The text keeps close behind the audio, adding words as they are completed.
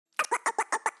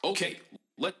Okay,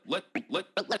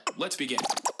 let's begin.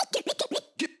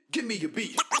 Give me your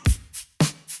beat.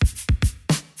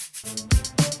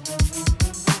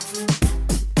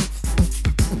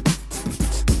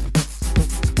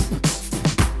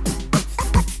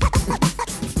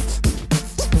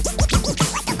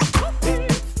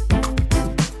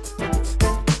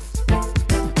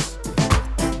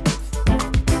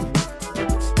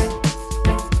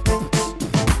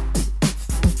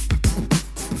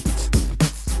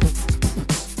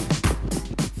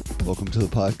 Welcome to the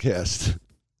podcast.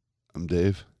 I'm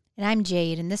Dave. And I'm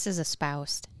Jade, and this is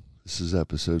Espoused. This is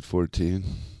episode 14.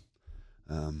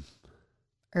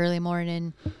 Early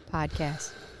morning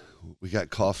podcast. We got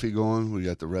coffee going. We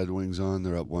got the Red Wings on.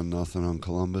 They're up 1-0 on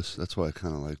Columbus. That's why I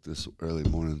kind of like this early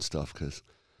morning stuff, because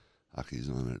hockey's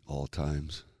on at all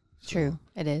times. So True,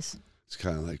 it is. It's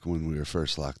kind of like when we were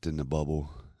first locked in the bubble,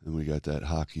 and we got that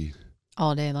hockey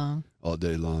All day long. all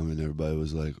day long, and everybody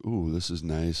was like, ooh, this is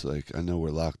nice. Like, I know we're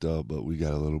locked up, but we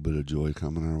got a little bit of joy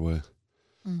coming our way.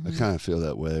 Mm-hmm. I kind of feel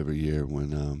that way every year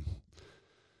when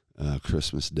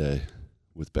Christmas Day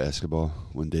with basketball,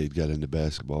 when Dade got into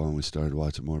basketball and we started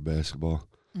watching more basketball.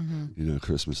 Mm-hmm. You know,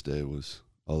 Christmas Day was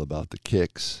all about the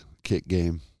kick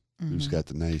game. Mm-hmm. Who's got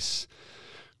the nice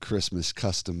Christmas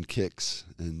custom kicks.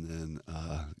 And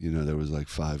then, there was like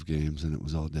 5 games and it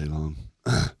was all day long.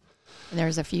 And there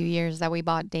was a few years that we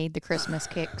bought Dade the Christmas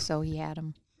kick, so he had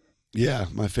them. Yeah,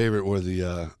 my favorite were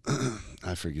the,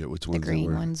 I forget which ones green they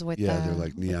were. ones with yeah, the, they're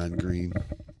like neon green.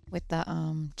 With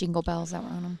the jingle bells that were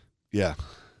on them. Yeah.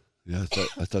 Yeah,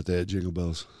 I thought they had jingle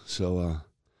bells. So,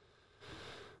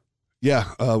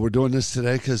 we're doing this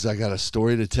today because I got a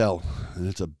story to tell. And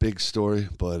it's a big story,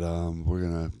 but we're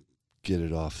going to get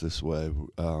it off this way.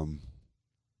 How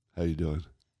you doing?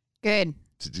 Good.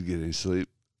 Did you get any sleep?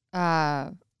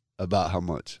 About how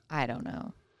much? I don't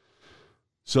know.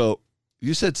 So,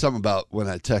 you said something about when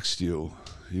I text you,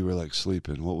 you were like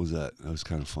sleeping. What was that? That was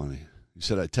kind of funny. You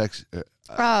said I text...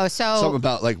 something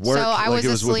about like work, so I like was it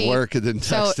was asleep. with work and then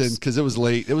texting because it was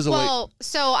late. It was a late... Well,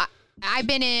 so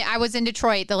I was in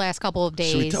Detroit the last couple of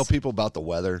days. Should we tell people about the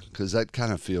weather? Because that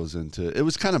kind of feels into... It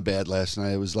was kind of bad last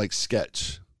night. It was like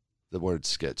sketch. The word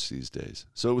sketch these days.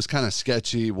 So it was kind of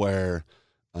sketchy where...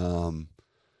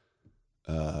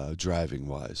 driving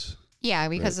wise. Yeah,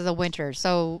 because of the winter.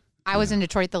 So I was in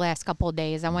Detroit the last couple of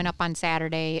days. I went up on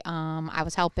Saturday. I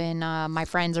was helping. My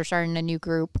friends are starting a new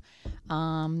group.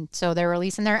 So they're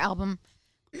releasing their album.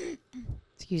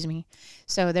 Excuse me.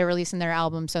 So they're releasing their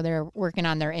album. So they're working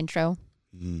on their intro.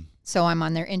 Mm. So I'm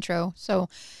on their intro. So,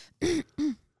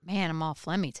 man, I'm all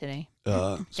phlegmy today.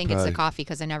 I think it's the coffee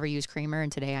because I never use creamer,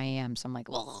 and today I am. So I'm like,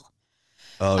 whoa.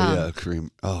 Oh, yeah, cream.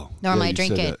 Oh, normally yeah, I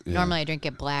drink it. Yeah. Normally I drink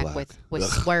it black. with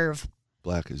Swerve.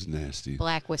 Black is nasty.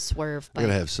 Black with Swerve. I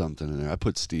gotta have something in there. I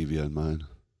put stevia in mine.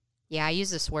 Yeah, I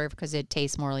use the Swerve because it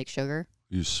tastes more like sugar.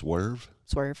 You Swerve?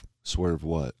 Swerve. Swerve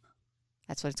what?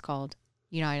 That's what it's called.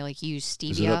 You know, I use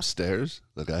stevia. Is it upstairs?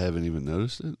 Like I haven't even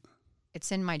noticed it.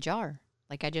 It's in my jar.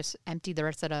 Like I just emptied the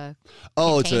rest of the.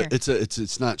 Oh, container.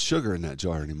 it's not sugar in that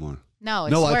jar anymore. No,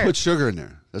 it's no, Swerve. I put sugar in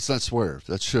there. That's not Swerve.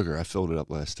 That's sugar. I filled it up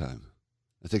last time.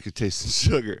 I think it tasted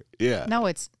sugar. Yeah. No,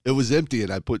 it was empty, and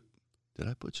did I put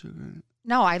sugar in it?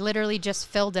 No, I literally just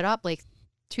filled it up like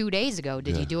 2 days ago.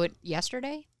 Did you do it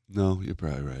yesterday? No, you're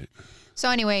probably right. So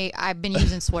anyway, I've been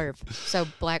using Swerve. So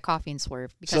black coffee and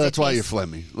Swerve. Because so that's why you're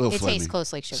phlegmy. A little it phlegmy. tastes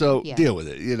close like sugar. So yeah. deal with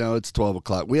it. You know, it's 12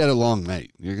 o'clock. We had a long night.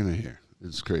 You're going to hear.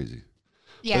 It's crazy.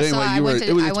 Yeah, but anyway,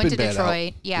 so I went to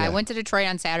Detroit. Yeah, I went to Detroit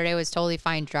on Saturday. It was totally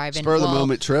fine driving. Spur of the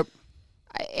moment trip?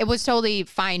 It was totally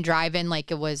fine driving.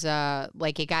 Like it was,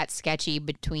 like it got sketchy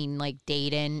between like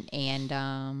Dayton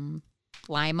and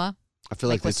Lima. I feel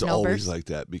like it's always like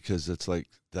that because it's like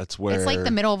that's where it's like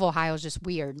the middle of Ohio is just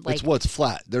weird. Like it's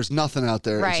flat. There's nothing out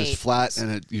there. Right. It's just flat,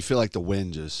 and you feel like the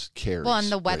wind just carries. Well, and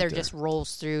the weather right just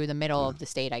rolls through the middle of the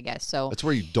state, I guess. So that's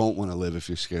where you don't want to live if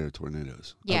you're scared of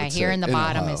tornadoes. Yeah, here in the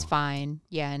bottom is fine.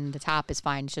 Yeah, and the top is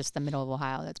fine. It's just the middle of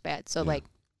Ohio that's bad. So like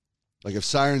if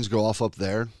sirens go off up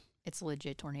there, it's a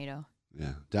legit tornado.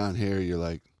 Yeah, down here you're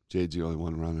like Jade's the only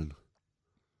one running.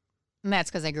 And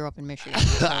that's because I grew up in Michigan.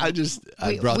 So I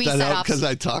brought that up because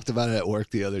I talked about it at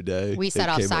work the other day. We set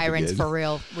off sirens for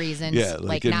real reasons. Yeah,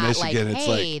 like in not Michigan, like, it's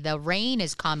hey, the rain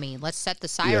is coming. Let's set the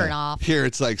siren off. Here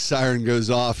it's like siren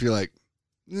goes off. You're like,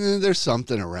 there's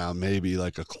something around, maybe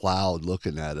like a cloud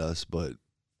looking at us, but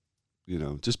You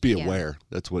know, just be aware.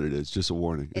 That's what it is. Just a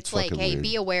warning. It's like, hey, weird.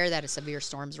 be aware that a severe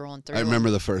storm's rolling through. I remember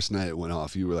the first night it went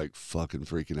off. You were like fucking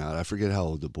freaking out. I forget how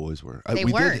old the boys were. They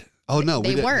weren't. Oh, no.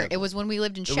 They weren't. It was when we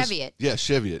lived in Cheviot. Yeah,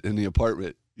 Cheviot in the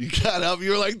apartment. You got up.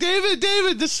 You were like,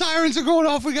 David, the sirens are going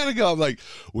off. We got to go. I'm like,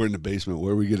 we're in the basement.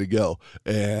 Where are we going to go?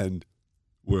 And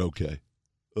we're okay.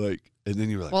 Like, and then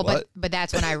you were like, well, what? but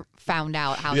that's when I found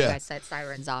out how you guys set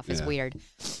sirens off is weird.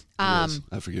 I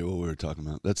forget what we were talking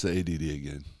about. That's the ADD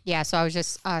again. Yeah, so I was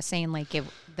just saying, like,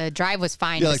 the drive was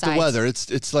fine. Yeah, like the weather.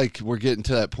 It's like we're getting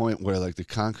to that point where, like, the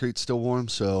concrete's still warm,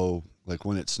 so, like,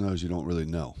 when it snows, you don't really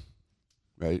know,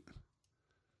 right?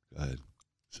 Go ahead.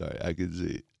 Sorry, I can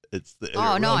see. It's the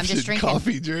I'm just drinking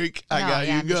coffee drink. I got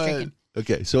you. I'm Go ahead. drinking.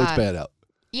 Okay, so it's bad out.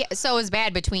 Yeah, so it was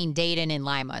bad between Dayton and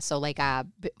Lima. So, like,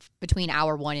 between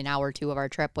hour 1 and hour 2 of our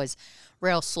trip was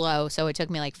real slow. So it took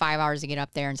me like 5 hours to get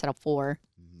up there instead of 4.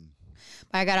 Mm-hmm.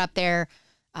 But I got up there,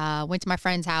 went to my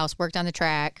friend's house, worked on the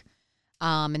track,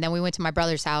 and then we went to my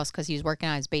brother's house because he was working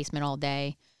on his basement all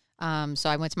day. So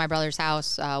I went to my brother's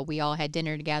house. We all had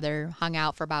dinner together, hung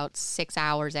out for about 6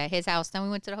 hours at his house. Then we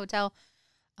went to the hotel,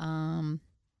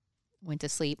 went to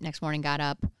sleep. Next morning, got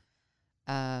up,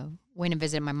 went and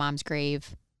visited my mom's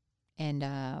grave,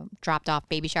 and dropped off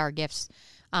baby shower gifts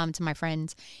to my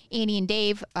friends Annie and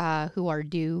Dave, who are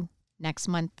due next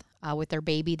month with their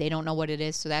baby. They don't know what it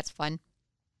is, so that's fun.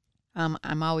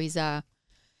 I'm always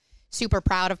super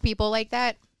proud of people like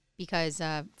that because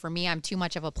for me, I'm too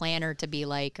much of a planner to be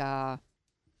like, I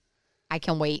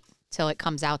can wait till it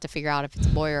comes out to figure out if it's a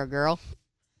boy or a girl.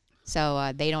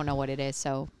 So they don't know what it is,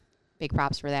 so big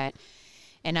props for that.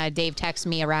 And Dave texted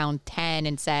me around 10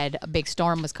 and said a big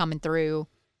storm was coming through.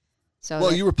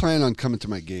 So you were planning on coming to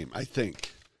my game, I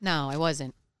think. No, I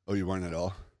wasn't. Oh, you weren't at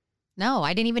all? No,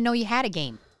 I didn't even know you had a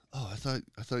game. Oh, I thought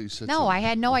you said no, something. I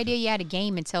had no idea you had a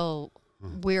game until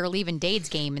we were leaving Dade's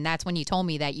game, and that's when you told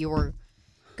me that you were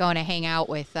going to hang out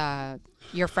with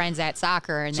your friends at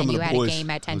soccer, and then you had a game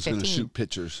at 10:15. I was going to shoot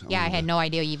pictures. Yeah, I had no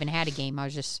idea you even had a game.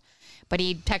 But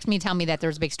he texted me to tell me that there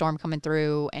was a big storm coming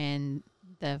through, and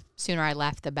the sooner I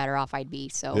left, the better off I'd be.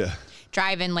 So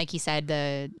driving, like he said,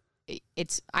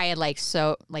 I had like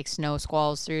snow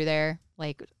squalls through there,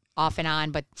 like off and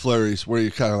on, but flurries where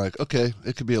you're kind of like, okay,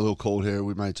 it could be a little cold here.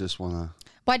 We might just want to.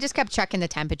 Well, I just kept checking the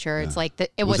temperature. Yeah. It's like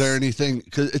was there anything?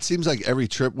 Because it seems like every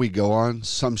trip we go on,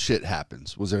 some shit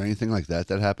happens. Was there anything like that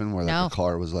happened where like the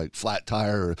car was like flat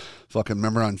tire or fucking?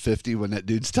 Remember on 50 when that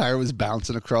dude's tire was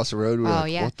bouncing across the road? We were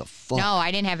like, yeah. What the fuck? No,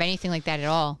 I didn't have anything like that at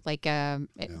all. Like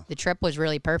the trip was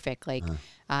really perfect. Like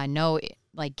no.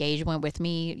 Like Gage went with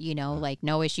me, like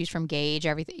no issues from Gage.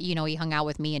 Everything, he hung out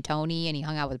with me and Tony, and he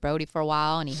hung out with Brody for a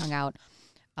while, and he hung out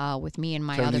with me and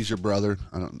my other. Tony's your brother.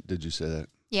 Did you say that?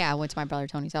 Yeah, I went to my brother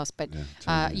Tony's house, but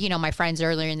my friends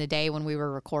earlier in the day when we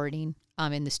were recording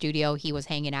in the studio, he was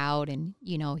hanging out, and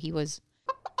he was.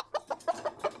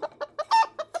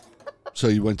 So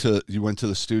you went to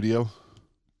the studio?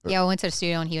 Yeah, I went to the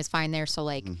studio and he was fine there. So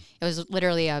like, it was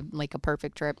literally a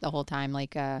perfect trip the whole time.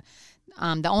 Like, the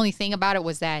only thing about it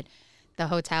was that the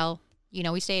hotel,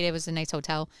 we stayed, it was a nice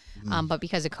hotel. But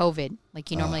because of COVID, like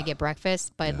you normally get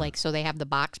breakfast, but so they have the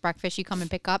box breakfast you come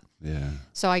and pick up. Yeah.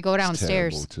 So I go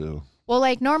downstairs. It's terrible too. Well,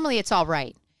 like normally it's all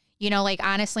right. Like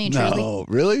honestly and truly. No,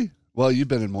 really? Well, you've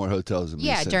been in more hotels than me.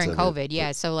 Yeah, during COVID.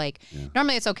 Yeah. So like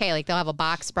normally it's okay. Like they'll have a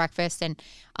box breakfast and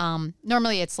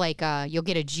normally it's like you'll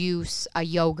get a juice, a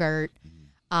yogurt,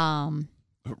 a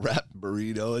wrap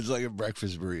burrito. It's like a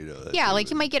breakfast burrito. That's like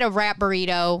you might get a wrap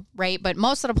burrito, right? But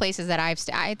most of the places that I've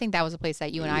stayed, I think that was a place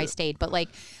that you and I stayed, but like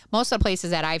most of the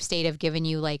places that I've stayed have given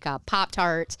you like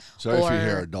Pop-Tarts. Sorry if you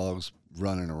hear our dogs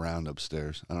running around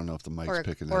upstairs. I don't know if the mic's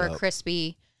picking it up. Or a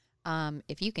crispy.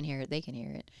 If you can hear it, they can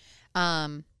hear it.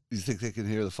 You think they can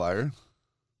hear the fire?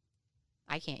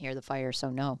 I can't hear the fire, so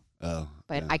no. Oh.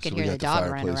 But I could hear the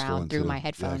dog running around through my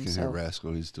headphones. Yeah, I can hear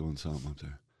Rascal. He's doing something up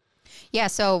there. Yeah,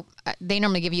 so they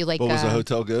normally give you like. But was the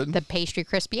hotel good? The pastry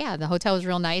crisp. Yeah, the hotel was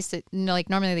real nice. Like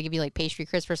normally they give you like pastry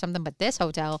crisp or something, but this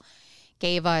hotel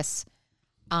gave us.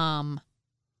 When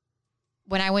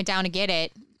I went down to get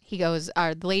it, he goes,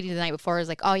 the lady the night before was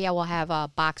like, oh, yeah, we'll have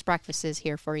box breakfasts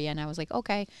here for you. And I was like,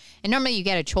 okay. And normally you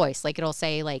get a choice. Like, it'll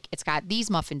say, like, it's got these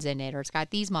muffins in it or it's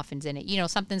got these muffins in it,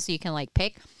 something so you can, like,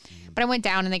 pick. But I went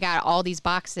down and they got all these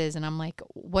boxes. And I'm like,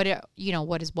 what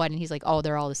is what? And he's like, oh,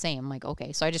 they're all the same. I'm like,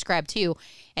 okay. So I just grabbed 2.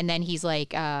 And then he's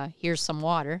like, here's some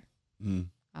water.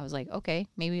 I was like, okay,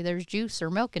 maybe there's juice or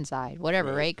milk inside,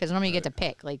 whatever, right? Because normally you get to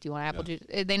pick. Like, do you want apple juice?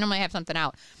 They normally have something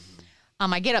out.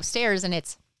 I get upstairs and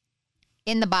it's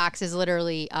in the box is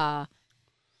literally a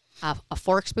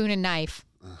fork, spoon, and knife,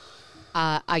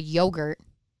 a yogurt,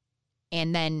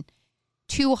 and then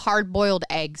 2 hard-boiled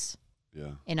eggs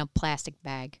in a plastic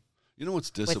bag. You know what's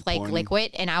disappointing? With, like,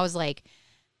 liquid. And I was like,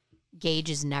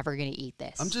 Gage is never going to eat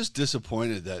this. I'm just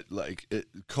disappointed that, like,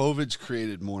 COVID's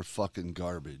created more fucking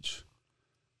garbage.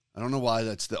 I don't know why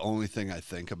that's the only thing I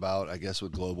think about. I guess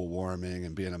with global warming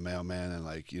and being a mailman and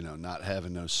like, not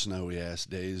having those snowy ass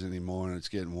days anymore and it's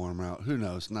getting warmer out. Who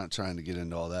knows? Not trying to get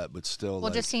into all that, but still.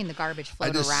 Well, just seeing the garbage float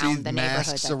I just around see the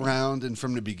masks neighborhood. around, and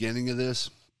from the beginning of this,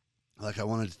 like I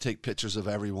wanted to take pictures of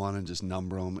everyone and just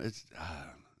number them. It's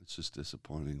just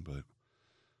disappointing, but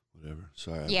whatever.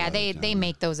 Sorry. Yeah, they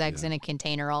make those eggs in a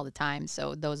container all the time,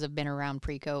 so those have been around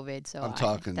pre-COVID. So I'm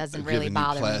talking. It doesn't really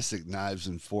bother me. Plastic knives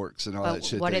and forks and all that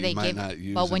shit. What that do they you might give? not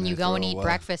use But when you go and eat away.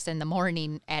 breakfast in the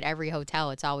morning at every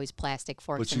hotel, it's always plastic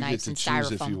forks and knives and But you get to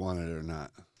choose styrofoam. if you want it or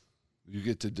not. You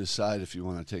get to decide if you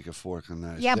want to take a fork and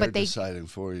knife. Yeah, They're but they deciding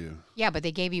for you. Yeah, but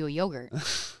they gave you a yogurt.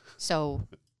 So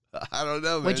I don't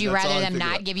know. would man. you That's all rather I them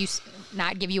think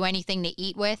not give you anything to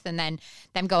eat with, and then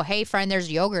them go, "Hey, friend,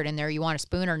 there's yogurt in there. You want a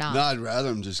spoon or not?" No, I'd rather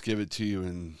them just give it to you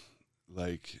and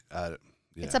like. Yeah.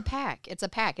 It's a pack. It's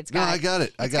got. No, I got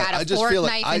it. It's got a I just fork, feel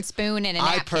knife, like and spoon, and a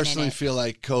I napkin personally in it. feel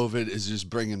like COVID is just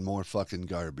bringing more fucking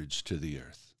garbage to the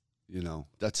earth.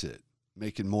 That's it.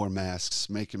 Making more masks,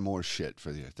 making more shit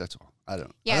for the earth. That's all. I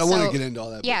don't want to get into all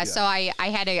that. Yeah, but so I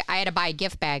had to buy a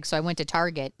gift bag, so I went to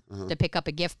Target to pick up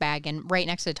a gift bag, and right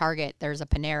next to Target there's a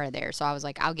Panera there, so I was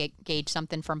like, I'll get Gage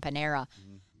something from Panera.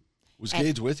 Was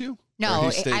Gage with you? No, Or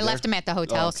he stayed I there? left him at the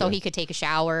hotel so okay. he could take a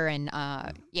shower and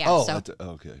yeah. Oh, so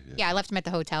okay. Yeah. yeah, I left him at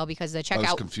the hotel because the I was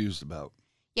checkout. confused about.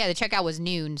 Yeah, the checkout was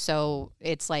noon, so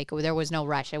it's like there was no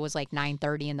rush. It was like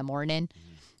 9:30 in the morning.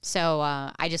 So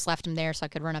I just left him there so I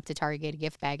could run up to Target, get a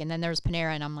gift bag. And then there was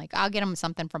Panera, and I'm like, I'll get him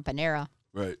something from Panera.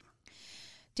 Right.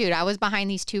 Dude, I was behind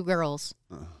these two girls,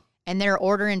 and they're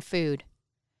ordering food.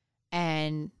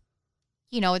 And,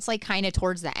 it's like kind of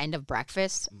towards the end of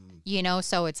breakfast,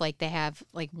 so it's like they have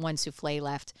like one souffle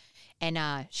left. And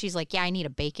she's like, yeah, I need a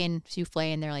bacon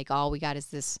souffle. And they're like, all we got is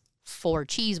this 4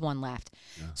 cheese one left.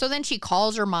 Yeah. So then she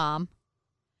calls her mom.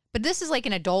 But this is like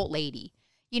an adult lady.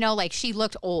 Like she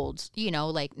looked old,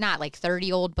 like not like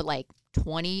 30 old, but like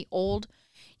 20 old,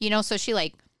 so she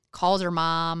like calls her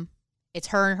mom. It's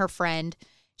her and her friend.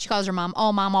 She calls her mom.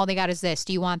 Oh, mom, all they got is this.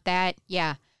 Do you want that?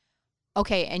 Yeah.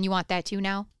 Okay. And you want that too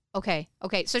now? Okay.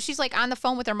 So she's like on the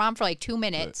phone with her mom for like 2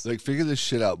 minutes. Like figure this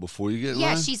shit out before you get in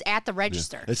line. Yeah, she's at the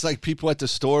register. Yeah. It's like people at the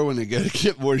store when they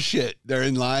get more shit. They're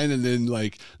in line and then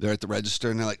like they're at the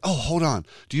register and they're like, oh, hold on.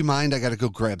 Do you mind? I got to go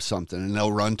grab something. And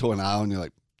they'll run to an aisle and you're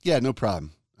like, yeah, no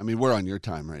problem. I mean, we're on your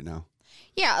time right now.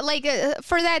 Yeah, like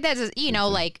for that's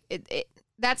like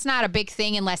that's not a big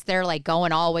thing unless they're like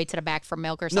going all the way to the back for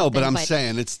milk or something. No, but I'm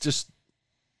saying it's just,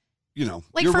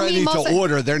 like you're ready to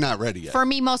order. They're not ready yet. For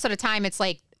me, most of the time, it's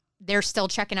like they're still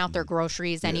checking out their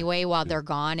groceries anyway while they're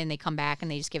gone, and they come back and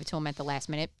they just give it to them at the last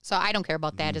minute. So I don't care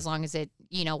about that as long as it,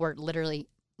 we're literally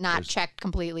not checked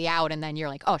completely out, and then you're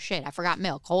like, oh shit, I forgot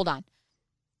milk. Hold on.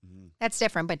 That's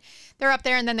different, but they're up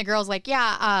there, and then the girl's like,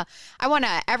 yeah, I want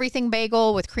a everything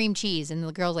bagel with cream cheese. And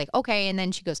the girl's like, okay. And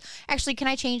then she goes, actually, can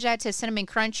I change that to cinnamon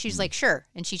crunch? She's like, sure.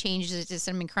 And she changes it to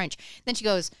cinnamon crunch. Then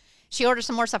she orders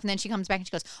some more stuff, and then she comes back and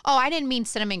she goes, oh, I didn't mean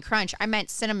cinnamon crunch. I meant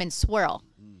cinnamon swirl.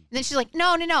 And then she's like,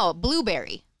 no,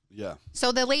 blueberry. Yeah.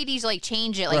 So the ladies like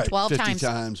change it like 12 50 times.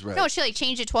 times, right. No, she like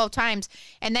changed it 12 times,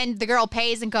 and then the girl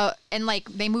pays and like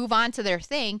they move on to their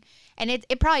thing. And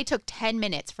it probably took 10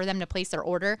 minutes for them to place their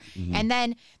order. And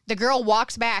then the girl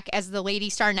walks back as the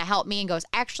lady's starting to help me and goes,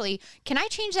 actually, can I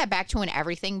change that back to an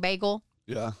everything bagel?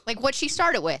 Yeah. Like what she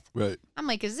started with. Right. I'm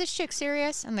like, is this chick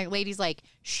serious? And the lady's like,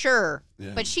 sure.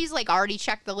 Yeah. But she's like already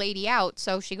checked the lady out.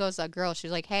 So she goes to the girl.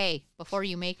 She's like, hey, before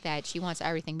you make that, she wants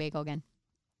everything bagel again.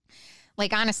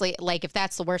 Like, honestly, like if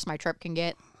that's the worst my trip can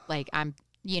get, like I'm,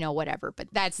 whatever. But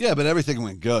that's but everything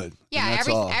went good. Yeah,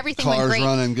 everything Cars went great.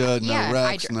 running good, no Yeah,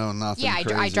 wrecks, no nothing. Yeah,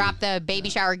 crazy. I dropped the baby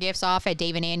shower gifts off at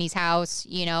Dave and Annie's house.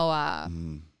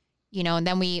 And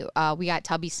then we got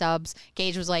Tubby subs.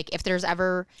 Gage was like, if there's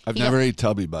ever I've never ate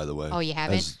Tubby, by the way. Oh, you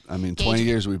haven't? 20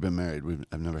 years we've been married.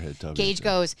 I've never had Tubby. Gage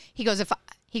goes,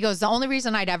 the only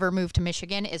reason I'd ever move to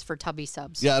Michigan is for Tubby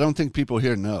subs. Yeah, I don't think people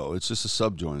here know. It's just a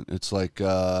sub joint. It's like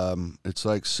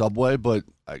Subway, but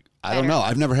I don't know.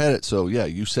 I've never had it, so yeah,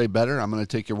 you say better. I'm going to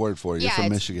take your word for it. You're from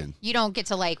Michigan. You don't get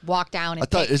to like walk down.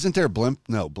 And isn't there Blimp?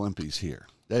 No, Blimpies here.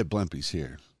 They have Blimpies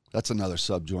here. That's another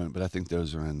sub joint, but I think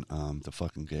those are in the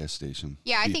fucking gas station.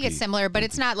 Yeah, I think it's similar, but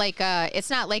it's not like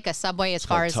a Subway as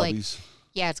far as Tubby's. like.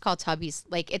 Yeah, it's called Tubby's.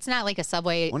 Like it's not like a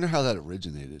Subway. I wonder how that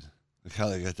originated. Like how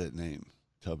they got that name,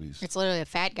 Tubby's. It's literally a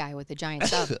fat guy with a giant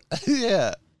sub.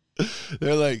 Yeah,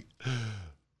 they're like.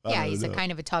 Yeah, he's a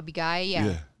kind of a tubby guy.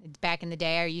 Yeah. Back in the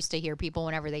day, I used to hear people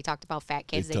whenever they talked about fat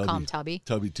kids, they call him Tubby.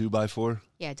 Tubby 2x4?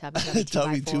 Yeah, Tubby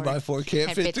 2x4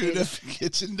 can't fit through the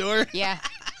kitchen door? Yeah.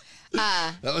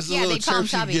 That was the yeah, little they'd call him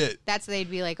chirps you Tubby. get.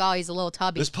 They'd be like, oh, he's a little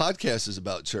tubby. This podcast is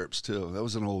about chirps too. That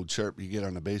was an old chirp you get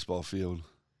on the baseball field.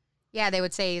 Yeah, they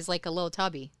would say he's like a little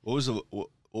tubby. What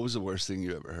was the worst thing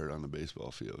you ever heard on the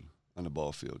baseball field, on the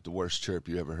ball field? The worst chirp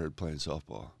you ever heard playing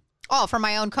softball? Oh, from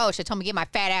my own coach. They told me to get my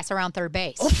fat ass around third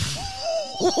base.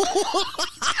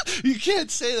 You can't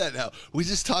say that now. We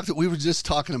were just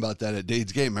talking about that at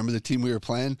Dade's game. Remember the team we were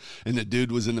playing, and the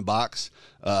dude was in the box,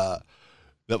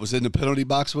 that was in the penalty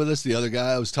box with us. The other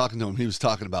guy, I was talking to him. He was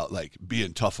talking about like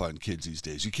being tough on kids these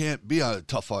days. You can't be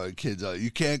tough on kids.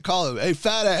 You can't call them, hey,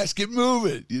 fat ass, get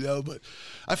moving. But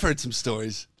I've heard some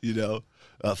stories. We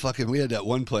had that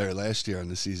one player last year on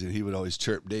the season. He would always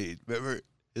chirp Dade. Remember?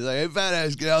 He's like, hey, fat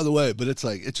ass, get out of the way. But it's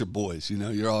like, it's your boys,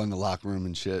 you're all in the locker room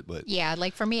and shit. But yeah,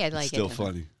 like for me, I'd like still it.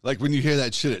 Funny. Like when you hear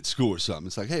that shit at school or something,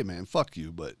 it's like, hey, man, fuck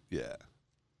you. But yeah.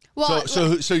 Well,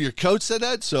 so your coach said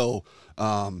that? So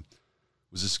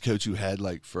was this a coach you had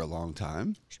like for a long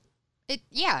time?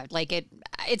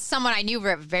 It's someone I knew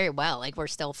very well. Like we're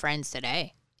still friends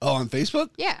today. Oh, on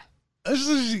Facebook? Yeah.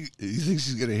 You think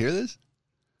she's going to hear this?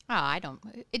 Oh, I don't.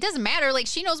 It doesn't matter. Like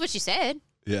she knows what she said.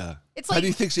 Yeah. It's How like, do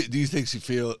you think she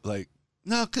feel like,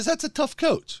 no, because that's a tough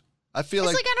coach. I feel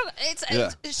it's like I don't.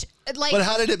 It's like. But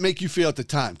how did it make you feel at the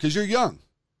time? Because you're young,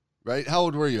 right? How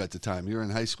old were you at the time? You were in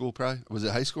high school, probably. Was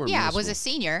it high school? Or yeah, I middle was school? a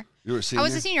senior. You were a senior. I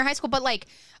was a senior in high school, but like,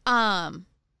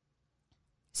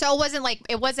 so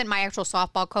it wasn't my actual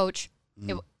softball coach.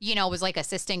 It was like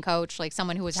assistant coach, like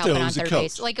someone who was Still, helping it on was a third coach.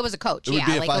 base. Like it was a coach. It would yeah,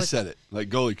 be if like I it was, said it, like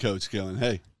goalie coach going,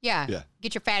 hey. Yeah.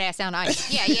 Get your fat ass down on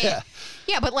ice. Yeah.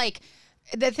 But like,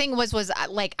 the thing was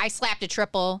like I slapped a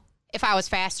triple. If I was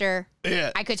faster,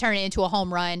 I could turn it into a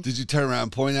home run. Did you turn around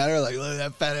and point at her like, look,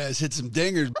 that fat ass hit some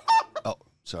dingers? Oh,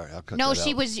 sorry, I'll cut that out. No,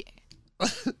 she was.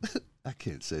 I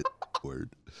can't say that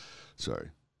word. Sorry.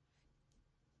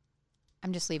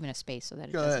 I'm just leaving a space so that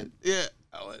it Go doesn't. ahead. Yeah,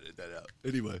 I'll edit that out.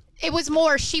 Anyway. It was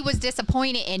more she was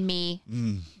disappointed in me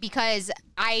because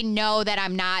I know that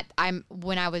I'm not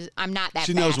that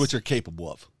She fast. knows what you're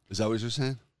capable of. Is that what you're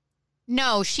saying?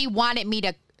 No, she wanted me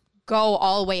to go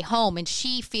all the way home, and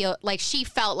she felt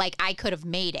like I could have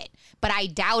made it, but I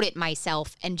doubted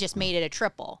myself and just made it a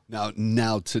triple.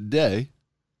 Now today,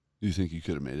 you think you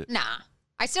could have made it? Nah,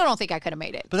 I still don't think I could have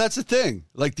made it. But that's the thing.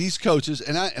 Like these coaches,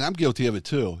 and I'm guilty of it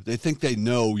too. They think they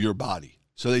know your body,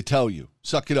 so they tell you,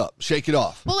 suck it up, shake it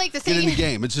off. Well, like the get thing, in the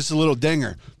game. It's just a little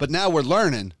dinger. But now we're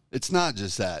learning. It's not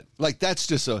just that. Like that's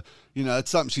just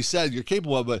that's something she said you're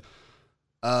capable of.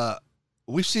 But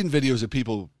we've seen videos of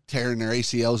people tearing their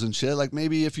ACLs and shit. Like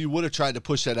maybe if you would have tried to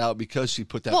push that out because she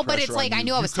put that. Well, pressure but it's like on I you,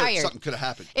 knew I was tired. Something could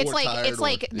have happened.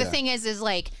 The thing is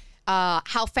like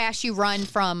how fast you run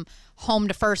from home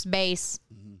to first base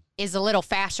is a little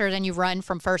faster than you run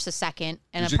from first to second.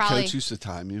 And Did your coach used to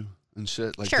time you and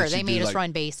shit? Like, sure, they made us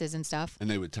run bases and stuff. And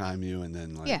they would time you, and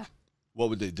then like, yeah. What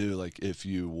would they do? Like if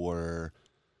you were,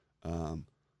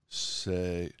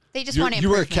 say, they just wanted you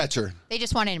were a catcher. They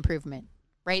just wanted improvement,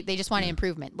 right? They just wanted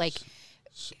improvement. Like,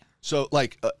 so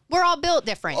like we're all built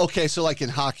different. Okay, so like in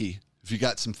hockey, if you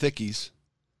got some thickies,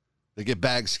 they get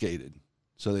bag skated.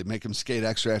 So they make them skate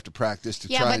extra after practice to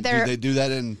try and do they do that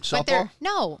in softball?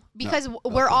 No, because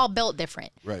we're all built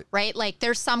different. Right. Right? Like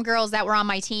there's some girls that were on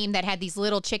my team that had these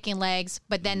little chicken legs,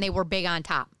 but then they were big on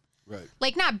top. Right.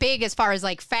 Like not big as far as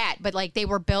like fat, but like they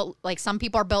were built like some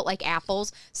people are built like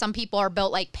apples, some people are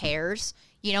built like pears.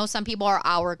 Some people are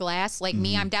hourglass. Like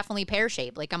me, I'm definitely pear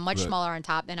shaped. Like I'm much smaller on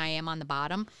top than I am on the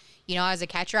bottom. As a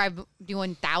catcher, I'm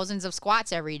doing thousands of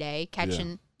squats every day,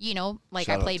 catching, like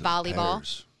Shout I played volleyball.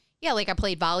 Pears. Yeah, like I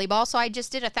played volleyball, so I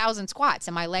just did 1,000 squats,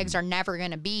 and my legs are never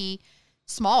going to be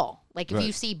small. Like if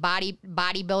you see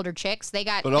bodybuilder chicks, they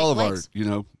got But big all of legs.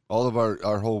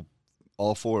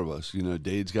 all four of us,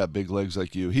 Dade's got big legs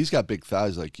like you. He's got big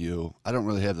thighs like you. I don't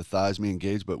really have the thighs, me and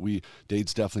Gage, but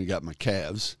Dade's definitely got my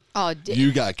calves. Oh,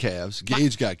 you got calves.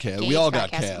 Gage got calves. Gage We all got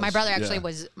calves. My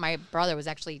brother was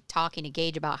actually talking to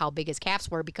Gage about how big his calves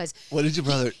were because what did your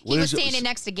brother? He was standing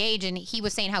next to Gage and he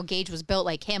was saying how Gage was built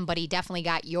like him, but he definitely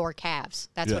got your calves.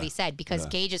 That's what he said because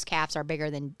Gage's calves are bigger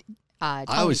than. Tony's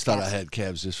I always thought calves. I had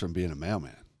calves just from being a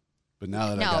mailman, but now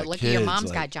that I got look, kids, your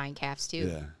mom's got giant calves too.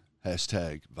 Yeah.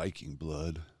 Hashtag Viking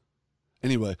blood.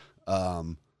 Anyway,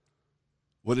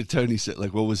 what did Tony say?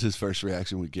 Like, what was his first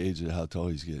reaction with Gage at how tall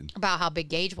he's getting? About how big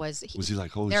Gage was. Was he like,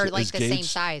 holy they're shit, like is the Gage? same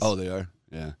size. Oh, they are?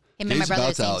 Yeah. Him Gage's and my brother are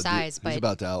the same about to size. But he's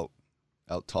about to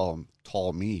out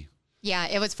tall me. Yeah,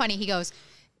 it was funny. He goes,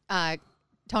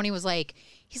 Tony was like,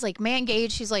 he's like, man,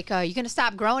 Gage, he's like, you going to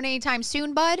stop growing anytime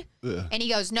soon, bud? Yeah. And he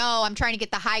goes, no, I'm trying to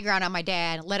get the high ground on my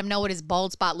dad. Let him know what his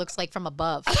bald spot looks like from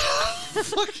above.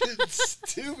 Fucking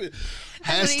stupid.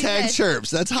 Hashtag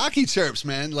chirps. That's hockey chirps,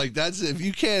 man. Like that's if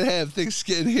you can't have thick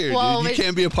skin here, dude, you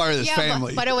can't be a part of this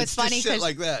family. But it was funny because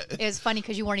like that. It was funny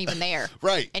because you weren't even there,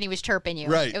 right? And he was chirping you,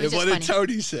 right? It was and what did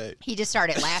Tony say? He just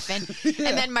started laughing,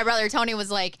 and then my brother Tony was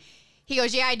like, he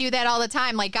goes, "Yeah, I do that all the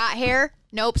time. Like, got hair?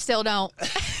 Nope, still don't."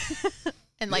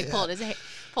 And like pulled his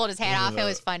hat off. It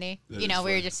was funny. We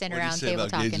were just sitting around table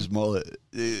talking. Gage's mullet?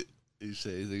 Did you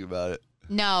say anything about it?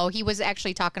 No, he was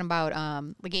actually talking about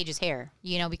Gage's hair,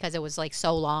 because it was like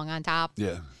so long on top.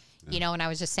 Yeah. And I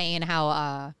was just saying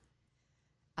how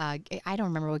I don't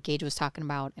remember what Gage was talking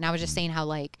about. And I was just saying how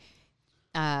like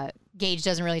Gage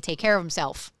doesn't really take care of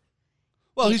himself.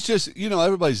 Well, he's just,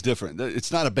 everybody's different.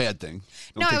 It's not a bad thing.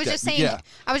 I was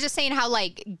just saying how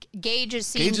like Gage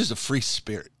is a free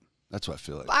spirit. That's what I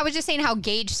feel like. I was just saying how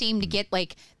Gage seemed to get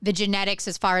like the genetics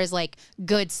as far as like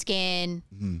good skin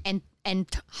and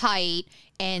height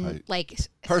and like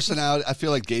personality. I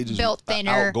feel like Gage is built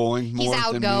thinner, outgoing. More he's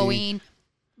outgoing, than me.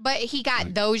 But he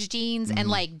got those genes, and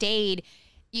like Dade.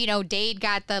 Dade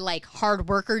got the like hard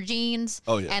worker genes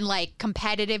and like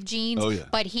competitive genes.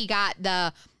 But he got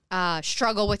the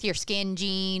struggle with your skin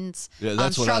genes. Yeah,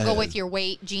 that's what I struggle had. with your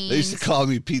weight genes. They used to call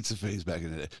me Pizza Face back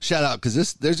in the day. Shout out,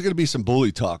 because there's going to be some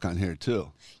bully talk on here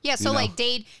too. Yeah, so like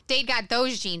Dade got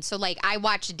those genes. So like I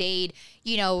watched Dade,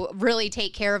 really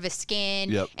take care of his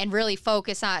skin and really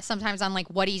focus on sometimes on like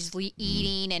what he's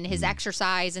eating and his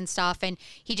exercise and stuff. And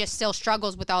he just still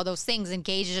struggles with all those things. And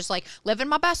Gage is just like living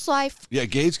my best life. Yeah,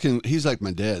 Gage he's like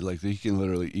my dad. Like he can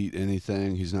literally eat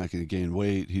anything. He's not going to gain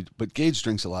weight. But Gage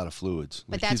drinks a lot of fluids.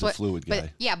 Like, he's a fluid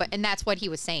guy. And that's what he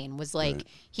was saying was like,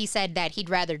 he said that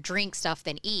he'd rather drink stuff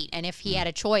than eat. And if he had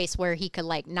a choice where he could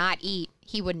like not eat,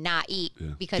 he would not eat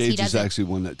because Gage he doesn't. is actually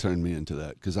one that turned me into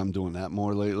that because I'm doing that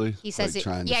more lately. He says like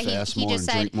trying to fast more and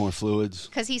drink more fluids.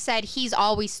 Because he said he's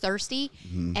always thirsty,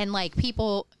 and like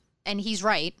people, and he's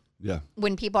right. Yeah.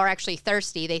 When people are actually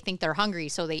thirsty, they think they're hungry,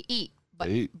 so they eat.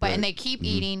 And they keep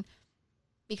eating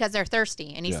because they're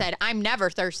thirsty. And he said, "I'm never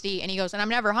thirsty," and he goes, "And I'm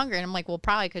never hungry." And I'm like, "Well,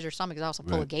 probably because your stomach is also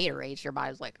full of Gatorade. Your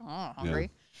body's like, oh, hungry."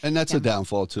 Yeah. And that's a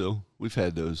downfall too. We've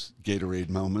had those Gatorade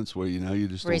moments where you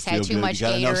just where don't he's feel had too good. much You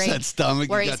got an Gatorade, upset stomach.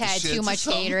 where you he's got had too much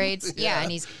Gatorades. Yeah,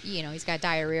 and he's got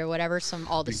diarrhea or whatever.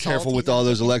 Be careful with all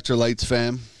those electrolytes,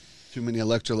 fam. Too many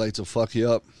electrolytes will fuck you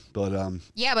up. But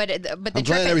but the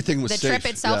trip everything was the safe. trip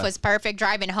itself was perfect.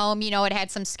 Driving home, it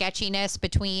had some sketchiness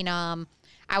between I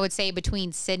would say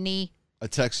between Sydney. I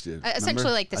texted you.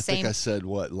 Essentially like the I same. I think I said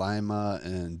what, Lima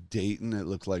and Dayton. It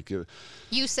looked like it.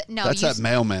 You said no. That's that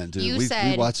mailman, dude. You we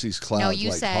said, watch these clouds. No, you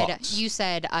like said hawks. you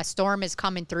said a storm is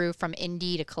coming through from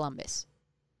Indy to Columbus,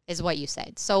 is what you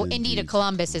said. So Indy to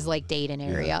Columbus is like Dayton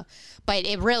area, but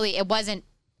it wasn't.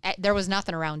 There was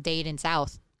nothing around Dayton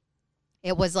South.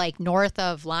 It was like north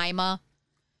of Lima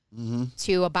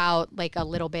to about like a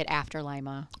little bit after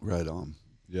Lima. Right on.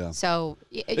 Yeah. So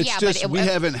it's just, we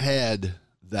haven't had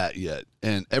that yet.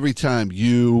 And every time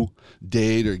you,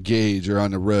 Dade, or Gage are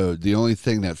on the road, the only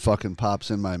thing that fucking pops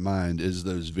in my mind is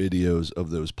those videos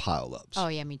of those pileups. Oh,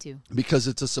 yeah, me too. Because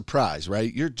it's a surprise,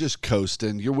 right? You're just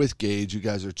coasting. You're with Gage. You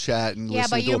guys are chatting,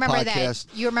 listening to a podcast.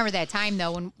 You remember that time,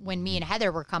 though, when me and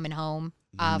Heather were coming home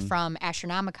from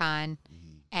Astronomicon,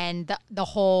 and the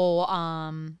whole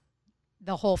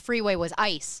freeway was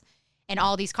ice. And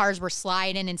all these cars were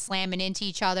sliding and slamming into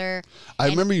each other. I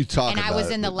remember you talking about it. And I was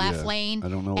in the left lane. I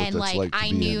don't know what that's like. And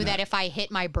I knew that if I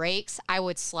hit my brakes, I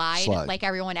would slide like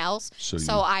everyone else.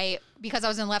 So because I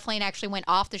was in the left lane, I actually went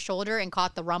off the shoulder and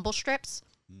caught the rumble strips.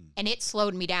 And it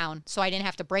slowed me down. So I didn't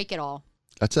have to brake at all.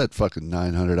 That's that fucking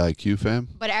 900 IQ, fam.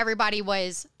 But everybody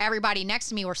next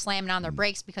to me were slamming on their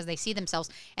brakes because they see themselves.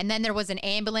 And then there was an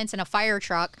ambulance and a fire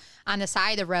truck on the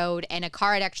side of the road. And a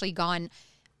car had actually gone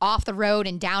off the road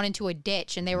and down into a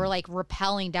ditch, and they were like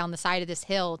rappelling down the side of this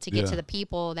hill to get to the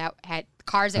people that had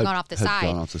cars that had gone off the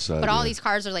side. But all these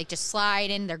cars are like just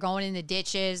sliding, they're going in the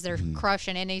ditches, they're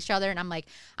crushing into each other, and I'm like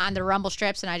on the rumble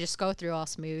strips, and I just go through all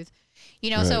smooth.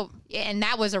 So, and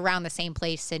that was around the same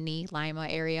place, Sydney, Lima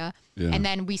area. Yeah. And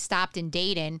then we stopped in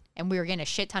Dayton, and we were getting a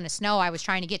shit ton of snow. I was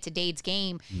trying to get to Dade's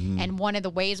game, and one of the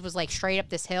ways was like straight up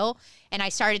this hill, and I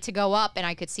started to go up, and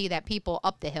I could see that people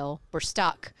up the hill were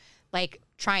stuck. Like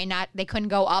they couldn't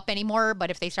go up anymore,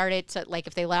 but if they started to, like,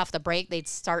 if they let off the brake, they'd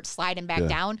start sliding back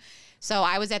down. So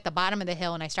I was at the bottom of the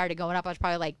hill and I started going up. I was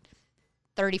probably like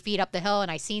 30 feet up the hill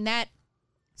and I seen that.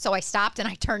 So I stopped and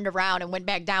I turned around and went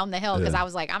back down the hill because I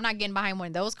was like, I'm not getting behind one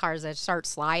of those cars that start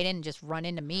sliding and just run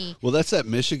into me. Well, that's that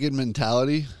Michigan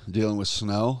mentality dealing with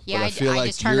snow. Yeah, but I feel like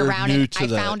just turned around and I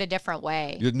found a different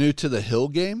way. You're new to the hill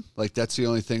game. Like that's the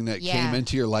only thing that came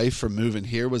into your life from moving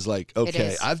here was like,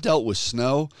 okay, I've dealt with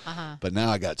snow, but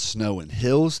now I got snow and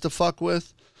hills to fuck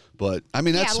with. But I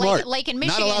mean, that's smart. Like in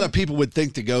Michigan, not a lot of people would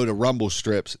think to go to rumble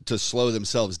strips to slow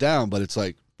themselves down, but it's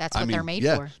like, that's what they're made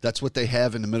for. That's what they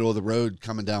have in the middle of the road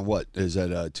coming down. What is that?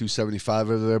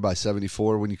 275 over there by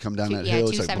 74 when you come down that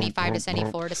hill. Yeah, 275 to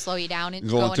 74 to slow you down and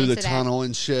going through the tunnel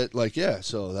and shit. Like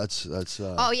so that's.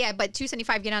 Oh yeah, but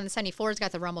 275 get on the 74's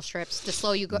got the rumble strips to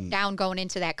slow you down going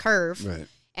into that curve. Right.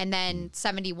 And then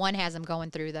 71 has them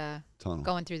going through the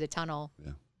tunnel.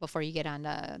 Yeah. Before you get on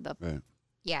the. Right.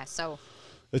 Yeah. So.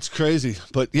 It's crazy,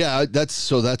 but yeah, that's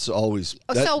always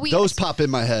those pop in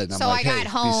my head. And so I'm like, I got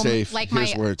home. Be safe. Like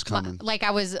here's where it's coming.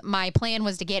 My plan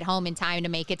was to get home in time to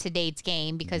make it to Dade's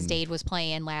game because Dade was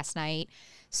playing last night.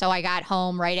 So I got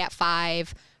home right at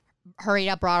 5, hurried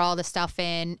up, brought all the stuff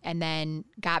in, and then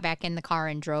got back in the car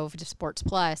and drove to Sports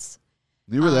Plus.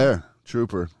 You were there,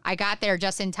 trooper. I got there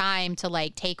just in time to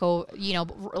like take over,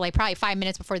 like probably 5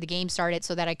 minutes before the game started,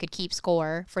 so that I could keep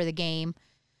score for the game.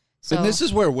 So, and this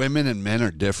is where women and men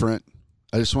are different.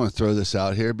 I just want to throw this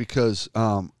out here because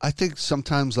I think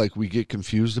sometimes like we get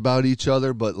confused about each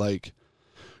other, but like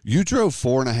you drove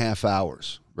 4.5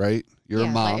 hours, right? You're a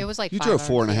mom. It was like you 5 drove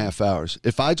hours, 4.5 hours.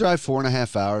 If I drive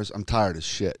 4.5 hours, I'm tired as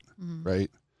shit, right?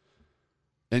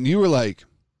 And you were like,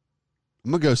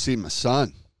 I'm going to go see my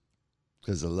son.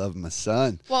 Because I love my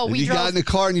son. Well, and you got in the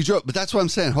car and you drove. But that's what I'm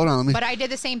saying. Hold on. But I did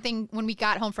the same thing when we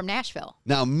got home from Nashville.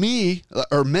 Now,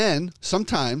 men,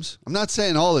 sometimes, I'm not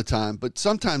saying all the time, but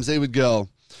sometimes they would go,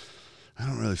 I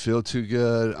don't really feel too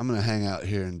good. I'm going to hang out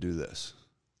here and do this.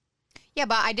 Yeah,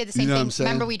 but I did the same thing.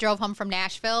 Remember we drove home from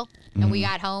Nashville and we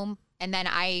got home and then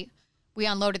we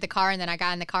unloaded the car and then I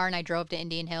got in the car and I drove to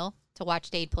Indian Hill to watch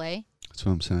Dade play. That's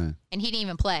what I'm saying. And he didn't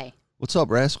even play. What's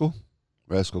up, Rascal?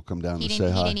 Rascal come down and say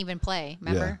hi. He didn't even play,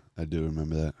 remember? Yeah, I do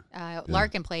remember that.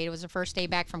 Larkin played. It was the first day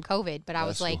back from COVID, but I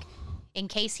was like, in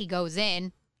case he goes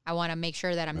in, I want to make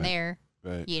sure that I'm there,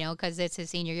 right? Because it's his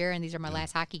senior year and these are my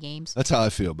last hockey games. That's how I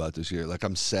feel about this year. Like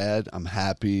I'm sad, I'm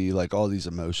happy, like all these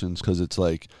emotions because it's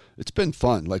like, it's been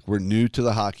fun. Like we're new to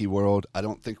the hockey world. I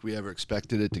don't think we ever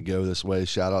expected it to go this way.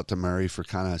 Shout out to Murray for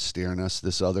kind of steering us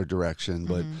this other direction,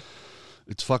 but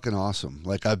it's fucking awesome.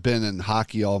 Like I've been in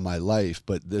hockey all my life,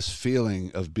 but this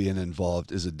feeling of being involved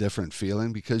is a different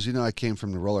feeling because, I came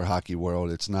from the roller hockey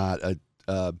world. It's not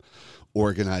a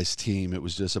organized team. It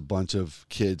was just a bunch of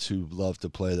kids who love to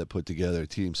play that put together a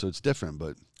team. So it's different,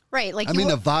 but right. Like the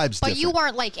vibe's different. But you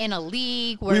weren't like in a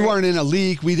league. We weren't in a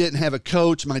league. We didn't have a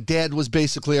coach. My dad was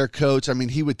basically our coach. I mean,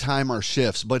 he would time our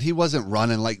shifts, but he wasn't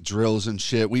running like drills and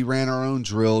shit. We ran our own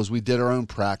drills. We did our own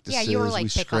practices. Yeah, you were like we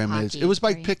pickup hockey. It was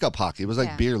like pickup hockey. It was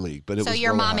like beer league, but it was so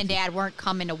your mom hockey. And dad weren't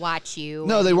coming to watch you.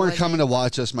 No, they weren't coming to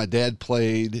watch us. My dad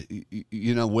played,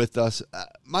 with us.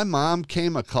 My mom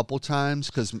came a couple times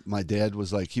because my dad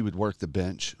was like, he would work the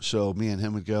bench. So me and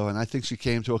him would go. And I think she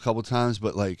came to a couple times,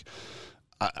 but like,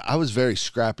 I was very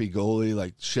scrappy goalie,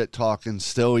 like shit talking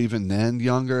still even then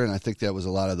younger. And I think that was a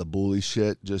lot of the bully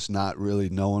shit, just not really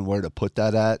knowing where to put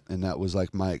that at. And that was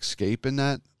like my escape in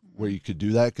that, where you could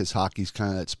do that because hockey's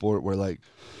kind of that sport where like,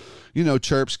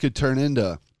 chirps could turn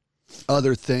into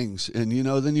other things. And,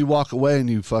 then you walk away and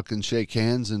you fucking shake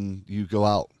hands and you go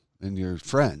out and you're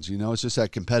friends. It's just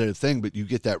that competitive thing, but you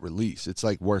get that release. It's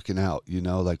like working out,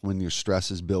 like when your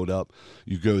stresses build up,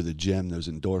 you go to the gym, those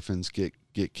endorphins get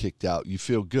kicked out. You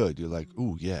feel good. You're like,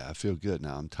 ooh, yeah, I feel good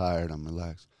now. I'm tired. I'm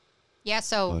relaxed. Yeah.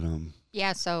 So,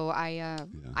 so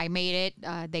I made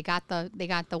it. They got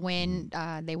the win.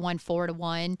 They won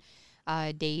 4-1.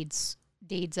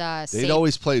 They'd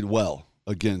always played well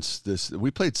against this. We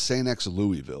played St. X of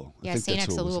Louisville. Yeah, St.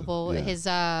 X of Louisville.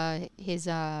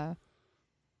 Yeah.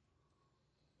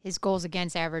 His goals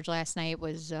against average last night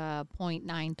was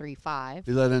 .935.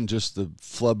 He let in just the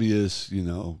flubbiest,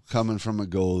 coming from a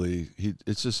goalie.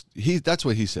 That's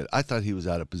what he said. I thought he was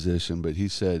out of position, but he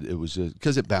said it was just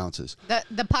because it bounces.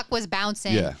 The puck was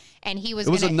bouncing, and he was.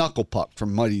 It was a knuckle puck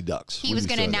from Mighty Ducks. He was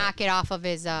going to knock it off of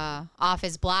his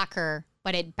blocker,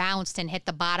 but it bounced and hit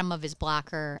the bottom of his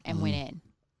blocker and went in.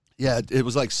 Yeah, it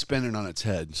was like spinning on its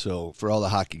head. So for all the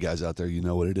hockey guys out there, you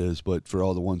know what it is. But for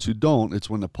all the ones who don't, it's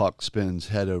when the puck spins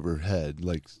head over head.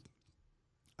 Like,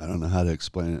 I don't know how to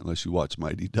explain it unless you watch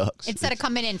Mighty Ducks. Instead of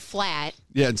coming in flat.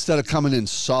 Yeah, instead of coming in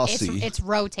saucy. It's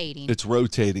rotating. It's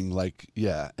rotating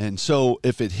And so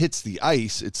if it hits the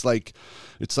ice, it's like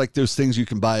those things you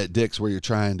can buy at Dick's where you're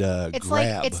trying to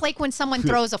grab. It's like when someone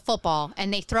throws a football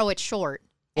and they throw it short.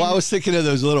 Well, I was thinking of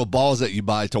those little balls that you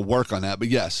buy to work on that, but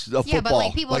yes, a football. But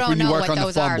like people don't know what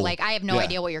those are. Like I have no Yeah.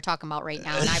 idea what you're talking about right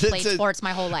now, and I played sports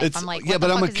my whole life. I'm like, yeah, what but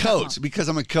the I'm fuck a is he talking coach. about? Because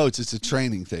I'm a coach, it's a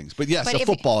training things. But yes, But a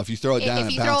football, if you throw it down, if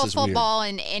it you throw a bounces weird. football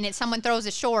and someone throws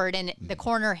it short and the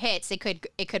corner hits, it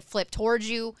could flip towards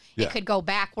you. Yeah. It could go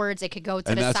backwards. It could go to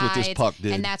And the that's sides. what this puck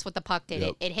did. And that's what the puck did.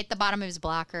 Yep. It hit the bottom of his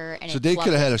blocker. And So it they flubbed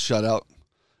could have it. had a shutout.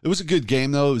 It was a good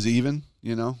game though. It was even.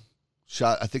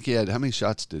 Shot. I think he had. How many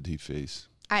shots did he face?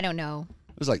 I don't know.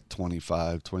 It was like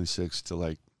 25, 26 to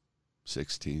like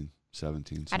 16,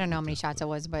 17. I don't know how like many that. shots it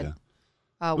was, but It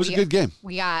was a good game.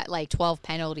 We got like 12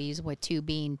 penalties with 2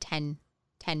 being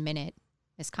 10-minute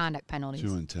misconduct penalties.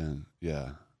 2 and 10.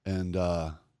 Yeah. And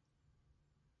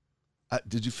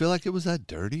did you feel like it was that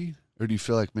dirty? Or do you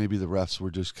feel like maybe the refs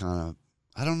were just kind of,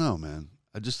 I don't know, man.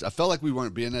 I felt like we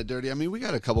weren't being that dirty. I mean, we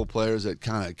got a couple players that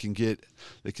kind of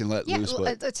can let loose.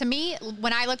 But To me,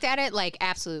 when I looked at it, like,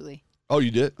 absolutely. Oh,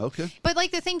 you did? Okay. But,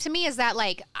 like, the thing to me is that,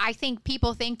 like, I think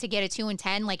people think to get a 2 and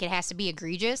 10, like, it has to be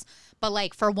egregious. But,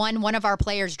 like, for one of our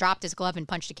players dropped his glove and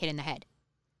punched a kid in the head.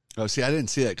 Oh, see, I didn't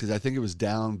see that because I think it was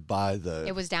down by the...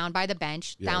 It was down by the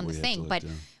bench, down the thing. But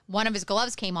one of his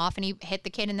gloves came off and he hit the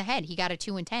kid in the head. He got a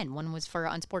 2 and 10. One was for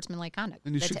unsportsmanlike conduct.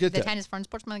 And you should get that. The 10 is for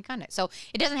unsportsmanlike conduct. So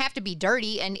it doesn't have to be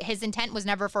dirty. And his intent was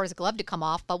never for his glove to come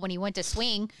off. But when he went to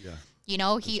swing,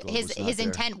 his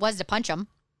intent was to punch him.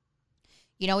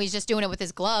 He's just doing it with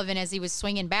his glove. And as he was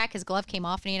swinging back, his glove came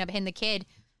off and he ended up hitting the kid.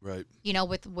 Right.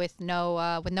 With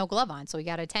no glove on. So he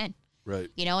got a 10. Right.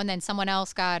 And then someone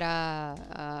else got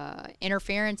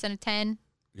interference and a 10.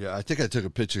 Yeah, I think I took a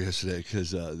picture yesterday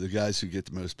because the guys who get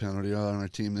the most penalty on our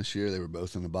team this year, they were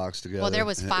both in the box together. Well, there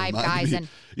was 5 guys.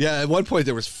 Yeah, at one point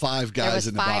there was 5 guys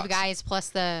in the box. There was 5 guys plus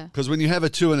the... Because when you have a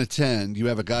 2 and a 10, you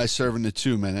have a guy serving the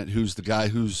 2-minute who's the guy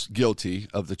who's guilty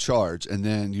of the charge, and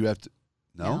then you have to...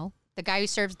 No? The guy who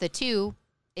serves the 2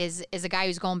 is a guy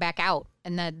who's going back out,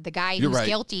 and the guy who's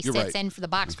guilty sits in for the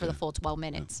box for the full 12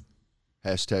 minutes.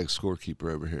 Yeah. Hashtag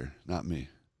scorekeeper over here, not me.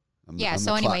 I'm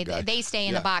so anyway, they stay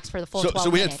in the box for the full 12 minutes. So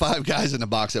we had 5 guys in the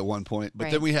box at one point, but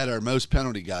Right. then we had our most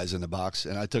penalty guys in the box,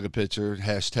 and I took a picture,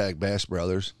 hashtag Bash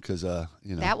Brothers, because, That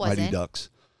Mighty wasn't. Ducks.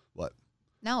 What?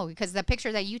 No, because the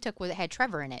picture that you took had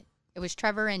Trevor in it. It was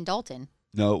Trevor and Dalton.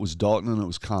 No, it was Dalton and it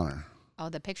was Connor. Oh,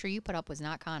 the picture you put up was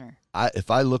not Connor. If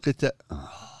I look at that...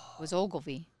 It was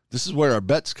Ogilvy. This is where our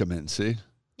bets come in, see?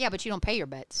 Yeah, but you don't pay your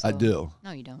bets. I so- do.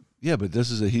 No, you don't. Yeah, but this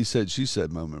is a he said, she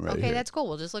said moment right Okay, here. that's cool.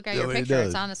 We'll just look at Yeah, your he picture. does.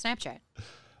 It's on the Snapchat.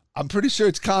 I'm pretty sure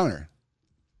it's Connor.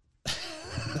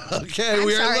 Okay, I'm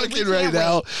we sorry, are we looking can't right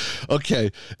now. wait.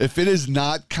 Okay, if it is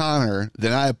not Connor,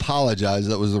 then I apologize.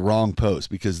 That was the wrong post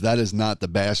because that is not the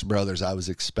Bash Brothers I was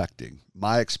expecting.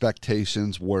 My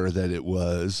expectations were that it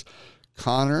was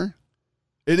Connor.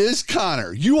 It is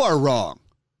Connor. You are wrong.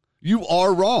 You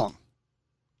are wrong.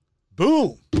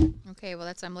 Boom. Okay,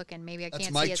 well, I'm looking. Maybe I That's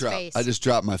can't see mic his drop. face. I just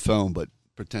dropped my phone, but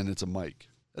pretend it's a mic.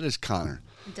 That is Connor.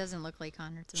 It doesn't look like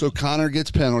Connor to So me. Connor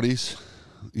gets penalties.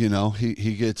 He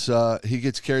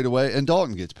gets carried away, and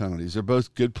Dalton gets penalties. They're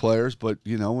both good players, but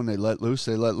when they let loose,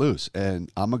 they let loose.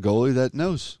 And I'm a goalie that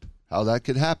knows how that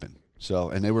could happen. So,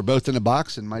 and they were both in the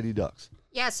box in Mighty Ducks.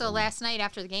 Yeah, so last night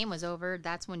after the game was over,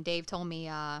 that's when Dave told me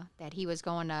that he was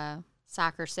going to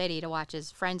Soccer City to watch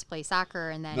his friends play soccer,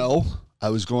 and then No, I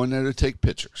was going there to take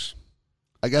pictures.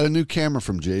 I got a new camera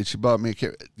from Jade. She bought me a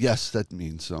camera. Yes, that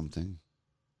means something.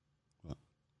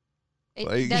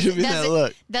 Why you give me that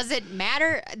look? Does it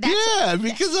matter? Yeah,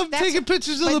 because I'm taking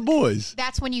pictures of the boys.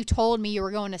 That's when you told me you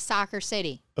were going to Soccer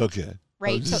City, Okay.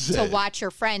 right? To watch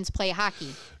your friends play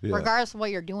hockey. Yeah. Regardless of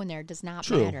what you're doing there, does not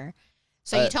True. matter.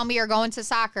 So you told me you're going to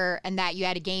soccer and that you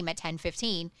had a game at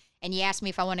 10:15, and you asked me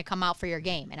if I want to come out for your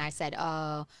game, and I said,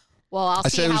 well, I'll I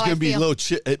see said it was how going I to be a feel. little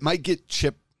chip. It might get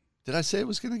chipped. Did I say it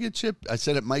was going to get chipped? I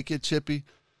said it might get chippy.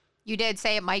 You did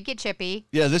say it might get chippy.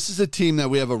 Yeah, this is a team that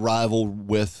we have a rival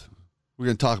with. We're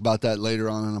going to talk about that later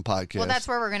on in the podcast. Well, that's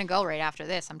where we're going to go right after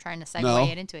this. I'm trying to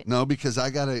segue it into it. No, because I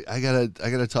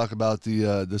gotta talk about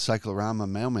the Cyclorama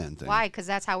mailman thing. Why? Because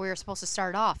that's how we were supposed to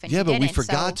start off. And Yeah, you but we didn't,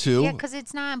 forgot so, to. Yeah, because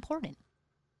it's not important.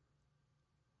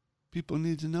 People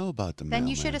need to know about the Then mailman.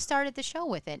 you should have started the show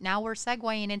with it. Now we're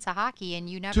segueing into hockey, and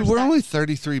you never. Dude, we're only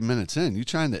 33 minutes in. You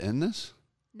trying to end this?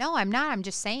 No, I'm not. I'm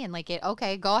just saying, like it.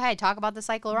 Okay, go ahead. Talk about the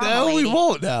Cyclorama No, lady. we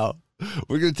won't now.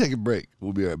 We're going to take a break.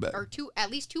 We'll be right back. Or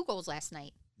at least 2 goals last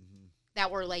night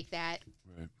that were like that,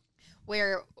 Right.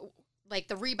 where like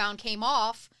the rebound came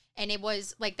off, and it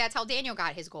was like that's how Daniel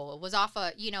got his goal. It was off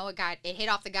it hit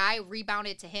off the guy,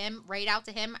 rebounded to him, right out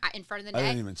to him in front of the I net.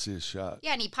 didn't even see a shot.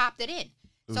 Yeah, and he popped it in.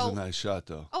 It was a nice shot,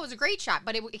 though. Oh, it was a great shot,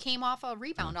 but it came off a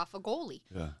rebound off a goalie.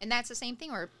 Yeah. And that's the same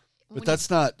thing where But that's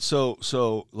not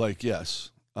so like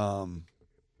yes.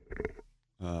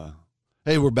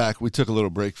 Hey, we're back. We took a little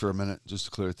break for a minute just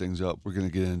to clear things up. We're going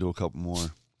to get into a couple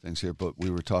more things here, but we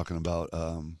were talking about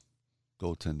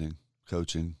goaltending,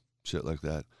 coaching, shit like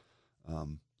that.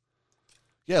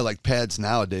 Yeah, like pads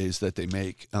nowadays that they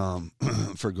make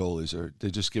for goalies, or they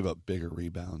just give up bigger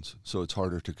rebounds, so it's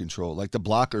harder to control. Like the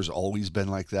blocker's always been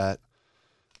like that.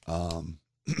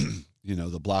 You know,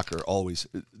 the blocker always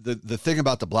the thing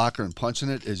about the blocker and punching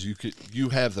it is you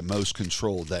have the most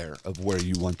control there of where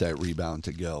you want that rebound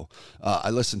to go.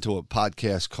 I listened to a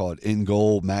podcast called In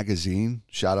Goal Magazine.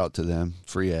 Shout out to them,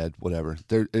 free ad, whatever.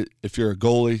 If you're a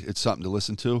goalie, it's something to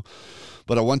listen to.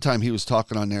 But at one time he was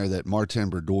talking on there that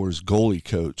Martin Berdore's goalie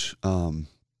coach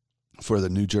for the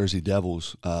New Jersey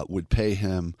Devils would pay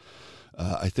him,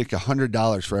 I think,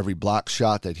 $100 for every block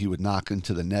shot that he would knock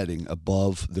into the netting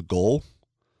above the goal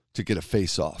to get a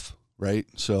face-off, right?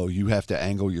 So you have to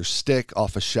angle your stick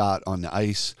off a shot on the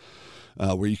ice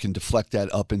where you can deflect that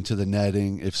up into the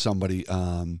netting. If somebody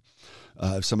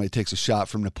takes a shot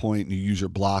from the point and you use your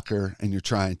blocker and you're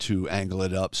trying to angle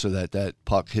it up so that that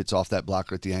puck hits off that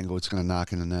blocker at the angle, it's going to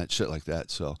knock in the net, shit like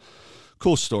that. So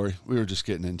cool story. We were just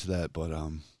getting into that, but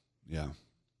yeah.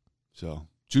 So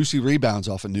juicy rebounds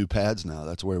off of new pads now.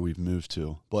 That's where we've moved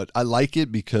to. But I like it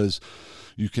because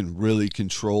you can really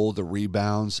control the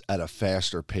rebounds at a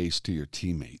faster pace to your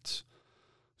teammates.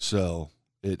 So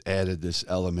it added this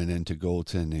element into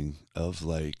goaltending of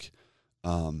like,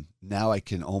 now I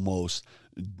can almost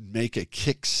make a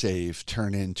kick save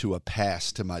turn into a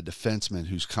pass to my defenseman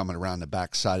who's coming around the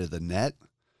backside of the net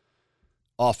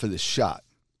off of the shot.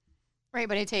 Right,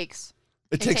 but it takes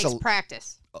a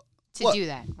practice to do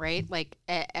that, right? Like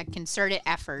a concerted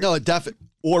effort. No,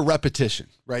 or repetition,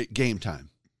 right? Game time.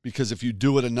 Because if you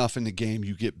do it enough in the game,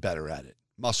 you get better at it.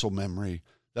 Muscle memory.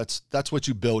 That's what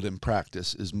you build in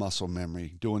practice is muscle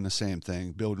memory. Doing the same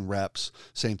thing, building reps.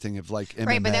 Same thing of like MMA.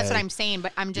 Right, but that's what I'm saying.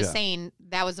 But I'm just saying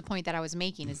that was the point that I was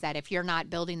making is that if you're not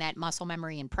building that muscle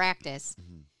memory in practice,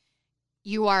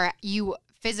 you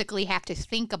physically have to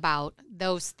think about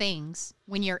those things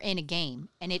when you're in a game,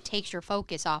 and it takes your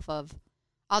focus off of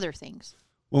other things.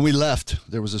 When we left,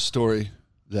 there was a story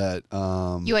that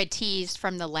you had teased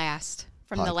from the last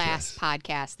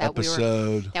podcast that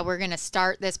episode. we're going to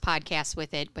start this podcast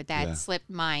with it, but that slipped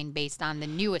mine based on the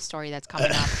newest story that's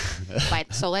coming up.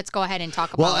 But so let's go ahead and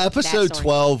talk about episode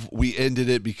 12. We ended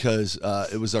it because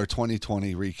it was our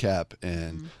 2020 recap,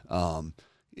 and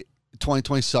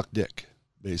 2020 sucked dick,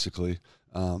 basically.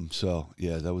 So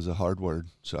yeah, that was a hard word.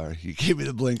 Sorry, you gave me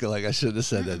the blink like I should have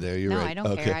said that there. You're right. I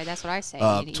don't care. That's what I say.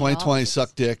 2020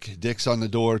 sucked dick. Dick's on the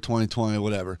door. 2020,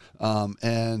 whatever.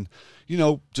 And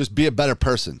just be a better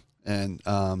person. And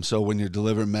so when you're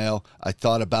delivering mail, I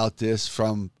thought about this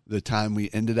from the time we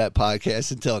ended that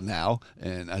podcast until now,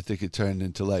 and I think it turned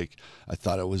into like I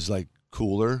thought it was like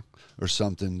cooler or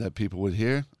something that people would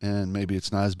hear, and maybe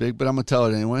it's not as big, but I'm gonna tell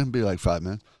it anyway. It'll be like 5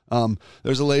 minutes.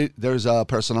 There's a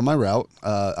person on my route.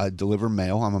 I deliver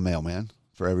mail. I'm a mailman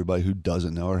for everybody who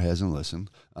doesn't know or hasn't listened.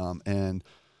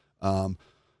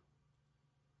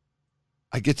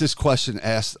 I get this question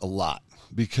asked a lot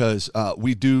because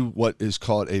we do what is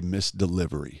called a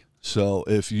misdelivery. So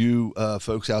if you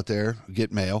folks out there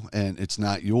get mail and it's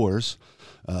not yours,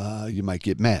 you might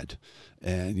get mad.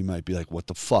 And you might be like, what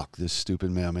the fuck? This stupid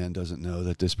mailman doesn't know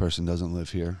that this person doesn't live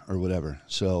here or whatever.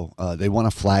 So they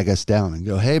want to flag us down and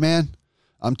go, hey, man,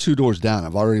 I'm 2 doors down.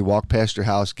 I've already walked past your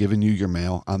house, given you your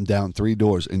mail. I'm down 3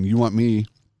 doors. And you want me,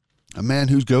 a man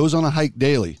who goes on a hike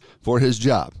daily for his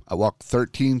job. I walk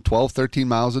 13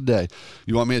 miles a day.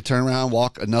 You want me to turn around,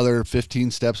 walk another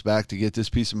 15 steps back to get this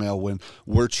piece of mail when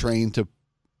we're trained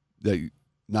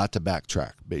not to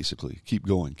backtrack, basically. Keep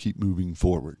going, keep moving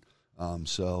forward.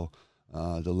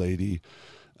 The lady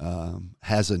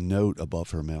has a note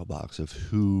above her mailbox of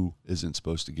who isn't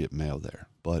supposed to get mail there.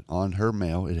 But on her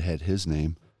mail, it had his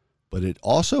name, but it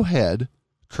also had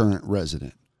current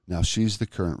resident. Now, she's the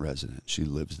current resident. She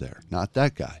lives there, not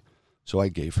that guy. So I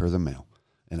gave her the mail.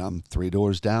 And I'm 3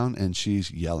 doors down, and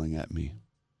she's yelling at me.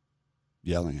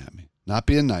 Not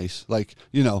being nice. Like,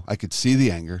 I could see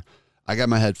the anger. I got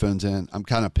my headphones in. I'm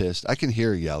kind of pissed. I can hear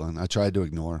her yelling. I tried to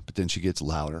ignore, but then she gets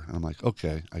louder. And I'm like,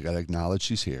 okay, I got to acknowledge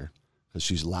she's here because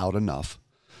she's loud enough.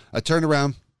 I turned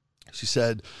around. She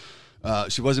said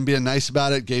she wasn't being nice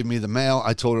about it, gave me the mail.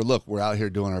 I told her, look, we're out here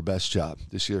doing our best job.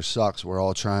 This year sucks. We're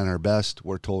all trying our best.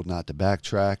 We're told not to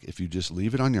backtrack. If you just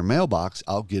leave it on your mailbox,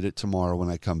 I'll get it tomorrow when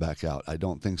I come back out. I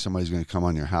don't think somebody's going to come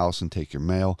on your house and take your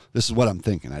mail. This is what I'm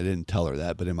thinking. I didn't tell her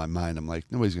that, but in my mind, I'm like,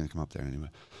 nobody's going to come up there anyway.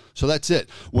 So that's it.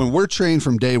 When we're trained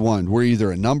from day one, we're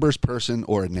either a numbers person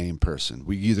or a name person.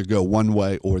 We either go one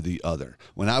way or the other.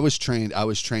 When I was trained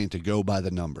to go by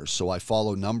the numbers. So I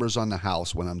follow numbers on the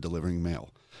house when I'm delivering mail.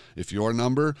 If you're a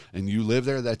number and you live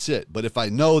there, that's it. But if I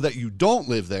know that you don't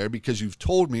live there because you've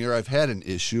told me or I've had an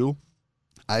issue,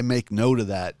 I make note of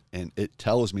that, and it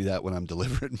tells me that when I'm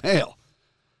delivering mail.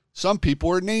 Some people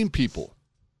are name people,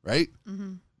 right?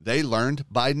 Mm-hmm. They learned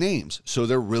by names, so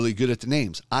they're really good at the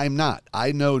names. I'm not.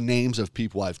 I know names of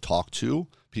people I've talked to,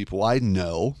 people I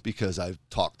know because I've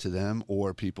talked to them,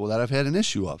 or people that I've had an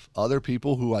issue of. Other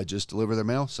people who I just deliver their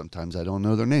mail, sometimes I don't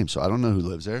know their name, so I don't know who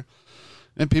lives there.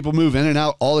 And people move in and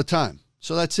out all the time.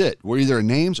 So that's it. We're either a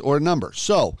names or a number.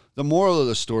 So the moral of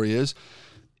the story is,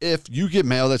 if you get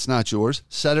mail that's not yours,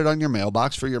 set it on your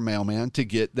mailbox for your mailman to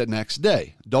get the next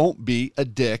day. Don't be a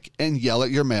dick and yell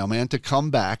at your mailman to come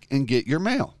back and get your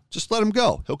mail. Just let him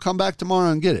go. He'll come back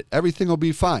tomorrow and get it. Everything will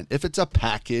be fine. If it's a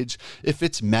package, if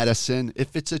it's medicine,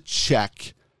 if it's a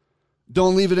check,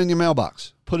 don't leave it in your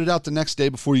mailbox. Put it out the next day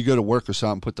before you go to work or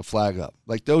something. Put the flag up.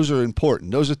 Like, those are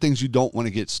important. Those are things you don't want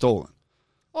to get stolen.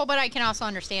 Well, but I can also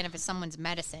understand if it's someone's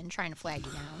medicine trying to flag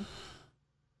you down.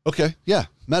 Okay, yeah,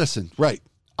 medicine, right.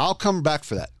 I'll come back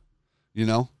for that,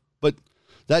 but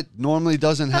that normally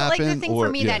doesn't happen. Like, the thing for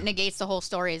me that negates the whole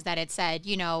story is that it said,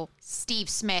 Steve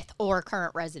Smith or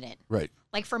current resident. Right.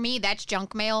 Like, for me, that's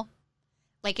junk mail.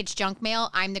 Like, it's junk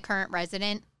mail. I'm the current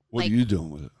resident. What are you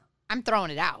doing with it? I'm throwing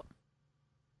it out.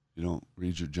 You don't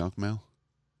read your junk mail?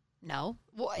 No.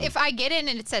 Well, if I get in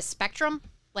and it says Spectrum,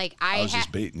 like, I was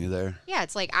just baiting you there. Yeah,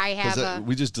 it's like I have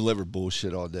we just deliver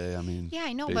bullshit all day. I mean, yeah,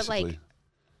 I know, basically. But like,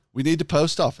 we need the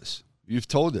post office. You've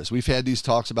told us. We've had these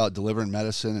talks about delivering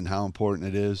medicine and how important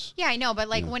it is. Yeah, I know, but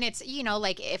like when it's,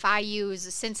 like if I use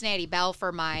Cincinnati Bell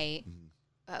for my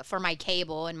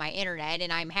cable and my internet,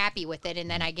 and I'm happy with it,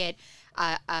 and then I get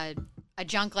a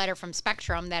junk letter from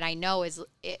Spectrum that I know is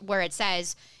where it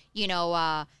says,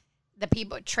 the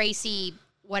people, Tracy,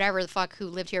 whatever the fuck, who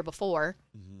lived here before,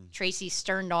 Tracy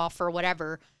Sterndorf or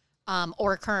whatever,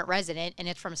 or current resident, and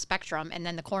it's from Spectrum, and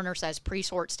then the corner says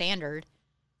pre-sort standard.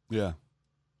 Yeah.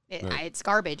 Right. It's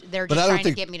garbage. They're just trying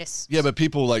to get me to... Yeah, but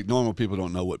people, like normal people,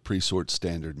 don't know what pre-sort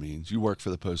standard means. You work for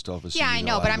the post office. Yeah, I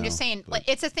know, but I'm just saying, like,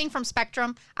 it's a thing from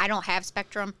Spectrum. I don't have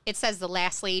Spectrum. It says the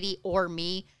last lady or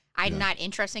me. I'm not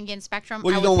interested in getting Spectrum.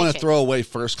 Well, you don't want to throw away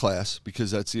first class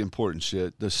because that's the important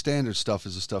shit. The standard stuff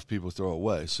is the stuff people throw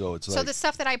away. So it's like... So the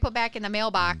stuff that I put back in the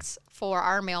mailbox for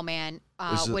our mailman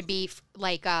would be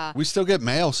like... we still get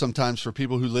mail sometimes for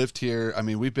people who lived here. I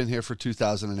mean, we've been here for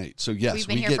 2008. So yes, we've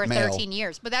been here for 13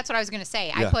 years. But that's what I was going to say.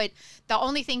 Yeah. The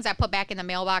only things I put back in the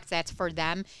mailbox that's for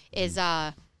them is...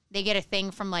 they get a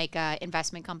thing from like an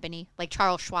investment company, like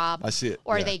Charles Schwab. I see it.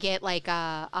 Or they get like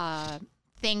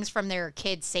things from their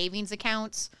kids' savings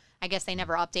accounts. I guess they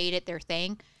never updated their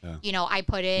thing. Yeah. I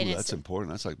put in. Ooh, that's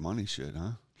important. That's like money shit,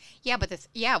 huh? Yeah, but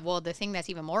the thing that's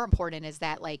even more important is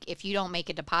that, like, if you don't make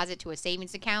a deposit to a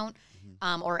savings account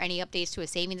or any updates to a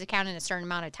savings account in a certain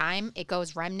amount of time, it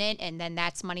goes remnant, and then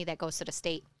that's money that goes to the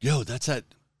state. Yo, that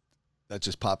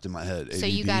just popped in my head. So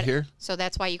you got here. So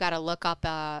that's why you got to look up,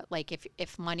 like, if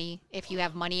you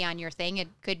have money on your thing, it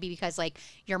could be because like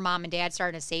your mom and dad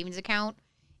started a savings account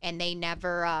and they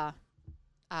never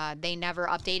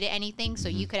updated anything. So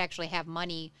you could actually have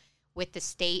money with the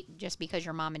state just because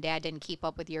your mom and dad didn't keep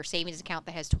up with your savings account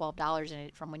that has $12 in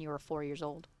it from when you were 4 years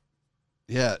old.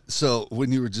 Yeah. So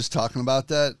when you were just talking about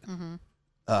that,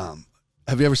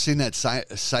 have you ever seen that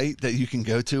site that you can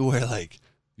go to where like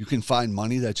you can find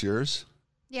money that's yours?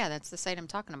 Yeah, that's the site I'm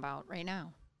talking about right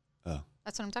now. Oh.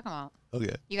 That's what I'm talking about.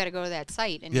 Okay. You got to go to that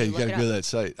site and you got to go to that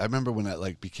site. I remember when that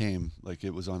like became like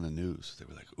it was on the news. They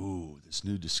were like, "Ooh, this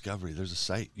new discovery. There's a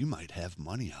site. You might have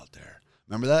money out there."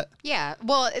 Remember that? Yeah.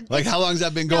 Well, like how long's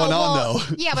that been going on though?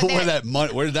 Yeah, but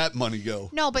where did that money go?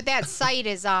 No, but that site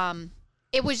is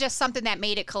it was just something that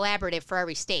made it collaborative for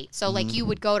every state. So like you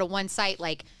would go to one site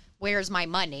like, "Where's my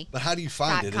money?" But how do you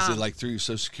find it? Is it like through your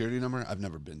social security number? I've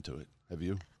never been to it. Have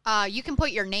you? You can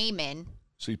put your name in.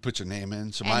 So you put your name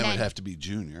in. So mine would have to be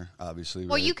Junior, obviously.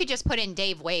 Well, you could just put in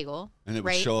Dave Wagle. And it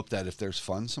would show up that if there's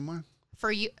funds somewhere?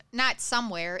 For you, not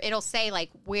somewhere. It'll say, like,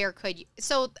 where could you...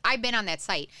 So I've been on that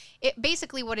site. It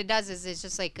basically what it does is it's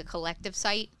just like a collective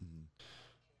site.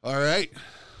 All right.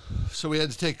 So we had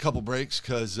to take a couple breaks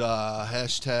because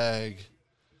hashtag...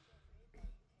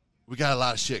 We got a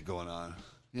lot of shit going on.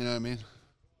 You know what I mean?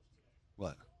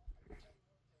 What?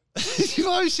 You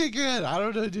always shake your head. I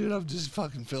don't know, dude. I'm just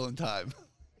fucking filling time.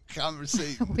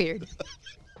 Conversation. Weird.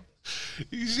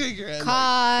 You shake your head.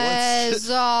 Because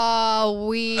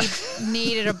we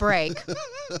needed a break.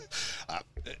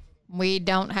 We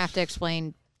don't have to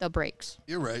explain the breaks.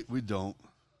 You're right. We don't.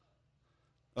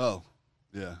 Oh,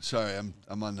 yeah. Sorry,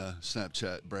 I'm on the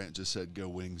Snapchat. Brant just said, "Go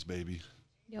Wings, baby."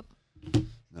 Yep.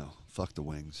 No, fuck the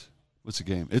Wings. What's the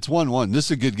game? It's 1-1. This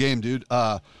is a good game, dude.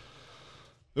 There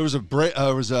was a break.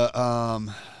 There was a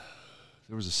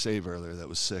save earlier that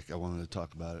was sick. I wanted to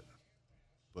talk about it,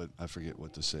 but I forget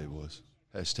what the save was.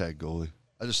 Hashtag goalie.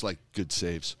 I just like good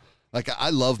saves. Like, I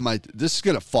love this is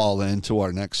going to fall into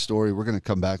our next story. We're going to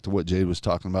come back to what Jade was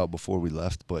talking about before we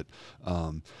left, but,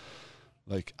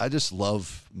 like, I just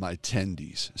love my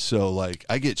tendies. So, like,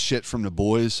 I get shit from the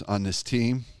boys on this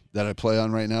team that I play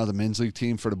on right now, the men's league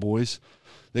team for the boys.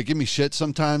 They give me shit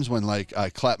sometimes when, like, I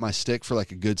clap my stick for,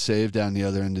 like, a good save down the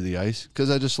other end of the ice because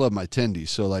I just love my tendies.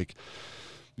 So, like,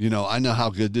 you know, I know how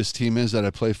good this team is that I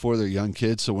play for. They're young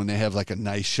kids, so when they have, like, a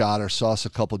nice shot or sauce a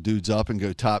couple dudes up and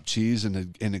go top cheese and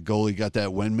the goalie got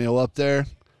that windmill up there,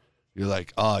 you're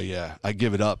like, oh, yeah, I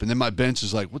give it up. And then my bench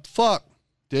is like, what the fuck,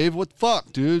 Dave? What the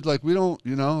fuck, dude? Like, we don't,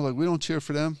 you know, like, we don't cheer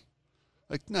for them.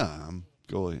 Like, nah, I'm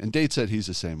goalie. And Dade said he's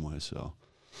the same way, so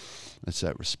that's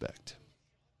that respect.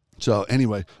 So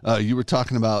anyway, we were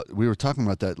talking about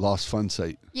that Lost Fun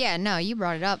site. Yeah, no, you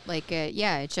brought it up. Like,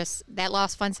 it's just that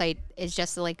Lost Fun site is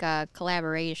just like a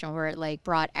collaboration where it like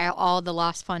brought all the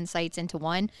Lost Fun sites into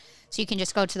one. So you can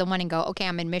just go to the one and go, okay,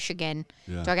 I'm in Michigan.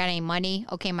 Yeah. Do I got any money?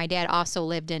 Okay, my dad also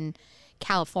lived in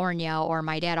California, or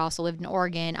my dad also lived in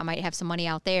Oregon. I might have some money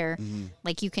out there. Mm-hmm.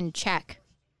 Like, you can check.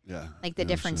 Yeah. Like the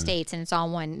different states, and it's all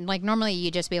one. Like, normally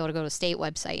you just be able to go to a state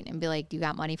website and be like, do you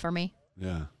got money for me?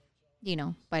 Yeah. You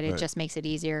know, but it just makes it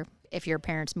easier if your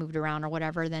parents moved around or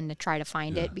whatever than to try to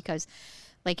find it, because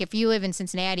like if you live in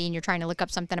Cincinnati and you're trying to look up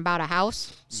something about a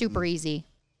house, super easy.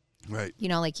 Right. You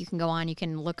know, like you can go on, you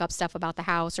can look up stuff about the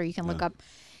house, or you can look up,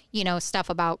 you know,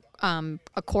 stuff about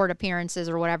a court appearances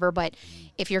or whatever. But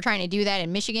if you're trying to do that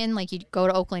in Michigan, like you go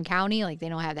to Oakland County, like they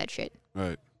don't have that shit.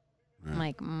 Right. I'm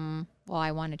like, well,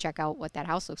 I want to check out what that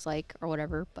house looks like or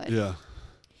whatever. But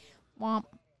well,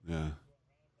 yeah.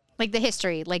 Like the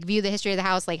history, like view the history of the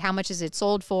house, like how much is it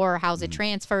sold for, how's it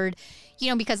transferred, you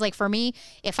know, because like for me,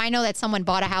 if I know that someone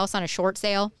bought a house on a short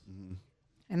sale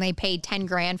and they paid 10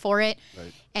 grand for it,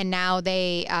 and now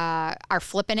they are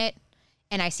flipping it,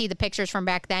 and I see the pictures from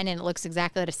back then and it looks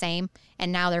exactly the same,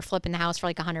 and now they're flipping the house for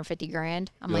like 150 grand.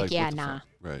 I'm like, yeah, nah.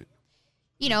 Right.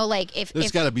 You know, like if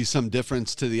there's got to be some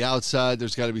difference to the outside,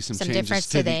 there's got to be some changes difference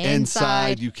to the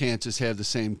inside. You can't just have the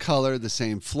same color, the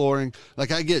same flooring.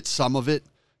 Like I get some of it.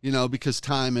 You know, because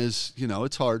time is, you know,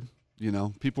 it's hard. You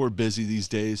know, people are busy these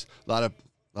days. A lot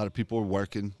of people are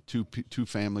working, two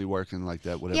family working like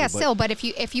that, whatever. Yeah, but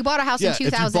if you bought a house in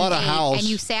 2008 and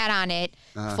you sat on it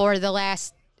for the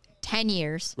last 10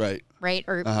 years, right,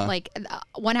 or like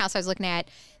one house I was looking at,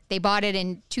 they bought it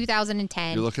in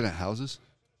 2010. You're looking at houses?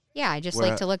 Yeah, I just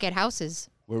like to look at houses.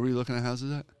 Where were you looking at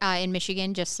houses at? In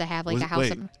Michigan, just to have like a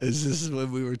house. Wait, is this what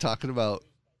we were talking about?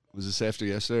 Was this after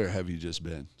yesterday, or have you just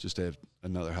been just to have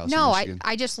another house? No, in Michigan?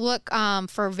 I just look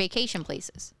for vacation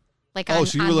places. Like so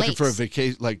you were looking lakes. for a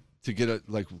vacation, like to get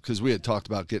because we had talked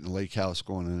about getting a lake house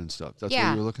going in and stuff. That's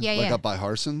what you were looking. Like up by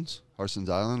Harson's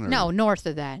Island. Or? No, north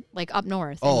of that, like up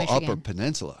north. Oh, in Michigan. Upper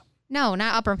Peninsula. No,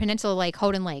 not Upper Peninsula, like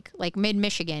Houghton Lake, like mid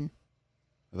Michigan.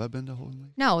 Have I been to Houghton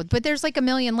Lake? No, but there's like a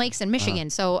million lakes in Michigan,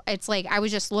 so it's like I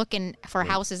was just looking for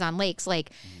houses on lakes.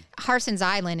 Like Harson's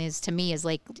Island is to me is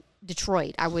like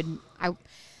Detroit. I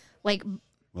like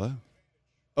what?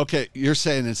 Okay, you're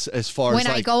saying it's as far when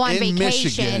as I go on vacation,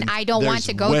 Michigan, I don't want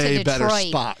to go to Detroit. Better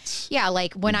spots. Yeah,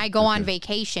 like when I go on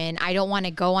vacation, I don't want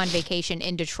to go on vacation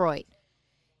in Detroit.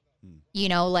 You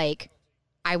know, like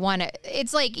I want to.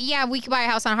 It's like we could buy a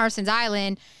house on Harson's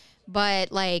Island,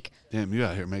 but like, damn, you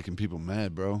out here making people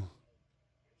mad, bro.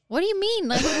 What do you mean?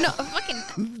 Like, no,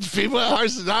 fucking people at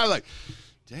Harson's Island, like,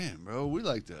 damn, bro, we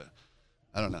like to.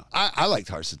 I don't know. I liked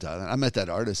Harson's Island. I met that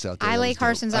artist out there. I like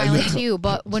Harson's Island too,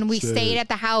 but when we stayed at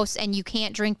the house and you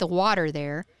can't drink the water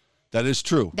there. That is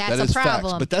true. That's a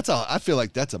problem. Facts. But I feel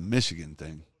like that's a Michigan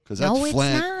thing. Because that's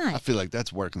Flint. It's not. I feel like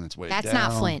that's working its way down. That's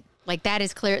not Flint. Like that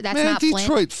is clear. That's not Flint.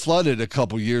 Detroit flooded a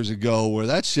couple years ago where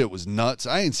that shit was nuts.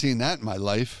 I ain't seen that in my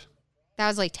life. That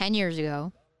was like 10 years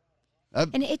ago.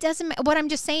 And it doesn't. What I'm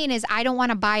just saying is, I don't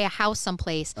want to buy a house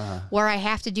someplace where I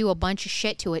have to do a bunch of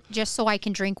shit to it just so I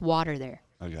can drink water there.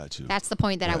 I got you. That's the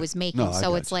point that I was making. No,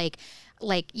 so it's like,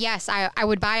 yes, I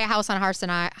would buy a house on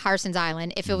Harson's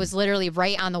Island if it was literally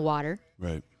right on the water.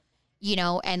 Right. You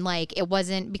know, and like it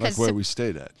wasn't because like where we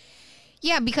stayed at.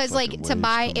 Yeah, because like to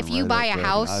buy if you buy a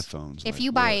house, if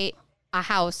you buy a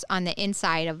house on the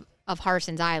inside of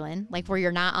Harson's Island, like where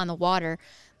you're not on the water,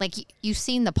 like you've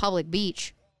seen the public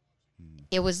beach.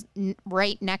 It was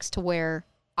right next to where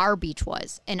our beach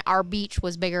was, and our beach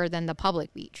was bigger than the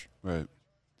public beach. Right.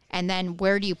 And then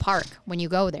where do you park when you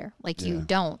go there? Like you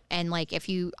don't. And like if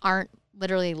you aren't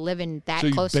literally living that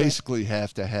close to it. So you basically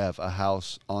have to have a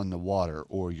house on the water,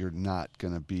 or you're not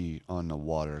going to be on the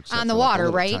water. On the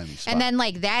water, right? And then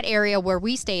like that area where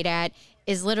we stayed at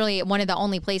is literally one of the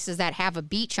only places that have a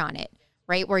beach on it,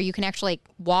 right? Where you can actually like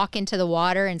walk into the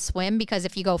water and swim, because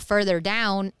if you go further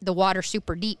down, the water's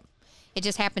super deep. It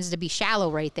just happens to be shallow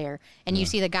right there. And you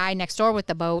see the guy next door with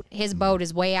the boat, his boat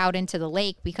is way out into the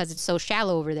lake because it's so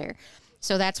shallow over there.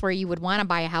 So that's where you would want to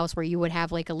buy a house where you would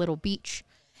have like a little beach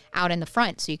out in the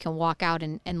front, so you can walk out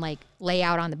and like lay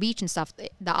out on the beach and stuff.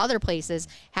 The other places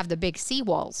have the big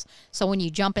seawalls. So when you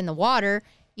jump in the water,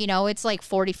 you know, it's like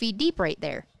 40 feet deep right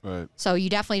there. Right. So you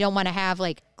definitely don't want to have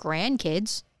like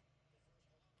grandkids.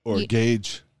 Or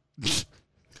Gage.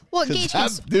 Well, Gage can...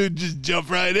 Dude, just jump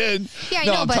right in. Yeah, I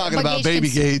no, know, I'm but talking about baby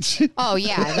Gage. Oh,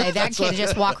 yeah. That kid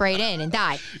just walk right in and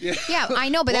die. Yeah, I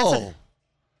know, but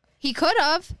he could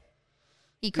have.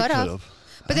 He could have.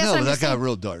 But that's what that got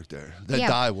real dark there. That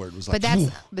die word was like, but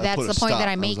that's the point that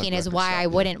I'm making, is why I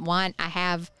wouldn't want to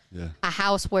have a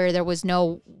house where there was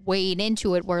no way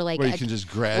into it, where like where you can just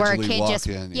gradually walk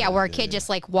in. Where a kid just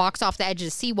like walks off the edge of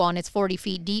the seawall and it's 40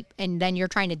 feet deep, and then you're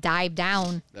trying to dive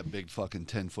down. That big fucking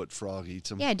 10-foot frog eats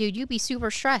them. Yeah, dude, you'd be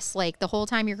super stressed like the whole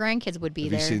time your grandkids would be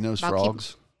there. Have you seen those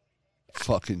frogs?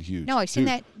 Fucking huge. No, I've seen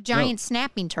that giant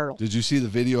snapping turtle. Did you see the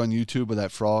video on YouTube of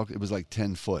that frog? It was like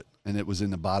 10 foot, and it was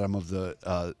in the bottom of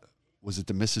the, was it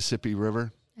the Mississippi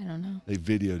River? I don't know. They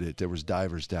videoed it. There was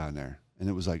divers down there, and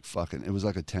it was like fucking, it was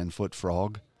like a 10-foot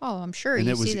frog. Oh, I'm sure. And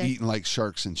it was eating like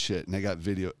sharks and shit, and they got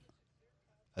video.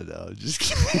 I know, just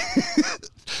kidding.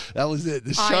 That was it.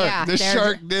 The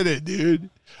shark did it, dude.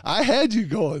 I had you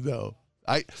going, though.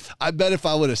 I bet if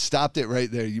I would have stopped it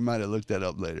right there, you might have looked that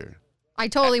up later. I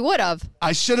totally would have.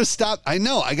 I should have stopped. I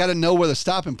know. I got to know where the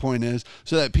stopping point is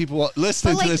so that people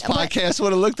listening to this podcast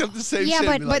would have looked up the same shit.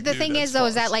 Yeah, but the thing is, though,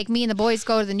 is that like me and the boys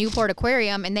go to the Newport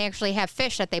Aquarium, and they actually have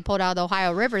fish that they pulled out of the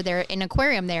Ohio River there, in an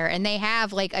aquarium there, and they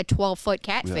have like a 12-foot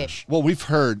catfish. Yeah. Well, we've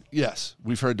heard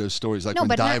those stories. Like when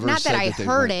divers not that I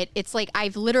heard it. It's like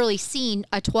I've literally seen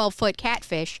a 12-foot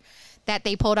catfish that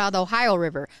they pulled out of the Ohio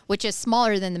River, which is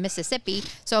smaller than the Mississippi.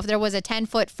 So if there was a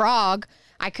 10-foot frog,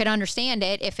 I could understand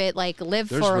it if it like lived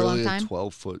for a long time. There's really a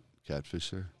 12-foot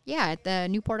catfish there? Yeah, at the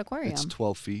Newport Aquarium. It's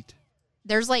 12 feet?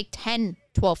 There's like 10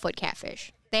 12-foot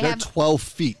catfish. They're 12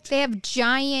 feet? They have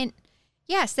giant...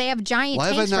 Yes, they have giant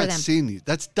tanks for them. Why have I not seen these?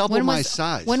 That's double my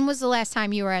size. When was the last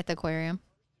time you were at the aquarium?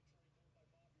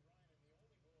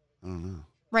 I don't know.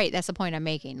 Right, that's the point I'm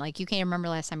making. Like, you can't remember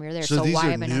the last time you were there, so why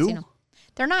have I not seen them?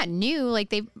 They're not new. Like,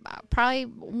 they probably,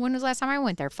 when was the last time I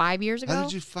went there? 5 years ago? How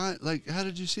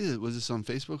did you see it? Was this on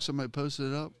Facebook? Somebody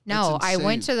posted it up? No, I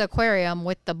went to the aquarium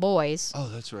with the boys. Oh,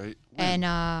 that's right. When?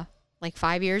 And, like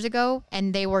 5 years ago,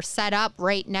 and they were set up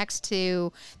right next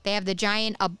to, they have the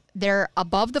giant, they're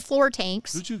above the floor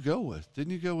tanks. Who'd you go with?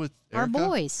 Didn't you go with Erica? Our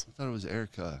boys. I thought it was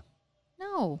Erica.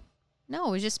 No,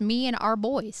 it was just me and our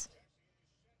boys.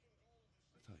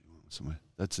 I thought you went with somebody.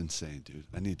 That's insane, dude.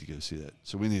 I need to go see that.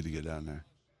 So we need to get down there.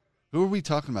 Who were we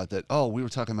talking about that? Oh, we were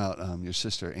talking about your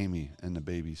sister, Amy, and the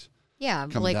babies. Yeah,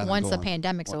 like once the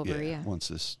pandemic's over, yeah. Once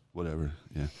this, whatever,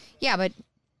 yeah. Yeah, but,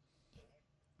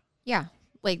 yeah.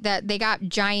 Like that, they got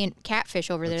giant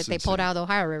catfish over there that they pulled out of the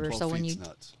Ohio River. So when you,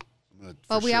 nuts.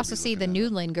 But we also see the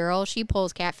Newland girl. She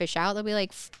pulls catfish out. They'll be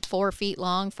like 4 feet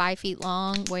long, 5 feet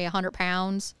long, weigh 100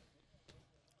 pounds.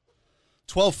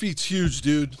 12 feet's huge,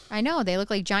 dude. I know. They look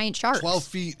like giant sharks. 12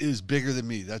 feet is bigger than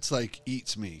me. That's like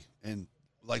eats me. And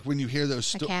like when you hear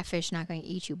those... A catfish not going to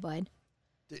eat you, bud.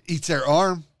 It eats their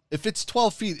arm. If it's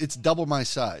 12 feet, it's double my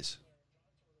size.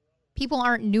 People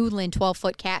aren't noodling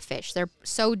 12-foot catfish. They're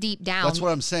so deep down. That's what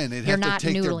I'm saying. They'd have to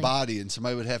take their body, and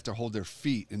somebody would have to hold their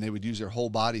feet, and they would use their whole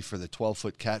body for the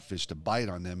 12-foot catfish to bite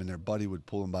on them, and their buddy would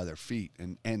pull them by their feet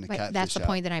and the catfish That's the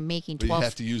point that I'm making. 12, you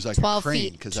have to use like a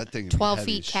crane because that thing is 12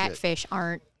 heavy feet as catfish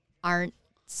aren't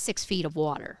 6 feet of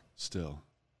water. Still.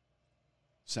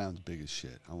 Sounds big as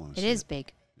shit. I want to see it. It is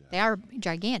big. Yeah. They are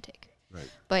gigantic. Right.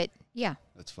 But, yeah.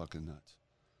 That's fucking nuts.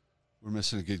 We're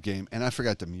missing a good game, and I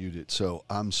forgot to mute it, so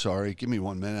I'm sorry. Give me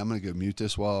 1 minute. I'm going to go mute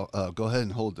this while... go ahead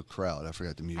and hold the crowd. I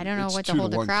forgot to mute it. I don't know what to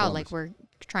hold the crowd. Like, we're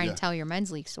trying to tell your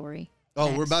men's league story. Oh,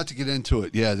 next. We're about to get into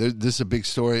it. Yeah, this is a big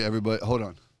story. Everybody, hold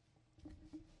on.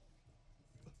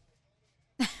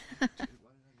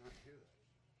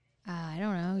 I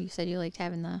don't know. You said you liked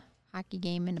having the hockey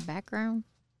game in the background?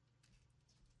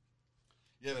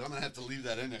 Yeah, but I'm going to have to leave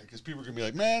that in there because people are going to be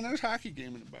like, man, there's a hockey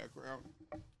game in the background.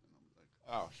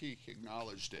 Oh, he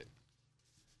acknowledged it.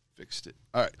 Fixed it.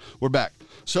 All right, we're back.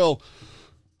 So,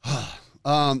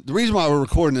 The reason why we're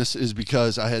recording this is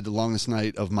because I had the longest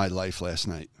night of my life last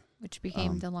night. Which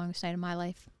became the longest night of my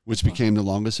life. Which became the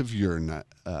longest of your night.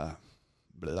 Blah.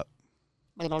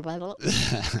 Blah, blah, blah, blah.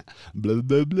 Blah,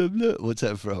 blah, blah, blah. What's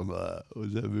that from? What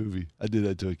was that movie? I did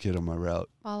that to a kid on my route.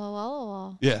 Blah, blah, blah,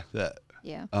 blah. Yeah, that.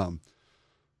 Yeah.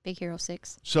 Big Hero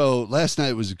 6. So last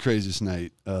night was the craziest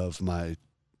night of my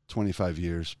 25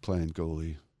 years playing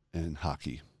goalie and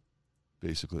hockey,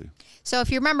 basically. So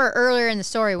if you remember earlier in the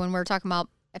story when we were talking about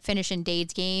finishing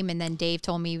Dave's game, and then Dave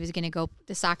told me he was going to go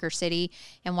to Soccer City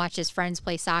and watch his friends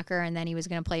play soccer, and then he was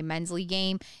going to play men's league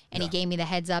game, and he gave me the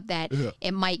heads up that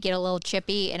it might get a little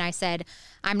chippy, and I said,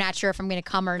 I'm not sure if I'm going to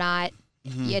come or not.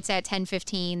 It's at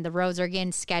 10:15. The roads are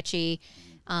getting sketchy,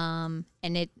 and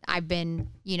I've been,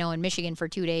 in Michigan for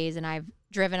 2 days, and I've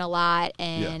driven a lot,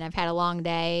 and I've had a long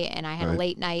day, and I had a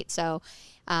late night, so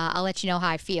I'll let you know how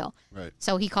I feel. Right.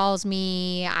 So he calls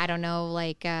me, I don't know,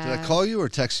 did I call you or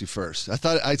text you first? I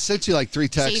thought I sent you like 3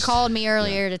 texts. So you called me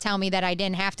earlier to tell me that I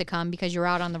didn't have to come because you were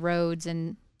out on the roads,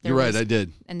 and you're right, I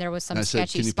did. And there was some and I sketchy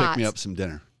said, can you spots. pick me up some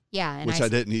dinner? Yeah. And which I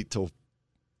didn't eat till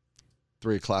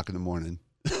 3 o'clock in the morning.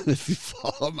 If you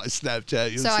follow my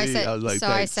Snapchat, you'll see. I was like,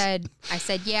 I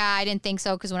said, yeah, I didn't think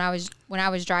so, because when I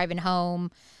was driving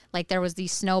home, like there was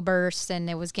these snow bursts and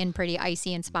it was getting pretty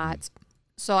icy in spots.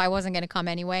 So I wasn't going to come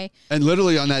anyway. And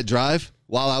literally on that drive,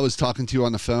 while I was talking to you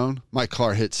on the phone, my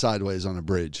car hit sideways on a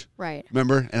bridge. Right.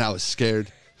 Remember? And I was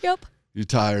scared. Yep. You're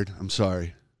tired. I'm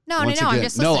sorry. No, I'm just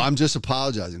listening. No, I'm just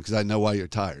apologizing because I know why you're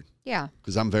tired. Yeah.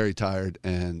 Because I'm very tired,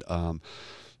 and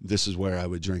this is where I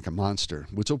would drink a Monster,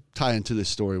 which will tie into this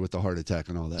story with the heart attack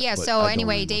and all that. Yeah, so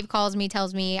anyway, Dave calls me,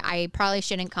 tells me I probably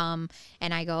shouldn't come,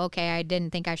 and I go, okay, I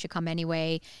didn't think I should come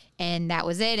anyway, and that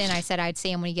was it, and I said I'd see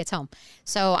him when he gets home.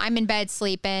 So I'm in bed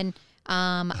sleeping.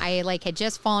 I had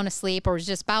just fallen asleep or was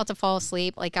just about to fall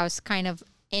asleep. Like I was kind of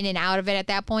in and out of it at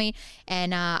that point,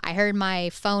 and I heard my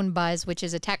phone buzz, which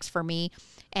is a text for me,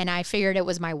 and I figured it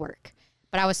was my work.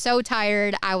 But I was so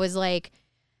tired, I was like,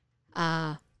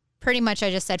 pretty much I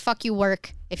just said, fuck you,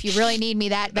 work. If you really need me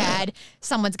that bad,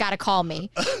 someone's got to call me.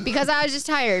 Because I was just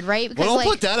tired, right? Because, well, don't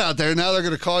put that out there. Now they're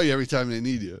going to call you every time they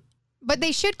need you. But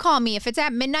they should call me. If it's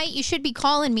at midnight, you should be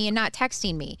calling me and not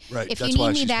texting me. Right. If you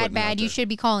need me that bad, you should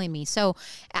be calling me. So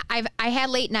I had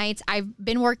late nights. I've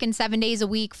been working 7 days a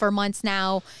week for months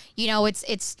now.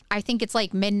 It's I think it's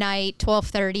like midnight,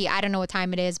 12:30. I don't know what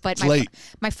time it is, but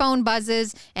my phone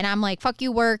buzzes and I'm like, fuck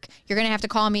you, work. You're going to have to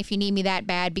call me if you need me that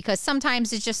bad, because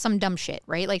sometimes it's just some dumb shit,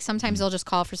 right? Like sometimes they'll just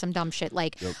call for some dumb shit.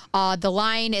 Like the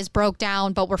line is broke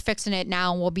down, but we're fixing it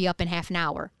now and we'll be up in half an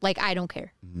hour. Like, I don't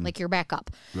care. Like, you're back up.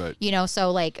 Right.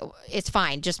 So like it's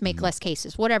fine. Just make less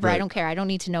cases. Whatever. Right. I don't care. I don't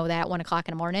need to know that at 1 o'clock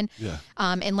in the morning. Yeah.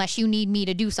 Unless you need me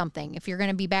to do something. If you're going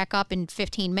to be back up in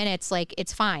 15 minutes, like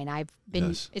it's fine.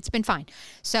 It's been fine.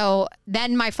 So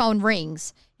then my phone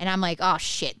rings and I'm like, oh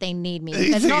shit, they need me.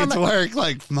 You think it's work,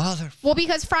 like mother. Well,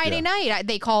 because Friday night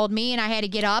they called me and I had to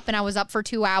get up and I was up for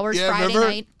 2 hours Friday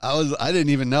night. I didn't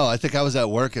even know. I think I was at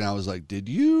work and I was like, did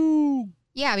you?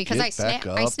 Yeah, because I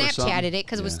Snapchatted it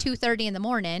because it was 2:30 in the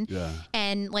morning. Yeah.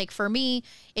 And like for me,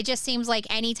 it just seems like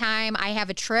anytime I have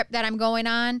a trip that I'm going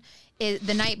on,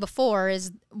 the night before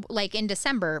is like in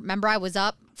December. Remember, I was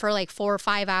up for like 4 or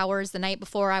 5 hours the night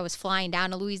before I was flying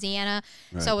down to Louisiana.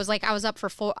 Right. So it was like I was up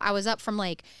from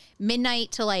like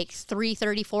midnight to like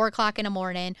 3:30, 4 o'clock in the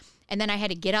morning. And then I had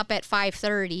to get up at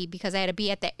 5:30 because I had to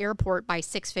be at the airport by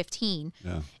 6:15.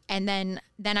 Yeah. And then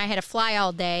I had to fly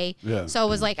all day. Yeah. So it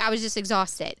was like I was just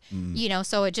exhausted.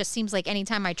 So it just seems like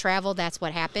anytime I travel, that's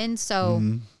what happens. So,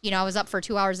 I was up for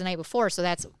 2 hours the night before. So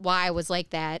that's why I was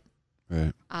like that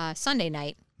Sunday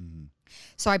night.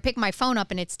 So I pick my phone up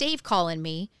and it's Dave calling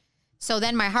me. So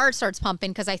then my heart starts pumping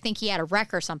because I think he had a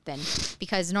wreck or something,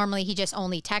 because normally he just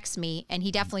only texts me and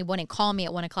he definitely wouldn't call me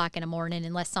at 1 o'clock in the morning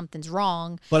unless something's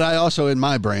wrong. But I also, in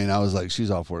my brain, I was like,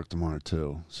 she's off work tomorrow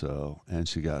too. So, and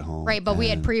she got home. Right. But we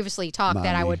had previously talked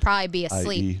that I would probably be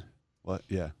asleep. What?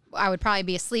 Yeah. I would probably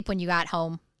be asleep when you got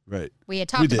home. Right. We had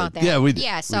talked about that. Yeah, we did.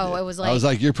 Yeah. So it was like, I was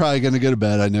like, you're probably going to go to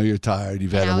bed. I know you're tired.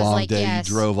 You've had a long day. Yes.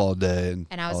 You drove all day.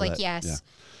 And I was like, yes. Yeah.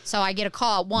 So I get a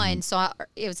call at 1. So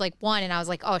it was like 1 and I was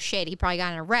like, oh shit, he probably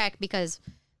got in a wreck because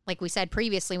like we said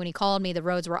previously, when he called me, the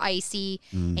roads were icy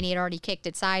and he had already kicked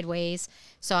it sideways.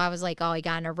 So I was like, oh, he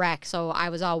got in a wreck. So I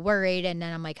was all worried. And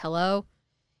then I'm like, hello.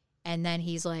 And then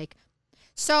he's like,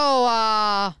 so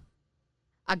a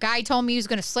guy told me he was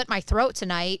going to slit my throat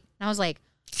tonight. And I was like,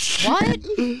 what?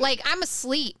 Like, I'm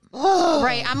asleep.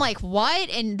 Right. I'm like, what?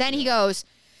 And then he goes,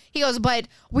 but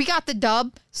we got the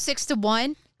dub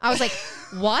 6-1. I was like,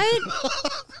 what?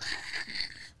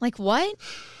 Like, what?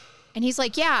 And he's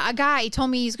like, yeah, a guy told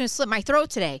me he's going to slit my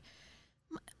throat today.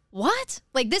 what?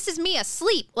 Like, this is me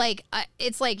asleep. Like,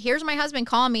 it's like, here's my husband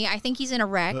calling me. I think he's in a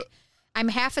wreck. I'm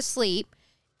half asleep.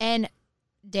 And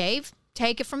Dave,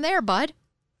 take it from there, bud.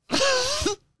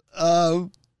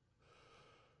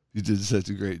 You did such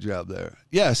a great job there.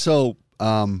 Yeah, so,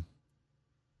 fuck,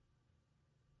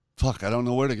 I don't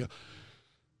know where to go.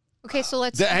 Okay, so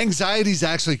let's... The anxiety's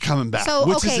actually coming back,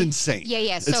 which is insane.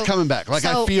 Yeah. So, it's coming back. Like,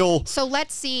 I feel... So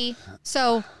let's see.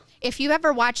 So if you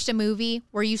ever watched a movie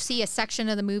where you see a section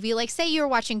of the movie, like say you were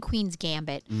watching Queen's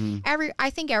Gambit. I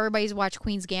think everybody's watched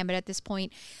Queen's Gambit at this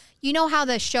point. You know how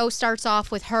the show starts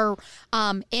off with her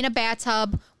in a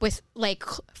bathtub with like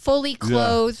fully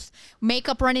clothed,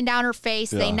 makeup running down her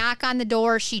face. Yeah. They knock on the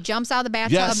door. She jumps out of the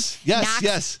bathtub.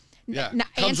 Yes. Yeah.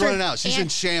 Comes running out. She's in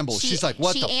shambles. She's like,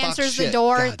 what the fuck? She answers the shit?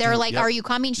 door. God, They're like, are you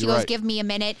coming? She goes, give me a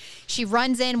minute. She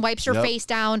runs in, wipes her face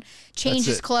down,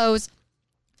 changes clothes,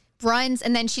 runs,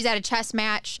 and then she's at a chess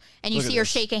match, and you see her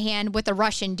shake a hand with a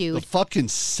Russian dude. The fucking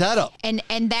setup. And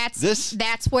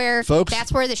that's where folks,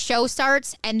 that's where the show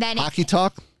starts. And then hockey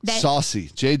talk, saucy.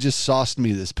 Jay just sauced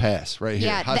me this pass right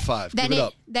here. High five. Give it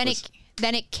up. Then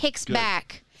it kicks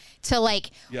back to like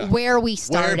where we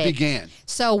started. Where it began.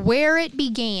 So where it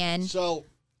began. So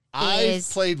I've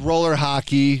played roller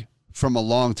hockey from a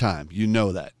long time. You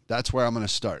know that. That's where I'm going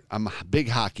to start. I'm a big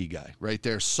hockey guy right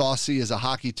there. Saucy is a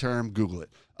hockey term. Google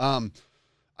it.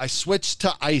 I switched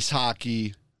to ice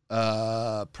hockey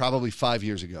probably 5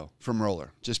 years ago from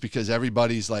roller, just because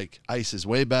everybody's like, ice is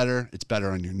way better. It's better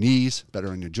on your knees, better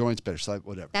on your joints, better slide,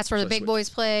 whatever. That's where the big boys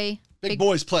play. Big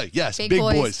boys play. Yes, big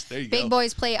boys. There you go. Big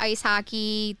boys play ice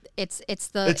hockey. It's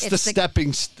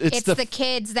the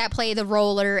kids that play the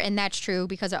roller, and that's true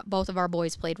because both of our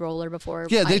boys played roller before.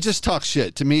 Yeah, they just talk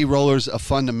shit. To me, roller's a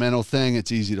fundamental thing.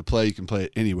 It's easy to play. You can play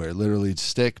it anywhere. Literally, it's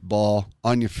stick, ball,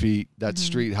 on your feet. That's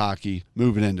street hockey.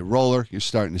 Moving into roller, you're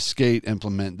starting to skate,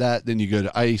 implement that. Then you go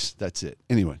to ice. That's it.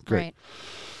 Anyway, great. Right.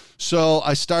 So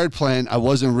I started playing. I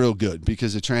wasn't real good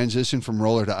because the transition from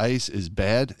roller to ice is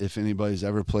bad. If anybody's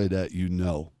ever played that, you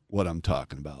know what I'm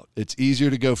talking about. It's easier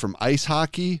to go from ice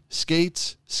hockey,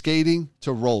 skating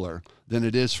to roller than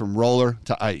it is from roller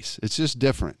to ice. It's just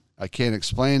different. I can't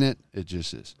explain it. It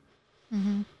just is.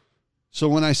 Mm-hmm. So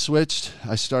when I switched,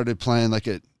 I started playing like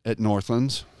at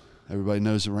Northlands. Everybody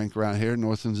knows the rink around here.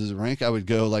 Northlands is a rink. I would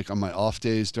go like on my off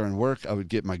days during work. I would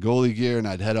get my goalie gear and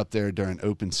I'd head up there during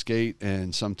open skate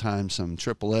and sometimes some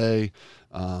AAA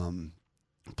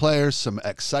players, some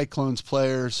ex-Cyclones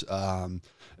players.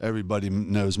 Everybody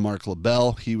knows Mark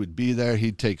LaBelle. He would be there.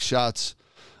 He'd take shots.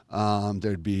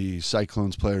 There'd be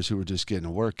Cyclones players who were just getting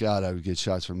a workout. I would get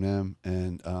shots from them.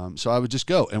 And so I would just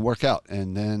go and work out.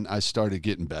 And then I started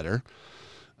getting better.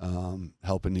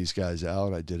 Helping these guys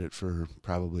out. I did it for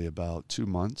probably about 2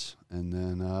 months, and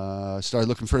then I started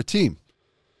looking for a team.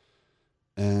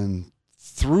 And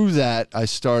through that, I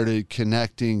started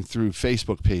connecting through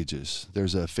Facebook pages.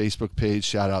 There's a Facebook page,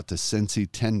 shout out to Cincy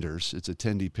Tenders. It's a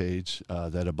tendy page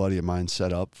that a buddy of mine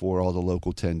set up for all the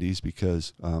local tendies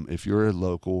because if you're a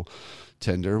local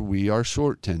tender, we are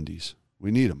short tendies. We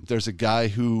need them. There's a guy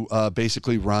who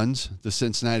basically runs the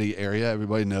Cincinnati area.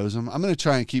 Everybody knows him. I'm going to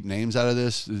try and keep names out of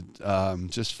this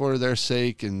just for their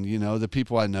sake. And, you know, the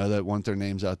people I know that want their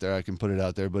names out there, I can put it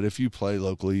out there. But if you play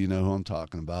locally, you know who I'm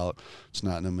talking about. It's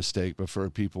not no mistake, but for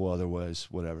people otherwise,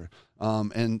 whatever.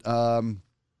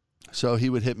 So he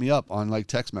would hit me up on like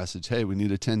text message. Hey, we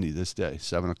need a tendy this day,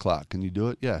 7:00. Can you do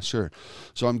it? Yeah, sure.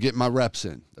 So I'm getting my reps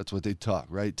in. That's what they talk,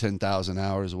 right? 10,000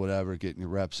 hours or whatever, getting your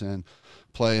reps in.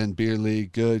 Playing beer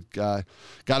league, good guy.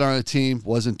 Got on a team,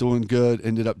 wasn't doing good.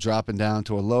 Ended up dropping down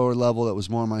to a lower level that was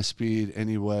more my speed.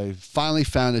 Anyway, finally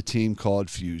found a team called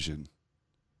Fusion.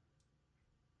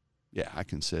 Yeah, I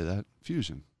can say that.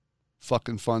 Fusion.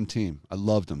 Fucking fun team. I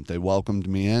loved them. They welcomed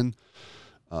me in.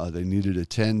 They needed a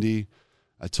tendy.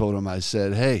 I told them, I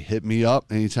said, hey, hit me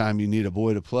up anytime you need a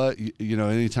boy to play. You know,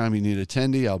 anytime you need a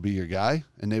tendy, I'll be your guy.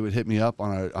 And they would hit me up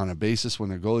on a basis when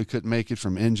their goalie couldn't make it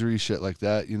from injury, shit like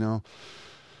that, you know.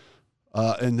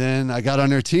 And then I got on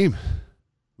their team.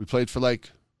 We played for like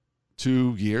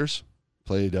 2 years.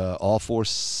 Played all 4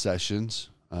 sessions,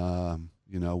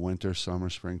 you know, winter, summer,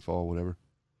 spring, fall, whatever.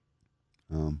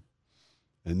 And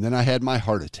then I had my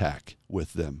heart attack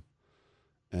with them.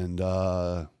 And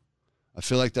I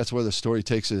feel like that's where the story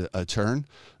takes a turn.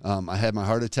 I had my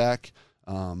heart attack,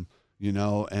 you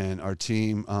know, and our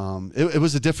team, it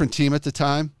was a different team at the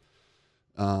time.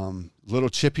 Little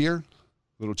chippier.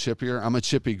 I'm a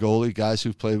chippy goalie. Guys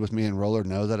who've played with me in roller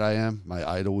know that I am. My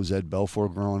idol was Ed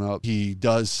Belfour growing up. He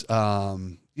does,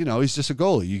 you know, he's just a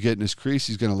goalie. You get in his crease,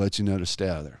 he's going to let you know to stay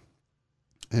out of there.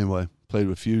 Anyway, played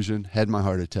with Fusion, had my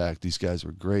heart attack. These guys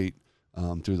were great.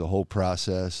 through the whole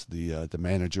process. The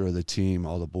manager of the team,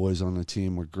 all the boys on the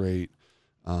team were great.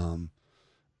 I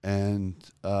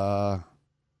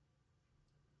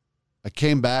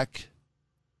came back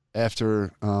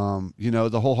after,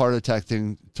 the whole heart attack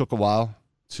thing took a while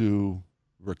to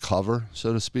recover,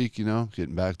 so to speak,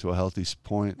 getting back to a healthy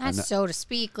point. Not so to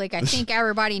speak. Like, I think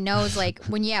everybody knows, like,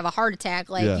 when you have a heart attack,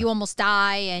 like, you almost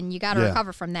die and you got to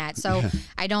recover from that. So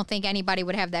I don't think anybody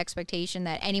would have the expectation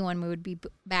that anyone would be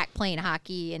back playing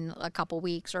hockey in a couple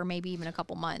weeks or maybe even a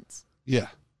couple months. Yeah.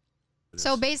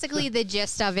 So basically the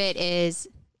gist of it is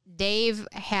Dave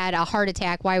had a heart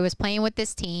attack while he was playing with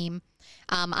this team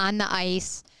on the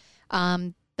ice.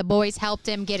 The boys helped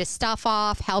him get his stuff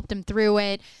off, helped him through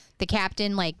it. The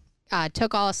captain,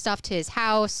 took all his stuff to his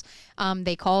house.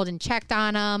 They called and checked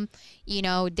on him.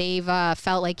 Dave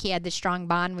felt like he had this strong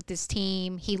bond with his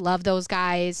team. He loved those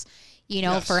guys,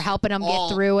 for helping him get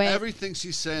through it. Everything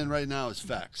she's saying right now is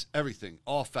facts. Everything.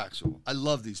 All factual. I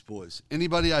love these boys.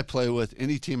 Anybody I play with,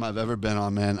 any team I've ever been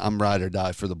on, man, I'm ride or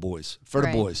die for the boys. For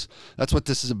the boys. That's what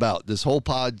this is about. This whole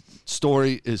pod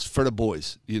story is for the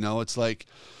boys. It's like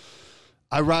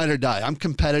I ride or die. I'm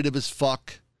competitive as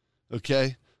fuck,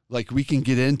 okay? Like, we can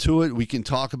get into it. We can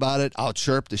talk about it. I'll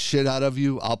chirp the shit out of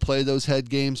you. I'll play those head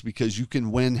games because you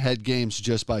can win head games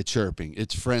just by chirping.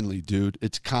 It's friendly, dude.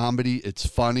 It's comedy. It's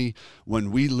funny. When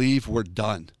we leave, we're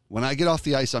done. When I get off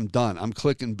the ice, I'm done. I'm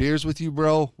clicking beers with you,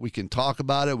 bro. We can talk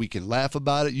about it. We can laugh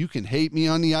about it. You can hate me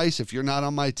on the ice if you're not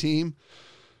on my team.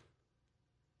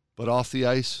 But off the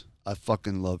ice, I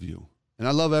fucking love you. And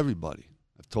I love everybody.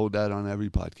 I've told that on every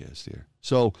podcast here.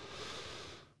 So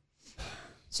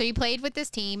you played with this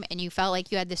team, and you felt like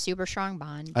you had this super strong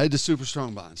bond. I had the super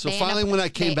strong bond. So finally, when I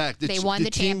came back, the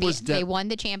team was they won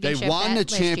the championship. They won the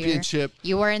championship.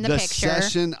 You were in the picture. The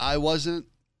session, I wasn't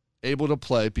able to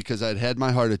play because I'd had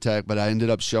my heart attack, but I ended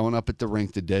up showing up at the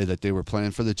rink the day that they were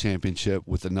playing for the championship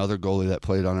with another goalie that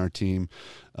played on our team.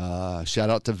 Shout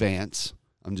out to Vance.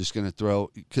 I'm just going to throw,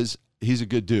 because he's a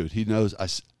good dude. He knows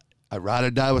I ride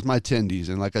or die with my tendies.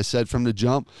 And like I said from the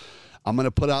jump, I'm going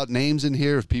to put out names in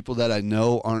here of people that I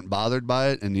know aren't bothered by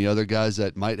it, and the other guys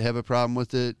that might have a problem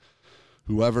with it.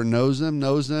 Whoever knows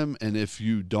them. And if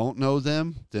you don't know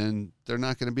them, then they're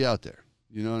not going to be out there.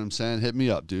 You know what I'm saying? Hit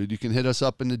me up, dude. You can hit us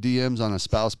up in the DMs on a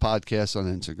Spouse Podcast on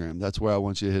Instagram. That's where I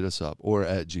want you to hit us up, or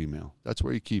at Gmail. That's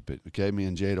where you keep it, okay? Me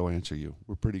and Jade will answer you.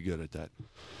 We're pretty good at that.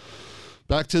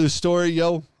 Back to the story,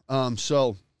 yo.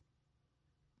 So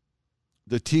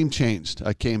the team changed.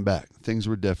 I came back. Things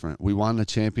were different. We won the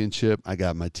championship. I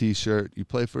got my T-shirt. You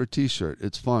play for a T-shirt.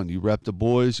 It's fun. You rep the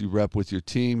boys. You rep with your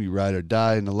team. You ride or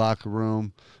die in the locker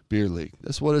room. Beer League.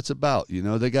 That's what it's about.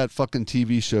 They got fucking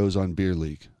TV shows on Beer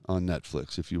League on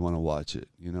Netflix if you want to watch it.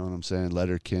 You know what I'm saying?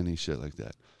 Letterkenny, shit like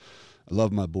that. I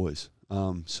love my boys.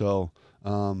 So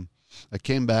I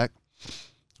came back.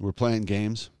 We're playing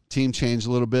games. Team changed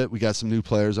a little bit. We got some new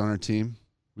players on our team.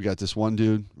 We got this one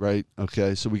dude, right?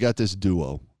 Okay, so we got this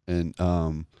duo, and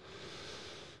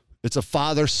it's a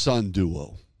father-son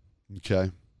duo, okay?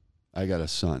 I got a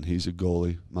son. He's a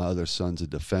goalie. My other son's a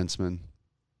defenseman.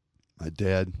 My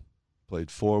dad played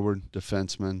forward,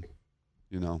 defenseman.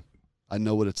 I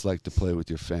know what it's like to play with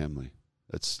your family.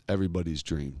 That's everybody's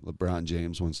dream. LeBron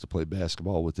James wants to play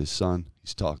basketball with his son.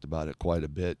 He's talked about it quite a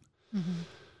bit. Mm-hmm.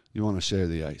 You want to share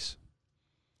the ice.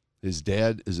 His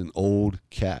dad is an old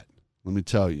cat. Let me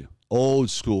tell you, old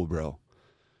school, bro.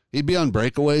 He'd be on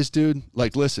breakaways, dude.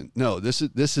 Like, listen, no, this is,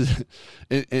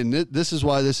 and this is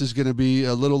why this is going to be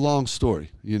a little long story,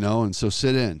 And so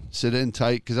sit in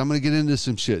tight, because I'm going to get into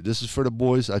some shit. This is for the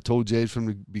boys. I told Jade from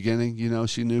the beginning,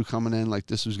 she knew coming in like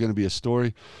this was going to be a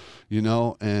story,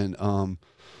 And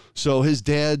so his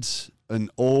dad's an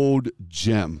old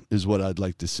gem, is what I'd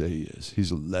like to say he is.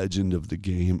 He's a legend of the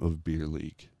game of Beer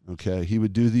League. Okay, he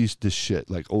would do this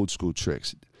shit like old school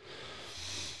tricks.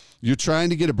 You're trying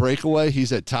to get a breakaway.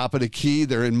 He's at top of the key.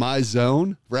 They're in my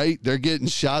zone, right? They're getting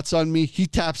shots on me. He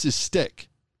taps his stick.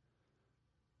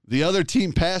 The other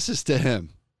team passes to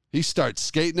him. He starts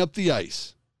skating up the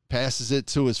ice, passes it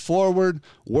to his forward.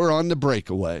 We're on the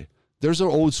breakaway. There's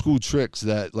old school tricks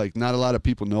that like not a lot of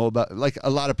people know about. Like a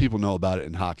lot of people know about it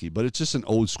in hockey, but it's just an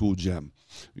old school gem.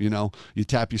 You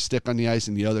tap your stick on the ice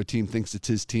and the other team thinks it's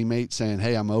his teammate saying,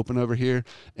 hey, I'm open over here.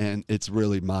 And it's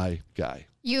really my guy.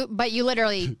 But you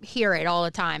literally hear it all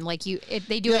the time. Like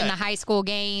they do it in the high school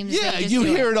games. Yeah, you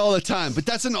hear it all the time. But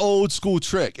that's an old school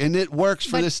trick, and it works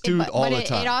for this dude all the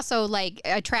time. It also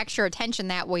attracts your attention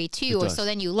that way too. So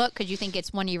then you look because you think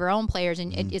it's one of your own players,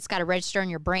 and it's got to register in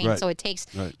your brain. Right. So it takes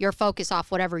your focus off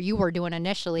whatever you were doing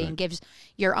initially and gives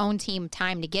your own team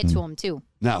time to get to them too.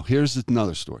 Now here's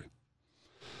another story.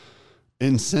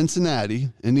 in Cincinnati,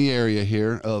 in the area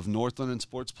here of Northland and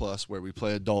Sports Plus, where we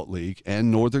play adult league,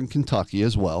 and Northern Kentucky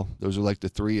as well. Those are like the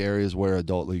 3 areas where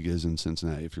adult league is in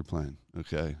Cincinnati if you're playing.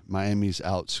 Okay. Miami's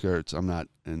outskirts. I'm not,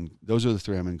 and those are the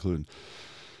 3 I'm including.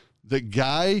 The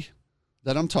guy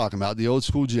that I'm talking about, the old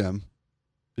school Jim,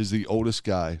 is the oldest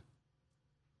guy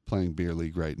playing beer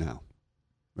league right now.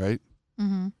 Right?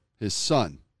 Mm-hmm. His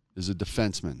son is a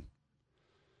defenseman.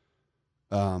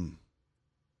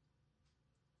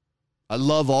 I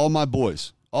love all my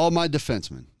boys, all my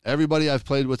defensemen, everybody I've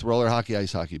played with, roller hockey,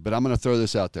 ice hockey. But I'm going to throw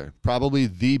this out there. Probably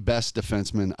the best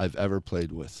defenseman I've ever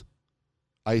played with,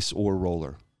 ice or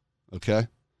roller. Okay?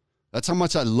 That's how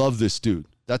much I love this dude.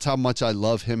 That's how much I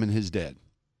love him and his dad.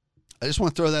 I just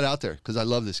want to throw that out there because I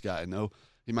love this guy. I know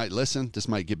he might listen. This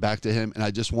might get back to him. And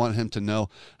I just want him to know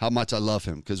how much I love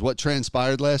him because what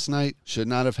transpired last night should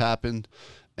not have happened.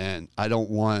 And I don't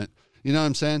want... You know what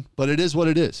I'm saying? But it is what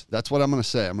it is. That's what I'm going to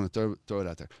say. I'm going to throw it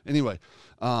out there. Anyway,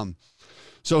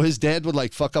 so his dad would,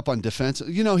 like, fuck up on defense.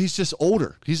 You know, he's just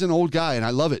older. He's an old guy, and I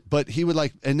love it. But he would,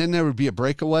 like, and then there would be a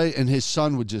breakaway, and his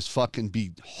son would just fucking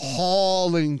be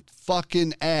hauling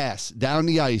fucking ass down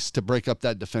the ice to break up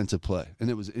that defensive play. And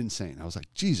it was insane. I was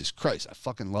like, Jesus Christ, I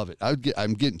fucking love it.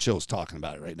 I'm getting chills talking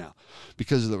about it right now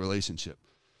because of the relationship.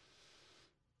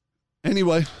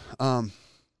 Anyway,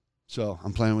 so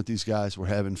I'm playing with these guys. We're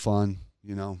having fun,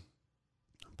 you know,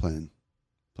 playing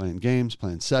games,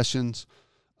 playing sessions.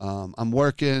 I'm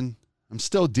working. I'm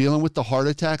still dealing with the heart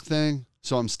attack thing.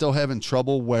 So I'm still having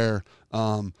trouble where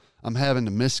I'm having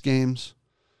to miss games.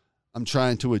 I'm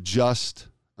trying to adjust.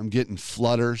 I'm getting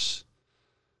flutters.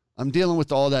 I'm dealing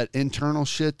with all that internal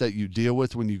shit that you deal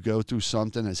with when you go through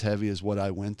something as heavy as what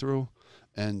I went through.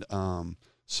 And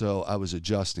so I was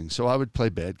adjusting. So I would play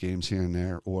bad games here and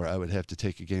there, or I would have to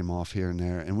take a game off here and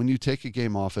there. And when you take a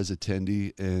game off as a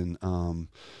attendee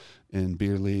in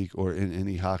beer league or in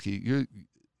any hockey,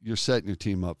 you're setting your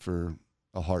team up for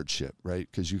a hardship, right?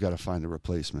 Because you got to find a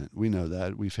replacement. We know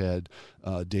that. We've had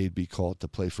Dade be called to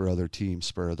play for other teams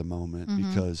spur of the moment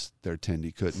because their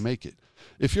attendee couldn't make it.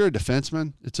 If you're a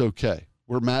defenseman, it's okay.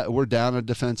 We're down a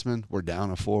defenseman. We're down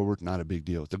a forward. Not a big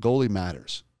deal. The goalie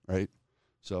matters, right?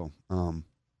 So,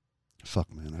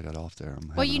 fuck, man, I got off there.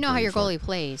 Well, you know how your goalie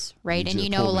plays, right? And you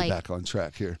know, pull me like, back on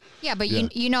track here. Yeah, but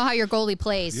you know how your goalie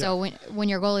plays. Yeah. So when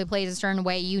your goalie plays a certain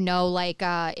way, you know, like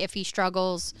if he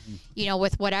struggles, you know,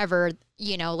 with whatever,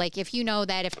 you know, like if you know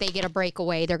that if they get a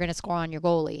breakaway, they're going to score on your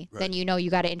goalie, right, then you know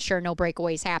you got to ensure no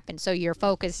breakaways happen. So your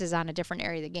focus is on a different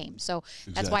area of the game. So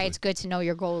that's why it's good to know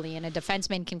your goalie. And a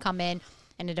defenseman can come in,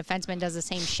 and a defenseman does the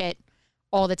same shit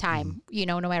all the time, you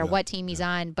know, no matter what team he's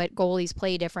on, but goalies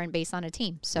play different based on a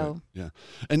team. So yeah.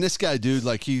 And this guy, dude,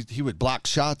 like he would block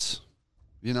shots,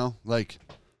 you know, like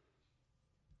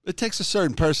it takes a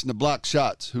certain person to block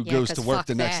shots who goes to work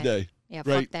the next day. Yeah,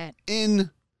 right? Fuck that.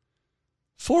 In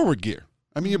forward gear.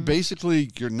 I mean,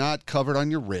 you're not covered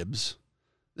on your ribs.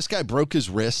 This guy broke his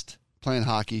wrist playing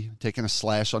hockey, taking a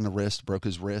slash on the wrist, broke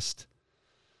his wrist.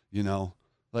 You know,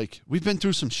 like we've been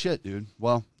through some shit, dude.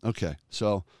 Well, okay.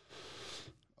 So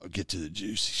I'll get to the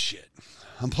juicy shit.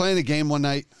 I'm playing a game one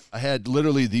night. I had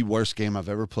literally the worst game I've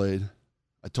ever played.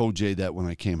 I told Jay that when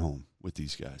I came home with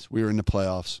these guys. We were in the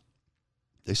playoffs.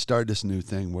 They started this new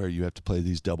thing where you have to play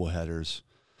these doubleheaders.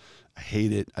 I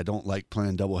hate it. I don't like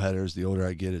playing doubleheaders. The older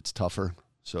I get, it's tougher,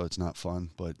 so it's not fun.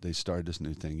 But they started this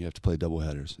new thing. You have to play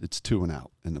doubleheaders. It's 2 and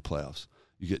out in the playoffs.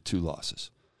 You get 2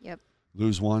 losses. Yep.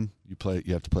 Lose one, you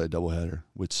have to play a doubleheader,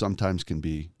 which sometimes can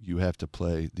be you have to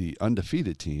play the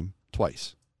undefeated team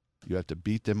twice. You have to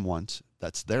beat them once.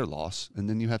 That's their loss. And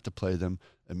then you have to play them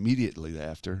immediately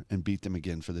after and beat them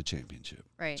again for the championship.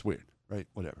 Right. It's weird, right?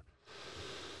 Whatever.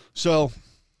 So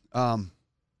I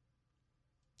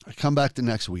come back the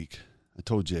next week. I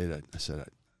told Jay that. I said,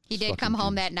 he did come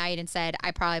home that night and said, I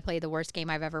probably played the worst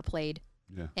game I've ever played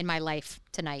in my life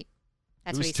tonight.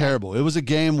 That's what he said. It was terrible. It was a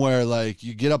game where, like,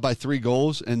 you get up by 3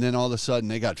 goals, and then all of a sudden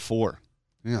they got 4.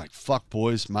 And you're like, fuck,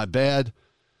 boys, my bad.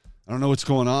 I don't know what's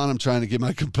going on. I'm trying to get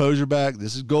my composure back.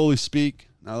 This is goalie speak.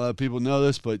 Not a lot of people know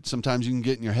this, but sometimes you can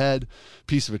get in your head.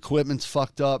 Piece of equipment's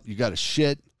fucked up. You got to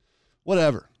shit.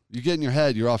 Whatever. You get in your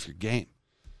head, you're off your game.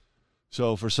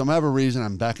 So for some other reason,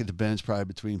 I'm back at the bench probably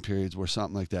between periods where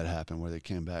something like that happened, where they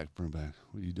came back, bring back.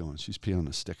 What are you doing? She's peeing on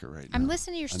a sticker right now. I'm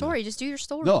listening to your story. Just do your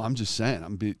story. No, I'm just saying.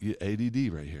 I'm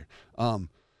ADD right here.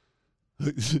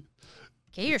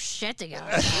 Get your shit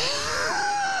together.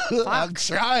 I'm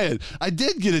trying. I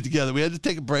did get it together. We had to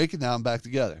take a break, and now I'm back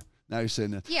together. Now you're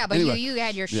saying that. Yeah, but anyway, you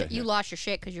had your you lost your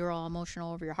shit because you were all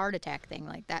emotional over your heart attack thing.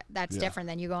 Like that. That's different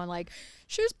than you going like,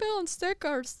 she's peeling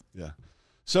stickers. Yeah.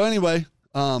 So anyway,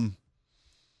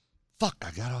 fuck,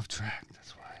 I got off track.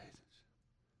 That's why.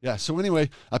 Yeah. So anyway,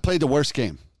 I played the worst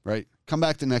game. Right. Come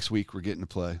back the next week. We're getting to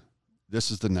play.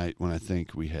 This is the night when I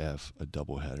think we have a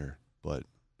doubleheader, but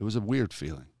it was a weird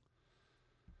feeling.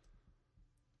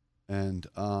 And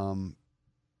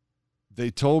they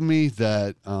told me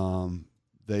that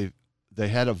they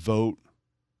had a vote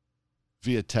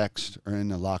via text or in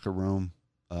the locker room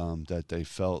that they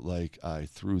felt like I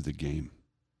threw the game.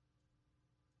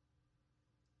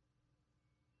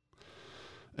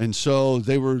 And so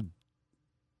they were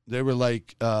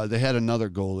like, they had another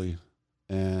goalie,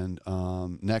 and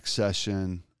next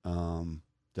session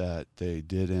that they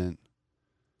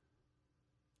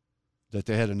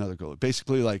had another goalie.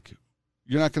 Basically, like,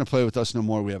 you're not going to play with us no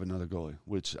more. We have another goalie,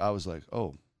 which I was like,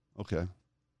 oh, okay.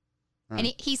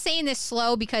 And he's saying this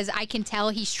slow because I can tell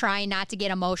he's trying not to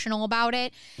get emotional about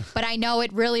it. But I know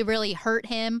it really, really hurt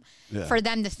him for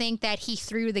them to think that he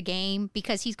threw the game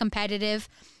because he's competitive.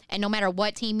 And no matter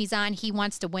what team he's on, he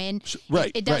wants to win.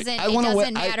 Right. It doesn't, right.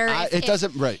 it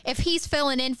doesn't matter. If he's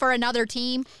filling in for another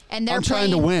team and they're I'm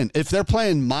trying to win. If they're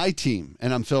playing my team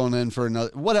and I'm filling in for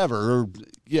another, whatever. Or,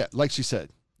 yeah, like she said.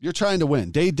 You're trying to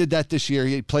win. Dade did that this year.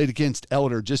 He played against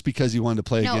Elder just because he wanted to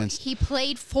play against. He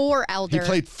played for Elder. He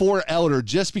played for Elder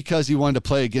just because he wanted to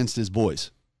play against his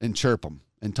boys and chirp them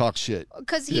and talk shit.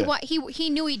 Because he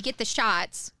knew he'd get the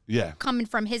shots. Yeah. Coming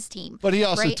from his team. But he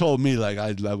also told me, like,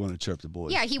 I want to chirp the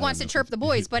boys. Yeah, he wants to chirp the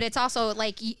boys, but it's also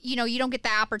like, you don't get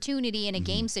the opportunity in a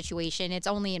game situation. It's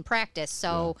only in practice.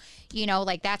 So,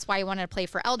 like, that's why he wanted to play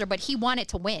for Elder, but he wanted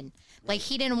to win. Like,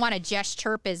 he didn't want to just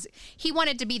chirp he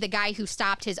wanted to be the guy who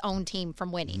stopped his own team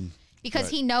from winning. Because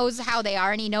he knows how they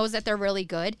are and he knows that they're really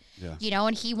good,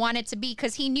 and he wanted to be,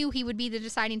 because he knew he would be the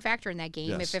deciding factor in that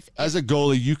game. Yes. If as a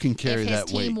goalie, you can carry that weight. If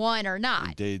his team won or not.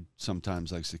 And Dade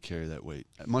sometimes likes to carry that weight,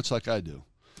 much like I do.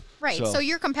 Right. So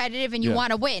you're competitive and you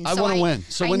want to win. I want to win.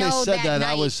 So when they said that,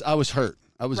 I was hurt.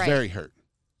 I was very hurt.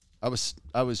 I was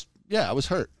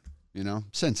hurt.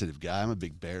 Sensitive guy. I'm a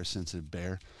big bear, sensitive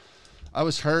bear. I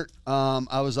was hurt.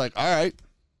 I was like, all right.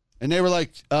 And they were like,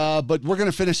 but we're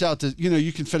going to finish out this,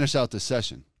 you can finish out this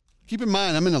session. Keep in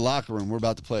mind, I'm in the locker room. We're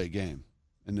about to play a game.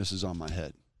 And this is on my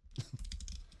head.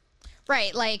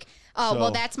 Right. Like, well,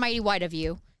 that's mighty white of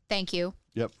you. Thank you.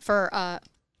 Yep. Yep.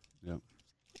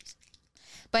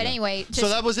 But anyway. So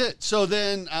that was it. So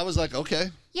then I was like, okay.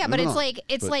 Yeah, but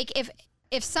it's like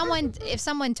if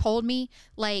someone told me,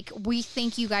 like, we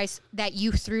think you guys that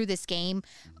you threw this game,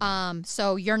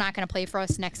 so you're not going to play for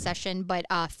us next session, but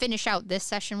finish out this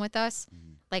session with us.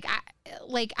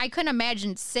 I couldn't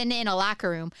imagine sitting in a locker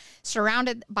room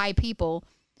surrounded by people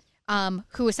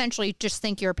who essentially just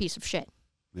think you're a piece of shit.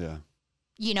 Yeah.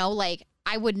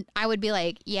 I would be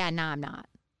like, yeah, nah, I'm not.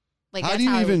 Like, how do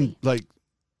you even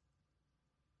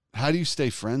how do you stay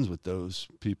friends with those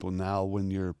people now when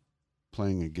you're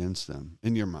playing against them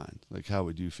in your mind? Like, how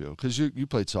would you feel? Because you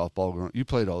played softball, you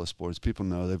played all the sports. People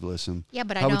know, they've listened. Yeah,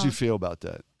 but how would you feel about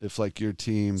that if, like, your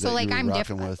team that you were I'm rocking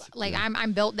different with? Like,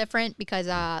 I'm built different because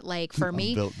like for me,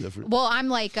 I'm built different. Well, I'm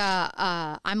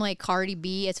like Cardi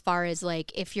B as far as,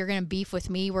 like, if you're gonna beef with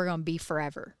me, we're gonna beef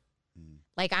forever.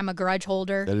 Like, I'm a grudge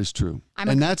holder. That is true.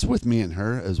 And that's with me and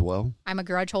her as well. I'm a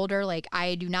grudge holder. Like,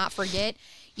 I do not forget,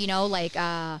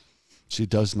 she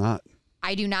does not.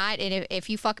 I do not. And if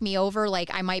you fuck me over, like,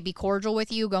 I might be cordial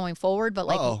with you going forward, but,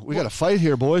 like, we got to fight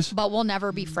here, boys. But we'll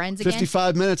never be friends again.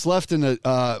 55 minutes left in the,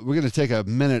 we're going to take a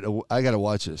minute. I got to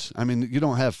watch this. I mean, you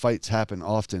don't have fights happen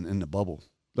often in the bubble.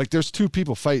 Like, there's two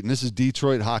people fighting. This is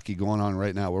Detroit hockey going on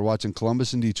right now. We're watching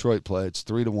Columbus and Detroit play. It's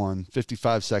 3-1,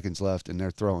 55 seconds left, and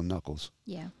they're throwing knuckles.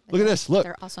 Yeah. Look at this. Look.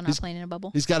 They're also not playing in a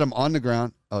bubble. He's got them on the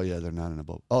ground. Oh, yeah, they're not in a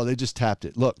bubble. Oh, they just tapped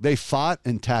it. Look, they fought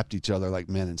and tapped each other like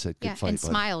men and said, good fight, and bud.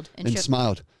 smiled. And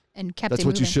smiled. And kept That's it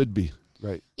what moving. you should be,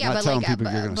 right? Yeah, not but telling like,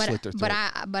 people you're going to slit their throat.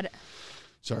 But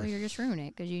sorry, well, you're just ruining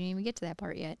it because you didn't even get to that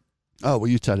part yet. Oh, well,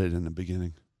 you said it in the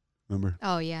beginning. Remember?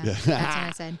 Oh yeah, that's what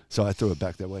I said. So I threw it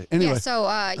back that way. Anyway, so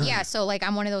like,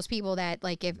 I'm one of those people that,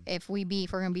 like, if we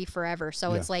beef, we're gonna beef forever.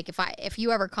 So it's like, if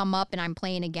you ever come up and I'm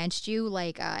playing against you,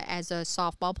 like, as a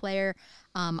softball player,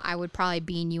 I would probably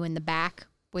bean you in the back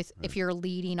if you're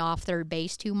leading off third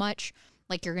base too much,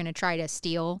 like you're gonna try to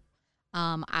steal.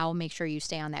 I'll make sure you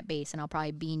stay on that base, and I'll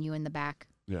probably bean you in the back.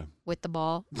 Yeah. With the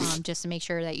ball, just to make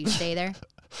sure that you stay there.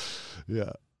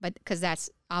 Yeah. But because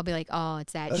I'll be like, oh,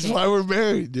 it's that. That's why we're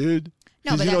married, dude.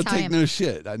 No, but you that's don't take no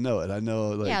shit. I know it. I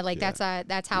know. Like, that's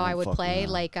how I would play.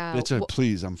 Like,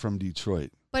 please, I'm from Detroit.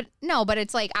 But no, but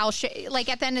it's like, like,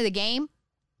 at the end of the game,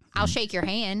 I'll shake your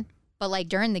hand. But, like,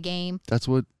 during the game, that's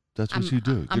what you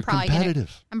do. You're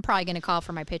competitive. I'm probably gonna call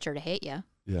for my pitcher to hit you.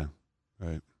 Yeah.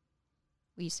 Right.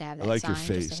 We used to have that I like sign. your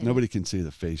face. Nobody can see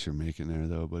the face you're making there,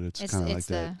 though, but it's kind of like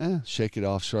that. Shake it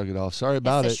off, shrug it off. Sorry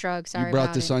about it. Shrug. Sorry you brought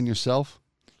about this it. on yourself?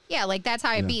 Yeah, like that's how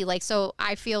I'd be. Like, so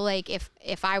I feel like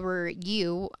if I were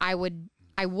you, I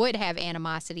would have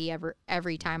animosity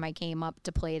every time I came up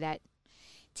to play that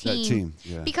team.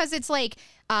 Because it's like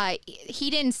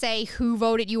he didn't say who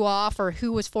voted you off or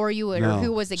who was for you or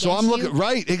who was against you. So I'm looking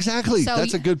right, exactly. So,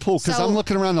 that's a good pull because I'm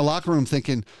looking around the locker room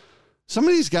thinking some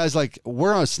of these guys, like,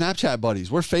 we're on Snapchat buddies,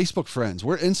 we're Facebook friends,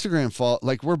 we're Instagram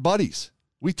like we're buddies.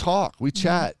 We talk, we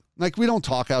chat. Like, we don't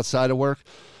talk outside of work.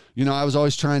 You know, I was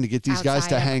always trying to get these guys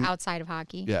to hang outside of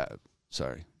hockey. Yeah,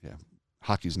 sorry. Yeah,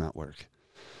 hockey's not work.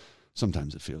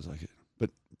 Sometimes it feels like it, but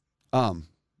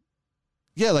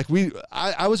yeah, like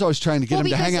I was always trying to get them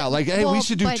to hang out. Like, hey, we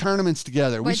should do tournaments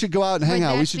together. We should go out and hang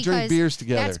out. We should drink beers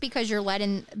together. That's because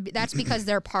that's because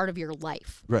they're part of your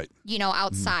life. Right. You know,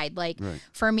 outside. Like,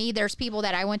 for me, there's people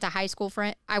that I went to high school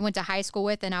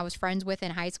with and I was friends with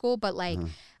in high school, but like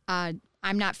I'm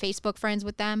not Facebook friends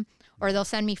with them, or they'll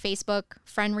send me Facebook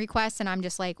friend requests and I'm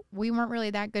just like, we weren't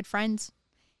really that good friends.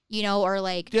 You know, or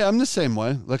like... Yeah, I'm the same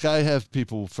way. Like, I have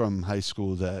people from high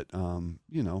school that,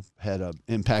 you know, had an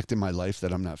impact in my life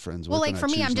that I'm not friends with. Well, like, for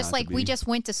me, I'm just like, we just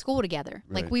went to school together.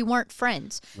 Right. Like, we weren't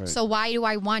friends. Right. So why do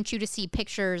I want you to see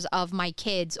pictures of my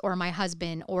kids or my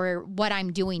husband or what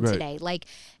I'm doing today? Like,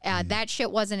 that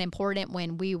shit wasn't important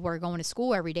when we were going to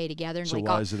school every day together. And so like,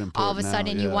 why is it important all of a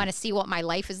sudden now? you want to see what my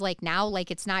life is like now?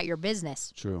 Like, it's not your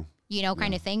business. True. You know,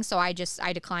 kind of thing. So I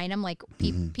decline them. Like,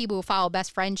 people who follow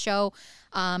Best Friend Show,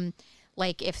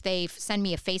 like, if they send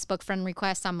me a Facebook friend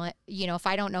request, I'm like, you know, if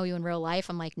I don't know you in real life,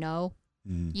 I'm like, no,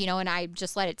 you know, and I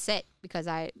just let it sit because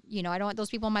I don't want those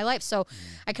people in my life. So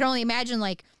I can only imagine,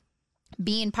 like,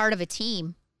 being part of a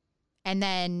team and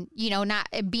then, you know, not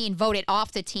being voted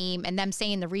off the team and them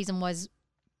saying the reason was.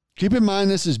 Keep in mind,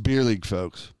 this is beer league,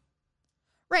 folks.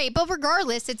 Right, but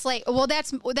regardless, it's like, well,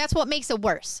 that's what makes it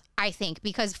worse, I think,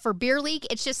 because for beer league,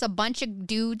 it's just a bunch of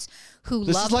dudes who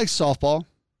This is like softball.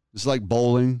 This is like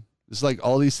bowling. It's like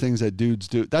all these things that dudes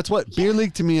do. That's what beer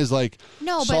league to me is like.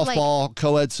 No, softball, like,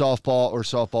 co-ed softball or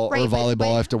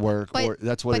volleyball after work. Or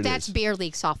that's what it is. But that's beer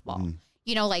league softball.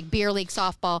 You know, like beer league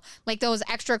softball, like those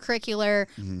extracurricular,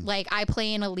 like I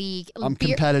play in a league. I'm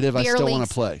competitive. I still want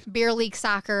to play. Beer league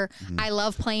soccer. I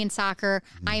love playing soccer.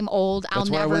 I'm old. That's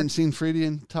why I went and seen Freedy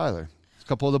and Tyler. A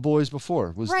couple of the boys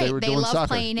before they were doing love soccer.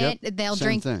 Playing it. They'll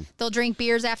drink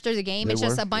beers after the game. It's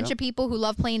just a bunch of people who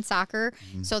love playing soccer.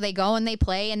 So they go and they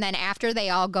play, and then after they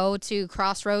all go to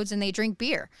Crossroads and they drink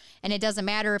beer. And it doesn't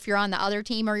matter if you're on the other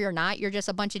team or you're not. You're just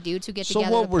a bunch of dudes who get together.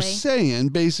 So what we're saying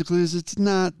basically is it's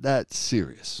not that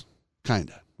serious,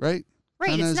 kind of, right?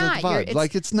 Right, it's not.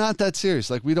 Like, it's not that serious.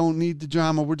 Like, we don't need the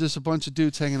drama. We're just a bunch of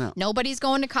dudes hanging out. Nobody's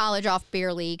going to college off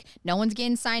beer league. No one's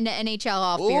getting signed to NHL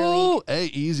off beer league. Hey,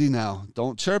 easy now.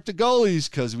 Don't chirp the goalies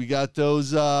because we got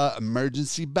those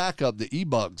emergency backup, the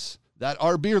e-bugs, that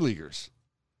are beer leaguers.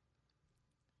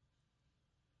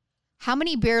 How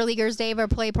many beer leaguers, Dave, are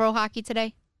play pro hockey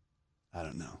today? I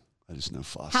don't know. I just know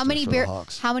Foster How many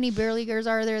beer leaguers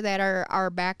are there that are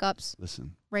backups?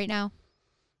 Listen, right now?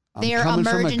 I'm coming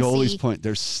from a goalie's point.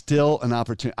 There's still an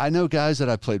opportunity. I know guys that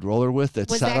I played roller with that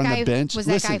sat on the bench. Was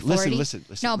that guy 40? Listen.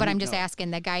 No, but I'm just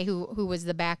asking. The guy who was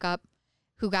the backup,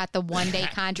 who got the one-day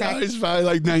contract. He's probably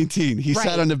like 19. He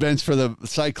sat on the bench for the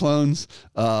Cyclones.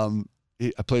 I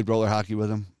played roller hockey with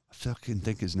him. I fucking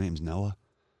think his name's Noah.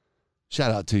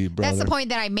 Shout out to you, brother. That's the point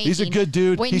that I'm making. He's a good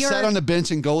dude. He sat on the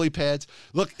bench in goalie pads.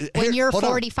 Look, when you're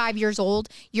 45 years old,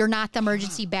 you're not the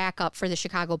emergency backup for the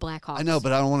Chicago Blackhawks. I know,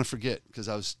 but I don't want to forget because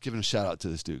I was giving a shout out to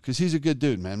this dude because he's a good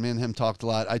dude, man. Me and him talked a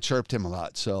lot. I chirped him a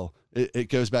lot. So it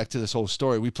goes back to this whole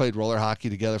story. We played roller hockey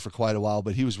together for quite a while,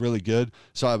 but he was really good.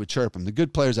 So I would chirp him. The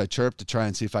good players I chirped to try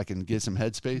and see if I can get some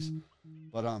headspace.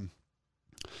 But,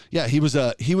 yeah, he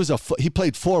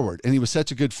played forward, and he was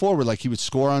such a good forward. Like, he would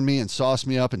score on me and sauce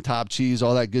me up and top cheese,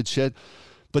 all that good shit.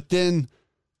 But then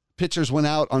pictures went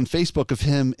out on Facebook of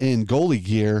him in goalie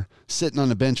gear sitting on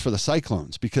the bench for the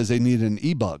Cyclones because they needed an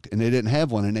e-bug, and they didn't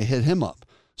have one, and they hit him up.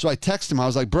 So I texted him. I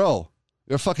was like, bro,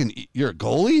 you're a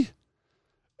goalie?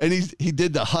 And he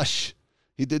did the hush.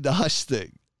 He did the hush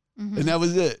thing. And that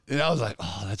was it. And I was like,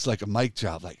 oh, that's like a mic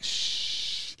drop. Like,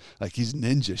 shh. Like, he's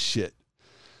ninja shit.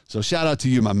 So shout out to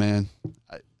you, my man.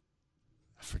 I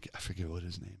forget what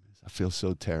his name is. I feel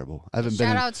so terrible.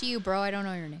 Shout out to you, bro. I don't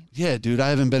know your name. Yeah, dude. I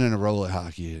haven't been in a roller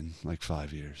hockey in like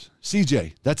 5 years.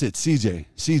 CJ. That's it.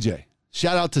 CJ.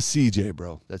 Shout out to CJ,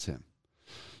 bro. That's him.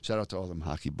 Shout out to all them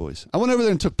hockey boys. I went over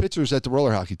there and took pictures at the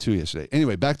roller hockey too yesterday.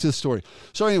 Anyway, back to the story.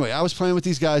 So anyway, I was playing with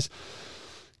these guys.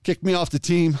 Kicked me off the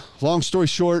team. Long story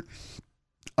short,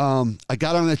 I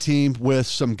got on a team with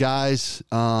some guys.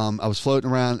 I was floating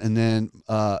around, and then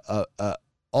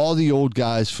all the old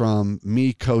guys from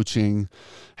me coaching,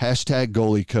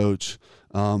 #goalie coach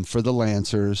for the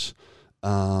Lancers.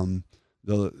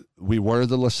 We were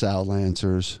the LaSalle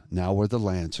Lancers. Now we're the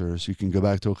Lancers. You can go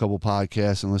back to a couple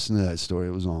podcasts and listen to that story.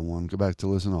 It was on one. Go back to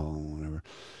listen to whatever.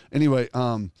 Anyway,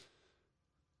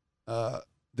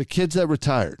 the kids that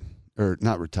retired, or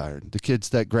not retired, the kids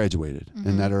that graduated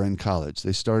and that are in college,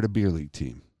 they started a beer league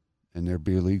team. And their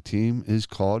beer league team is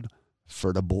called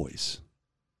For the Boys.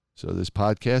 So this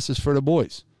podcast is for the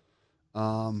boys.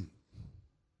 Or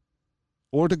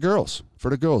the girls. For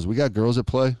the girls. We got girls that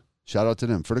play. Shout out to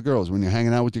them. For the girls. When you're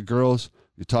hanging out with your girls,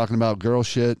 you're talking about girl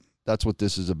shit. That's what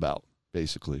this is about,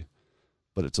 basically.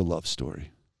 But it's a love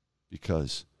story.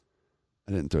 Because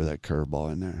I didn't throw that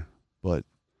curveball in there. But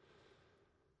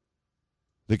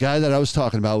the guy that I was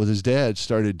talking about with his dad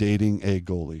started dating a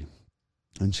goalie.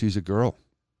 And she's a girl.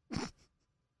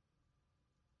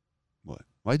 What?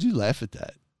 Why'd you laugh at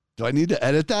that? Do I need to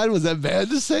edit that? Was that bad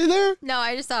to say there? No,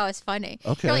 I just thought it was funny.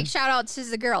 Okay. You're like, shout out to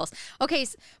the girls. Okay,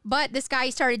 but this guy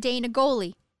started dating a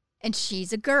goalie, and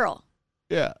she's a girl.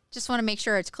 Yeah. Just want to make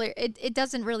sure it's clear. It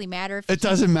doesn't really matter. It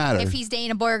doesn't matter. If he's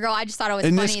dating a boy or girl. I just thought it was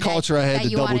in funny. In this culture, I had to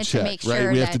double check,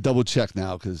 right? We have to double check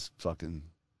now because fucking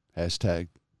 #.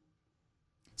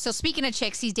 So speaking of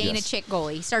chicks, he's dating a chick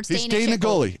goalie. He starts dating a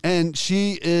goalie. And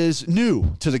she is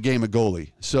new to the game of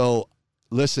goalie. So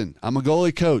listen, I'm a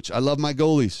goalie coach. I love my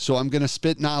goalies, so I'm going to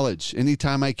spit knowledge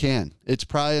anytime I can. It's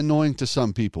probably annoying to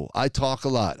some people. I talk a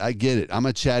lot. I get it. I'm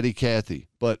a chatty Cathy,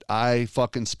 but I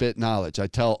fucking spit knowledge. I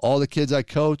tell all the kids I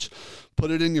coach, put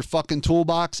it in your fucking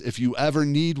toolbox. If you ever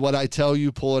need what I tell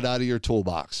you, pull it out of your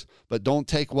toolbox. But don't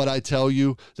take what I tell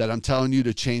you that I'm telling you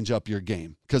to change up your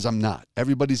game, because I'm not.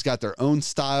 Everybody's got their own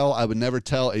style. I would never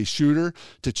tell a shooter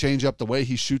to change up the way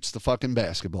he shoots the fucking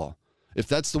basketball. If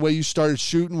that's the way you started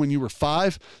shooting when you were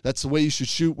 5, that's the way you should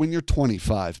shoot when you're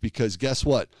 25, because guess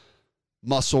what?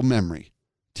 Muscle memory,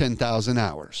 10,000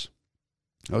 hours.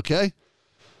 Okay?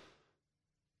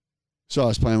 So I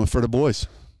was playing with For the Boys.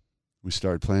 We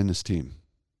started playing this team.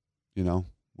 You know,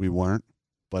 we weren't,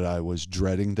 but I was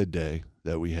dreading the day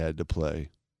that we had to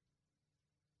play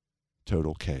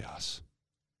Total Chaos.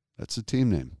 That's the team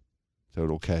name,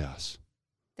 Total Chaos.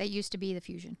 That used to be the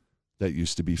Fusion. That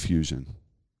used to be Fusion.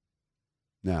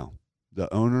 Now,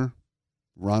 the owner,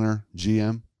 runner,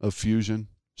 GM of Fusion,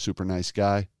 super nice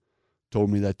guy,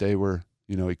 told me that they were,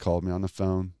 you know, he called me on the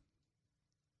phone,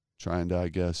 trying to, I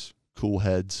guess, cool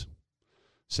heads,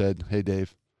 said, hey,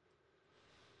 Dave,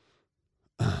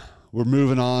 we're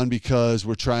moving on because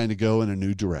we're trying to go in a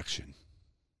new direction.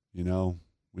 You know,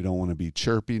 we don't want to be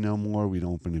chirpy no more. We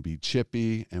don't want to be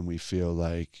chippy, and we feel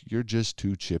like you're just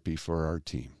too chippy for our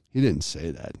team. He didn't say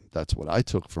that. That's what I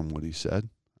took from what he said.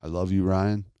 I love you,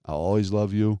 Ryan. I'll always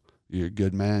love you. You're a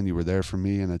good man. You were there for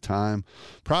me in a time,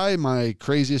 probably my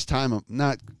craziest time.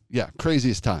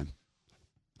 Craziest time.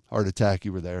 Heart attack.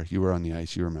 You were there. You were on the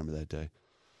ice. You remember that day.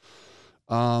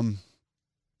 Where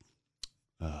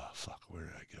did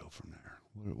I go from there?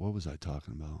 What was I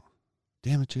talking about?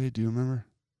 Damn it, Jay. Do you remember?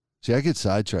 See, I get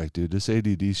sidetracked, dude. This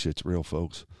ADD shit's real,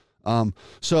 folks.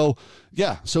 So he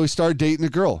started dating a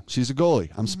girl. She's a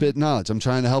goalie. I'm spitting knowledge. I'm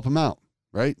trying to help him out.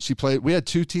 Right? We had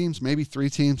 2 teams, maybe 3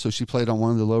 teams, so she played on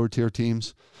one of the lower tier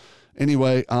teams.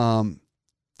 Anyway,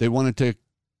 they wanted to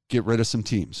get rid of some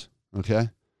teams, okay?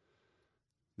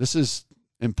 This is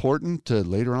important to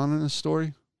later on in the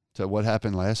story, to what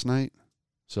happened last night.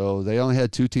 So they only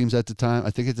had 2 teams at the time. I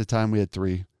think at the time we had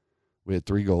 3. We had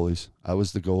 3 goalies. I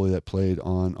was the goalie that played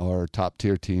on our top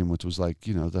tier team, which was like,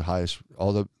 you know, the highest,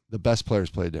 all the best players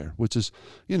played there, which is,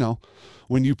 you know,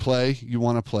 when you play, you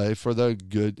want to play for the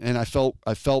good. And I felt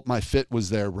my fit was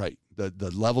there, right?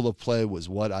 The level of play was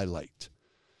what I liked.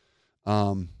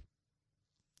 And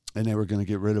they were going to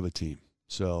get rid of a team.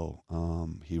 So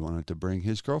he wanted to bring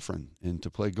his girlfriend in to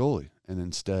play goalie.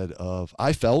 And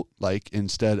I felt like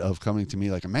instead of coming to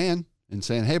me like a man and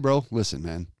saying, hey, bro, listen,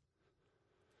 man,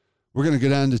 we're going to go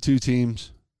down to 2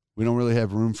 teams. We don't really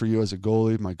have room for you as a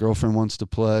goalie. My girlfriend wants to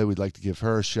play. We'd like to give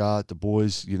her a shot. The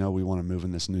boys, you know, we want to move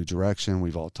in this new direction.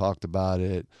 We've all talked about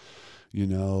it. You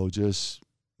know, just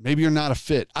maybe you're not a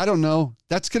fit. I don't know.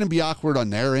 That's going to be awkward on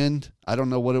their end. I don't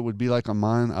know what it would be like on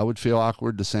mine. I would feel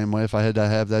awkward the same way if I had to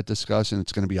have that discussion.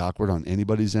 It's going to be awkward on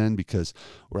anybody's end because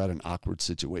we're at an awkward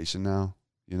situation now,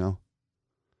 you know?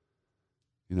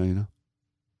 You know?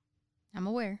 I'm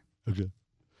aware. Okay.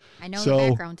 I know the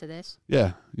background to this.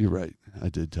 Yeah, you're right. I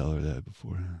did tell her that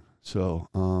before. So,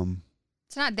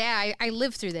 It's not that I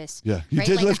lived through this. Yeah, you right?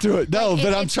 did like, live through it. No, like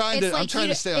but I'm trying to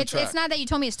stay on track. It's not that you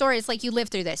told me a story. It's like you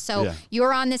lived through this. So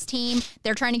you're on this team.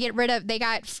 They're trying to get rid of. They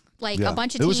got a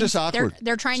bunch of teams. It was just awkward.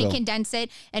 They're trying to condense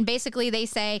it, and basically they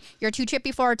say you're too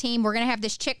chippy for our team. We're gonna have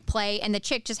this chick play, and the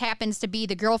chick just happens to be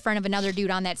the girlfriend of another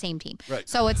dude on that same team. Right.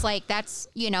 So it's like that's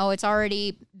it's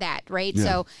already that right. Yeah.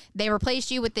 So they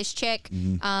replaced you with this chick,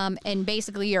 and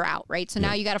basically you're out. Right. So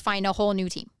now you got to find a whole new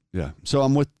team. Yeah. So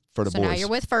I'm with Ferda boys. So now you're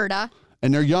with Ferda,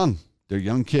 and they're young. They're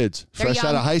young kids, fresh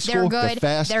out of high school. They're good.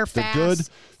 They're fast. They're good.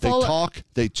 They talk.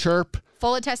 They chirp.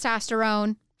 Full of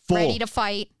testosterone. Ready to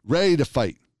fight. Ready to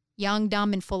fight. Young,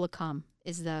 dumb, and full of cum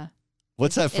is the.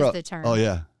 What's that from? The term. Oh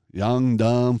yeah, young,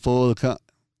 dumb, full of cum.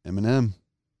 Eminem.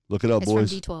 Look it up,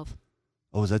 boys. It's from D12.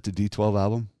 Oh, is that the D12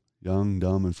 album? Young,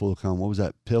 dumb, and full of cum. What was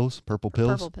that? Pills? Purple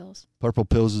Pills? Purple Pills. Purple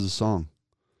Pills is a song.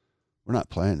 We're not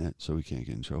playing it, so we can't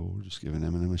get in trouble. We're just giving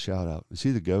Eminem a shout out. Is he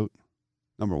the GOAT?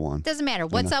 Number one. Doesn't matter.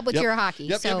 What's up with your hockey?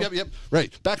 Yep.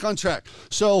 Right. Back on track.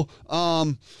 So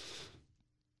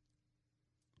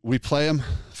we play him.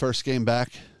 First game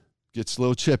back. Gets a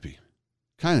little chippy.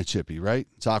 Kind of chippy, right?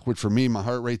 It's awkward for me. My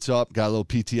heart rate's up. Got a little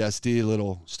PTSD, a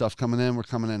little stuff coming in. We're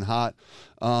coming in hot.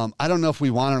 I don't know if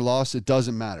we won or lost. It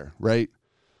doesn't matter, right?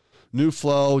 New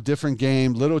flow, different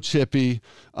game, little chippy.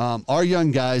 Our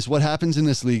young guys, what happens in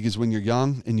this league is when you're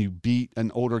young and you beat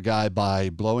an older guy by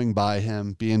blowing by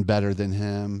him, being better than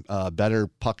him, better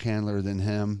puck handler than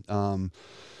him,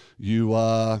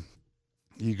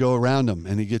 you go around him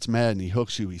and he gets mad and he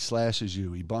hooks you, he slashes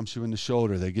you, he bumps you in the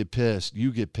shoulder, they get pissed,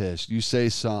 you get pissed, you say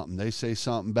something, they say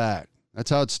something back. That's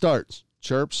how it starts.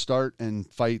 Chirps start and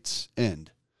fights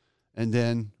end. And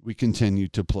then we continue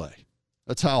to play.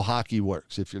 That's how hockey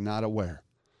works, if you're not aware.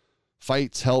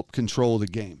 Fights help control the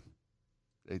game.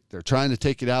 They're trying to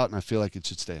take it out, and I feel like it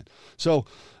should stay in. So,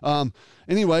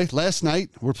 anyway, last night,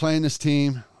 we're playing this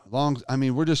team.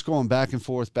 We're just going back and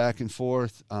forth.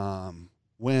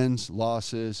 Wins,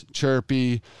 losses,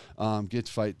 chirpy, gets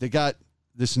fight. They got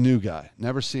this new guy.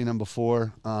 Never seen him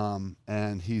before,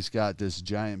 and he's got this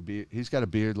giant beard. He's got a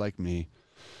beard like me.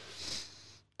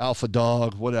 Alpha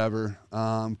dog, whatever,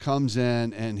 comes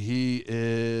in and he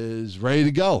is ready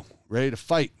to go, ready to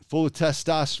fight, full of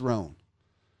testosterone,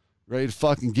 ready to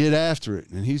fucking get after it.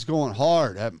 And he's going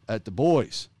hard at the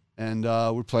boys. And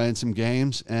we're playing some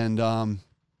games. And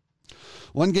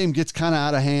one game gets kind of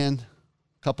out of hand.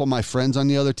 A couple of my friends on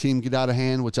the other team get out of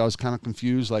hand, which I was kind of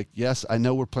confused. Like, yes, I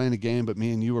know we're playing a game, but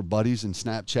me and you are buddies in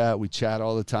Snapchat. We chat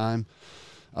all the time.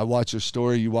 I watch your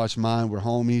story. You watch mine. We're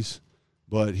homies.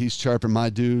 But he's chirping my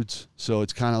dudes, so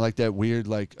it's kind of like that weird,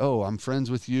 like, oh, I'm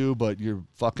friends with you, but you're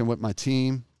fucking with my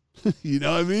team. You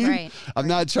know what I mean? Right. I'm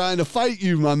not trying to fight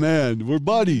you, my man. We're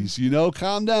buddies,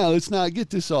 calm down. Let's not get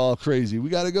this all crazy. We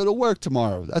got to go to work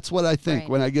tomorrow. That's what I think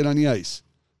when I get on the ice.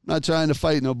 I'm not trying to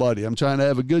fight nobody. I'm trying to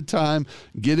have a good time,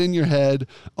 get in your head,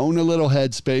 own a little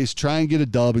headspace, try and get a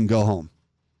dub and go home.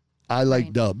 I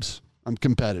like dubs. I'm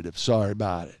competitive. Sorry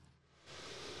about it.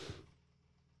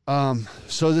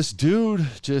 So this dude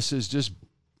is just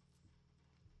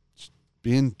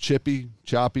being chippy,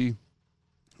 choppy.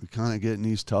 We kind of get in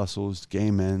these tussles.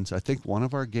 Game ends. I think one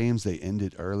of our games, they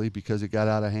ended early because it got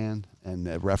out of hand, and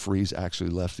the referees actually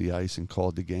left the ice and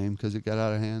called the game because it got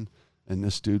out of hand, and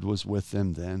this dude was with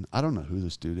them then. I don't know who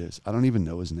this dude is. I don't even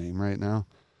know his name right now.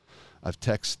 I've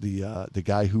texted the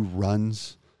guy who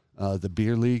runs the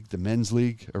beer league, the men's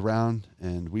league around,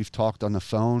 and we've talked on the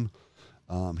phone.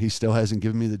 He still hasn't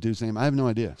given me the dude's name. I have no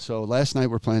idea. So last night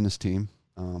we're playing this team,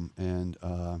 and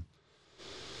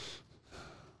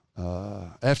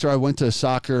after I went to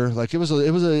soccer, like it was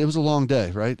a long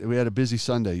day, right? We had a busy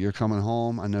Sunday. You're coming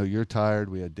home. I know you're tired.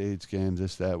 We had Dade's game,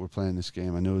 this, that. We're playing this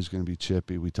game. I knew it was going to be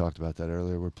chippy. We talked about that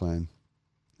earlier. We're playing.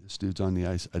 This dude's on the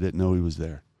ice. I didn't know he was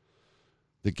there.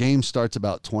 The game starts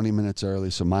about 20 minutes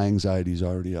early, so my anxiety's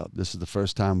already up. This is the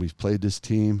first time we've played this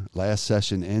team. Last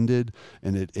session ended,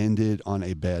 and it ended on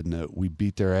a bad note. We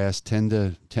beat their ass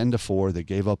 10-4. They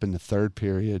gave up in the third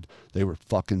period. They were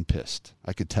fucking pissed.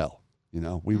 I could tell.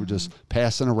 We were just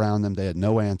passing around them. They had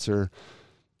no answer.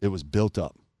 It was built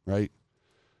up, right?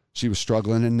 She was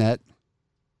struggling in net.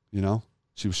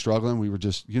 She was struggling. We were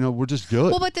just, we're just good.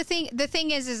 Well, but the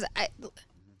thing is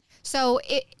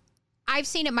I've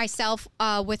seen it myself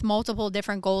with multiple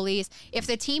different goalies. If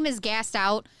the team is gassed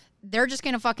out, they're just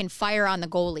going to fucking fire on the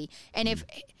goalie. And if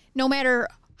no matter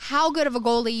how good of a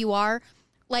goalie you are,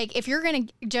 like if you're going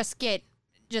to just get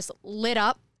lit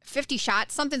up, 50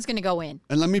 shots, something's going to go in.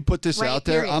 And let me put this out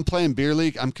there. Period. I'm playing beer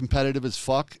league. I'm competitive as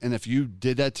fuck. And if you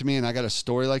did that to me and I got a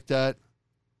story like that,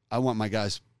 I want my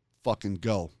guys fucking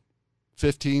go.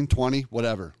 15, 20,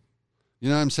 whatever. You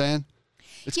know what I'm saying?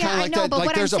 It's kind of like that.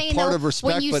 Like there's a part of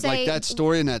respect, but like that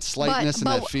story and that slightness and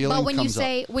that feeling But when comes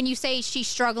up. when you say she's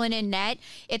struggling in net,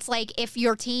 it's like if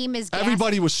your team is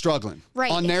everybody was struggling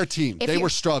on their team. They were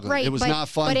struggling. Right, it was not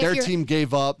fun. Their team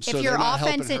gave up. So if your they're not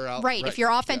offense, helping her out. right? If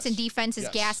your offense and defense is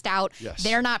gassed out,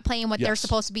 they're not playing what they're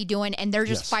supposed to be doing, and they're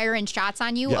just firing shots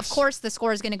on you. Of course, the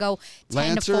score is going to go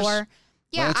 10-4.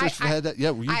 Yeah, had that.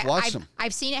 Yeah, you've watched them.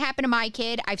 I've seen it happen to my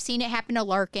kid. I've seen it happen to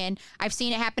Larkin. I've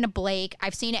seen it happen to Blake.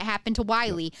 I've seen it happen to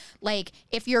Wiley. Yep. Like,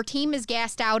 if your team is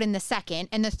gassed out in the second,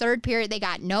 and the third period they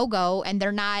got no go, and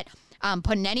they're not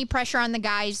putting any pressure on the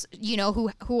guys, you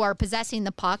know, who are possessing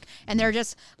the puck, and they're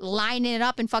just lining it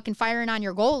up and fucking firing on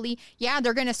your goalie, yeah,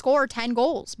 they're going to score 10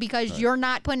 goals because you're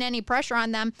not putting any pressure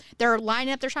on them. They're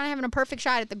lining up. They're trying to have a perfect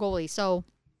shot at the goalie. So...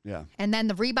 yeah. And then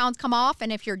the rebounds come off,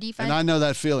 and if your defense... And I know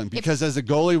that feeling, because as a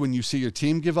goalie, when you see your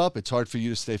team give up, it's hard for you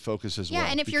to stay focused as well.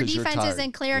 Yeah, and if your defense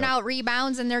isn't clearing out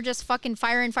rebounds and they're just fucking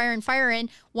firing,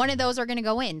 one of those are going to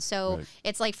go in. So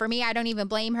it's like, for me, I don't even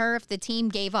blame her if the team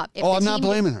gave up. If I'm not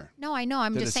blaming her. No, I know.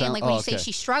 I'm just saying, like, when you say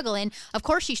she's struggling, of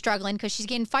course she's struggling because she's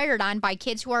getting fired on by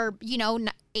kids who are, you know,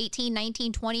 18,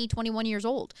 19, 20, 21 years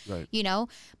old. Right. You know?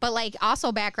 But, like,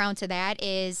 also background to that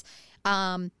is...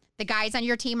 the guys on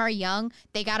your team are young.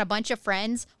 They got a bunch of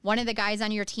friends. One of the guys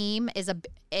on your team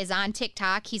is on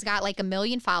TikTok. He's got like 1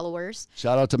 million followers.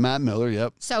 Shout out to Matt Miller.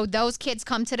 Yep. So those kids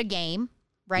come to the game,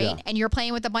 right? Yeah. And you're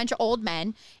playing with a bunch of old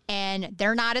men, and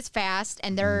they're not as fast,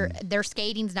 and their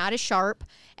skating's not as sharp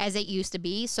as it used to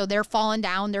be. So they're falling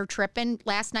down. They're tripping.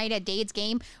 Last night at Dade's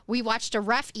game, we watched a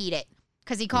ref eat it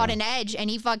because he caught an edge,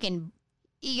 and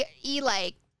he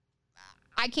like.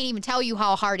 I can't even tell you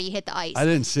how hard he hit the ice. I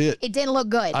didn't see it. It didn't look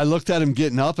good. I looked at him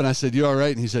getting up, and I said, "You all right?"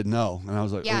 And he said, "No." And I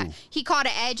was like, "Yeah." Ooh. He caught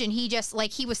an edge, and he just,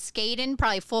 like, he was skating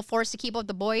probably full force to keep up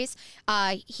the boys.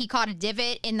 He caught a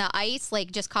divot in the ice,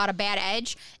 like, just caught a bad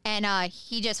edge, and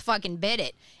he just fucking bit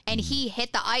it. And he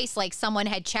hit the ice like someone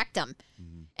had checked him.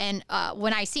 And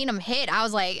when I seen him hit, I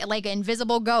was like an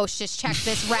invisible ghost just checked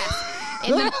this ref.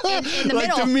 In the like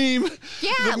middle. The meme.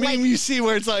 Yeah. The meme you see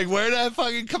where it's like, where did that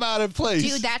fucking come out of place?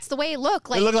 Dude, that's the way it looked.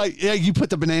 Like, it looked like, you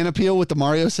put the banana peel with the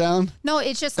Mario sound? No,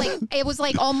 it's just like, it was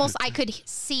like almost I could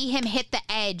see him hit the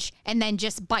edge and then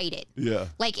just bite it. Yeah.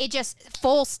 Like, it just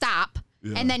full stop.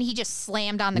 Yeah. And then he just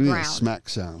slammed on the ground. Smack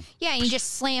sound. Yeah, and he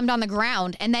just slammed on the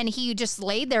ground. And then he just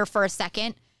laid there for a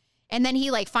second. And then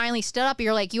he, like, finally stood up.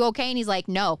 You're like, "You okay?" And he's like,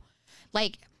 "No."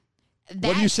 Like...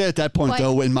 what do you say at that point,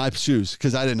 though, in my shoes?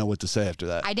 Because I didn't know what to say after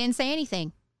that. I didn't say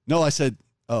anything. No, I said,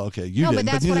 "Oh, okay, you didn't,"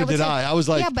 but neither did I. I was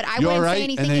like, "Yeah, but I wouldn't say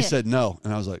anything." And then he said no,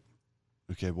 and I was like,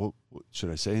 "Okay, well, should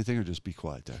I say anything or just be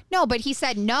quiet there?" No, but he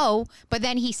said no, but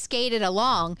then he skated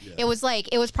along. Yeah. It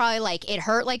was probably like, it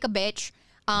hurt like a bitch.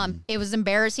 It was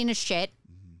embarrassing as shit.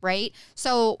 Right?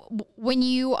 So when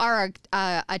you are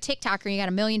a TikToker, you got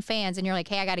 1 million fans, and you're like,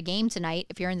 "Hey, I got a game tonight.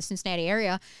 If you're in the Cincinnati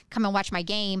area, come and watch my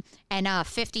game." And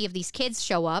 50 of these kids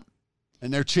show up.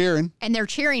 And they're cheering. And they're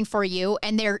cheering for you,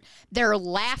 and they're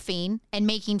laughing and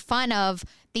making fun of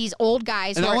these old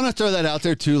guys. And I want to throw that out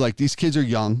there, too. Like, these kids are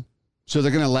young, so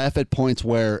they're going to laugh at points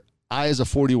where I, as a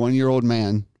 41-year-old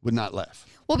man, would not laugh.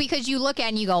 Well, because you look at it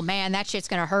and you go, "Man, that shit's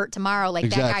going to hurt tomorrow." Like,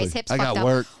 exactly. That guy's hip's fucked up.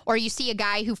 Work. Or you see a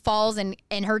guy who falls and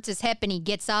hurts his hip, and he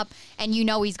gets up, and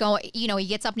he's going, he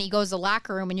gets up and he goes to the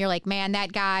locker room, and you're like, "Man,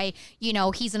 that guy,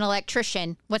 he's an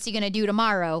electrician. What's he going to do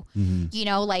tomorrow?"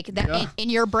 Mm-hmm. Like that. Yeah. In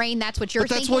your brain, that's what you're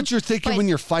thinking. That's what you're thinking when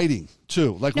you're fighting,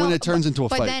 too. Like, when it turns into a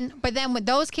fight. But then when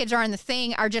those kids are in the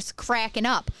thing, are just cracking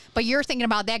up. But you're thinking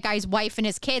about that guy's wife and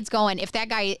his kids going, if that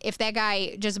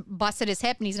guy just busted his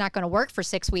hip and he's not going to work for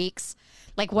 6 weeks,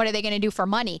 like, what are they going to do for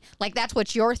money? Like, that's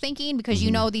what you're thinking, because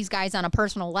these guys on a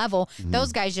personal level.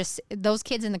 Those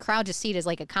kids in the crowd just see it as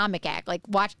like a comic act. Like,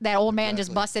 watch that old man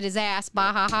just busted his ass,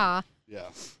 bah ha ha. Yeah,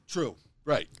 true,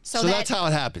 right. So that's how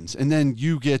it happens, and then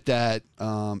you get that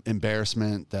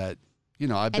embarrassment that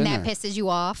I've been there. And that pisses you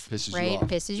off, right?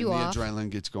 Pisses you off. The adrenaline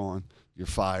gets going. You're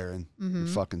firing. You're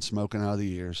fucking smoking out of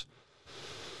the ears.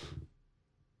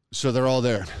 So they're all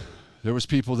there. There was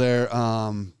people there.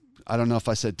 I don't know if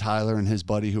I said Tyler and his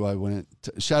buddy who I went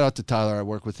to, shout out to Tyler. I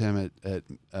work with him at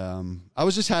I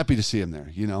was just happy to see him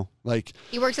there, like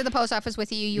he works at the post office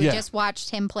with you. You just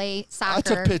watched him play soccer. I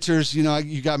took pictures,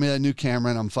 you got me that new camera,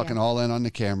 and I'm fucking all in on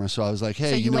the camera. So I was like,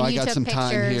 hey, I got some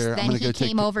time here. I'm going to go take. He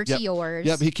came over to yours.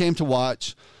 Yep. He came to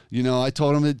watch, I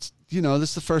told him it's, this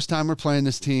is the first time we're playing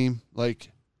this team.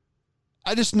 Like,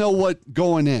 I just know what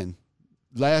going in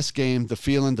last game, the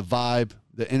feeling, the vibe,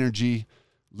 the energy,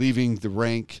 leaving the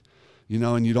rink,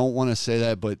 and you don't want to say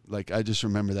that, but like, I just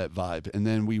remember that vibe. And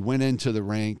then we went into the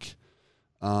rink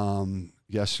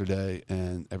yesterday,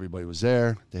 and everybody was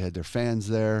there. They had their fans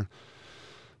there.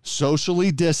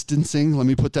 socially distancing. Let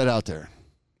me put that out there.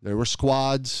 There were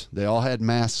squads. They all had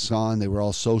masks on. They were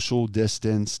all social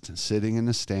distanced, sitting in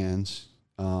the stands.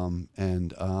 It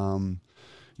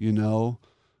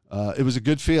was a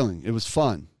good feeling. It was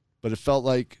fun, but it felt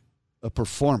like a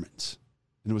performance,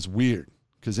 and it was weird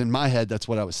because in my head, that's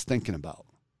what I was thinking about.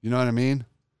 You know what I mean?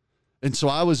 And so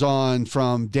I was on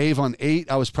from Dave on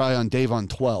 8. I was probably on Dave on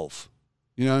 12.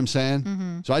 You know what I'm saying?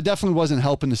 Mm-hmm. So I definitely wasn't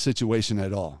helping the situation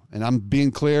at all. And I'm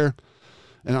being clear,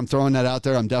 and I'm throwing that out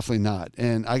there. I'm definitely not.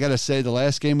 And I got to say, the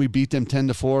last game we beat them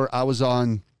 10-4. I was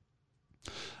on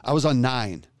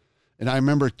 9. And I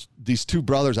remember these two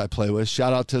brothers I play with.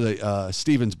 Shout out to the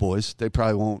Stevens boys. They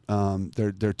probably won't.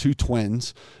 They're two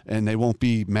twins, and they won't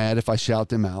be mad if I shout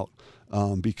them out.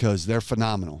 Because they're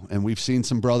phenomenal. And we've seen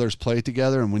some brothers play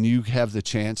together. And when you have the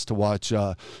chance to watch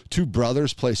two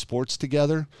brothers play sports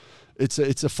together,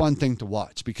 it's a fun thing to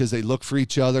watch because they look for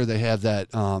each other. They have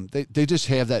that, they just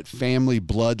have that family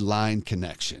bloodline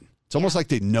connection. It's almost like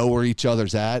they know where each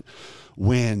other's at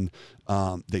when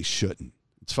they shouldn't.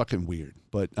 It's fucking weird.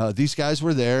 But these guys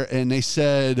were there and they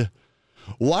said,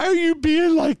 "Why are you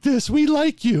being like this? We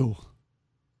like you."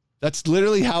 That's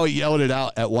literally how he yelled it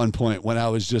out at one point when I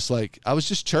was just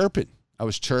chirping. I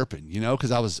was chirping,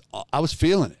 because I was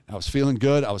feeling it. I was feeling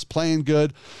good. I was playing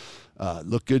good.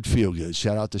 Look good, feel good.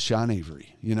 Shout out to Sean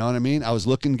Avery. You know what I mean? I was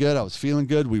looking good. I was feeling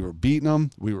good. We were beating them.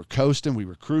 We were coasting. We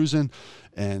were cruising.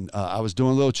 And I was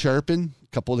doing a little chirping. A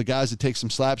couple of the guys would take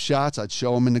some slap shots. I'd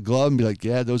show them in the glove and be like,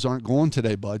 "Yeah, those aren't going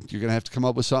today, bud. You're going to have to come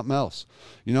up with something else."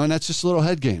 And that's just a little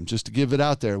head game, just to give it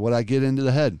out there, what I get into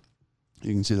the head.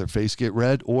 You can see their face get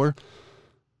red, or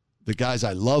the guys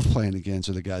I love playing against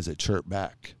are the guys that chirp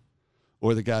back.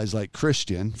 Or the guys like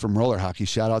Christian from roller hockey,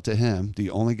 shout out to him,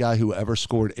 the only guy who ever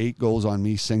scored 8 goals on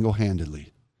me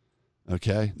single-handedly.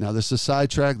 Okay? Now, this is a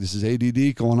sidetrack. This is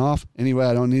ADD going off. Anyway,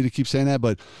 I don't need to keep saying that,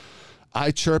 but I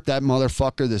chirped that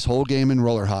motherfucker this whole game in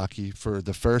roller hockey for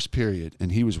the first period,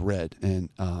 and he was red,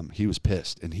 and he was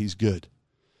pissed, and he's good.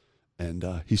 And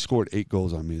he scored 8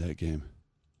 goals on me that game.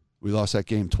 We lost that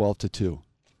game 12-2.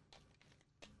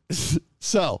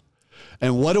 So,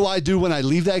 and what do I do when I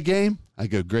leave that game? I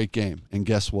go, "Great game." And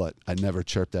guess what? I never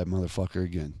chirp that motherfucker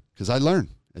again because I learned.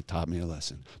 It taught me a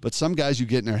lesson. But some guys, you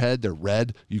get in their head, they're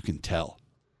red. You can tell.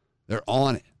 They're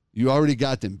on it. You already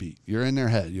got them beat. You're in their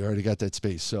head. You already got that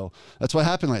space. So that's what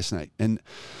happened last night. And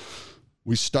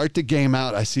we start the game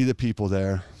out. I see the people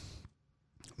there.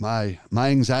 My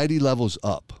anxiety level's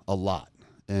up a lot.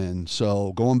 And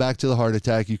so going back to the heart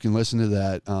attack, you can listen to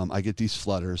that. I get these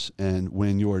flutters. And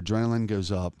when your adrenaline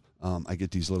goes up, I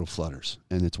get these little flutters.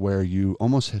 And it's where you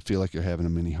almost feel like you're having a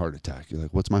mini heart attack. You're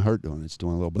like, "What's my heart doing?" It's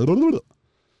doing a little blah, blah, blah, blah.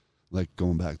 Like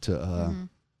going back to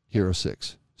Hero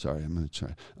 6. Sorry, I'm going to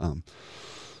try.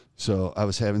 So I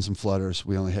was having some flutters.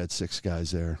 We only had 6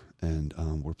 guys there. And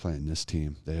we're playing this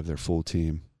team. They have their full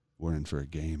team. We're in for a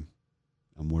game.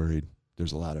 I'm worried.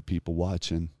 There's a lot of people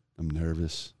watching. I'm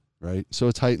nervous. Right? So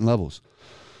it's heightened levels.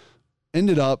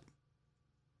 Ended up,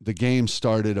 the game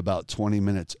started about 20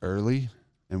 minutes early,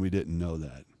 and we didn't know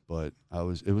that. But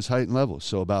it was heightened levels.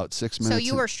 So about 6 minutes. So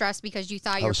you were stressed because you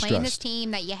thought you were playing this team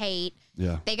that you hate.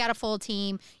 Yeah. They got a full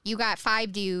team. You got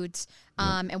 5 dudes.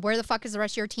 And where the fuck is the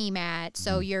rest of your team at?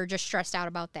 So you're just stressed out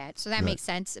about that. So that makes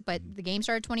sense. But the game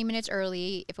started 20 minutes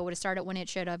early. If it would have started when it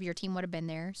should have, your team would have been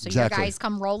there. So your guys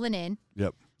come rolling in.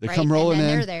 Yep. They come rolling in.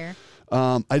 They're there.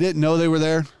 I didn't know they were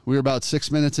there. We were about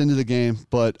 6 minutes into the game,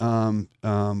 but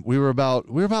we were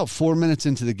about 4 minutes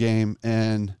into the game,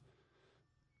 and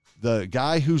the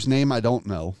guy whose name I don't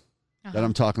know that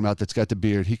I'm talking about, that's got the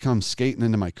beard, he comes skating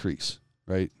into my crease,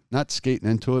 right? Not skating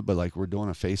into it, but like we're doing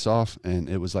a face-off, and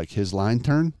it was like his line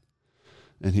turn,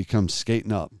 and he comes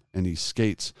skating up, and he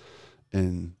skates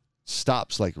and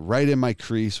stops like right in my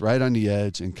crease, right on the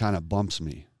edge, and kind of bumps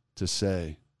me to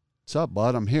say, "What's up,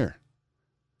 bud? I'm here."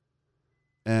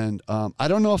 And I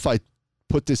don't know if I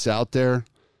put this out there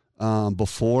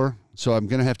before, so I'm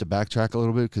going to have to backtrack a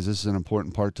little bit because this is an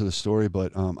important part to the story.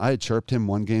 But I had chirped him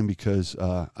one game because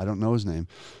I don't know his name,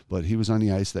 but he was on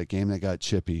the ice that game that got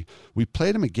chippy. We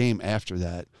played him a game after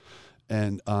that,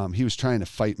 and he was trying to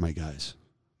fight my guys.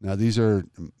 Now, this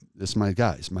is my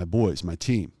guys, my boys, my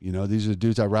team. These are the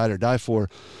dudes I ride or die for.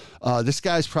 This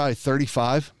guy's probably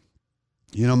 35.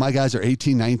 My guys are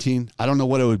 18, 19. I don't know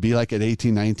what it would be like at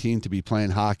 18, 19 to be playing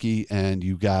hockey and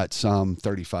you got some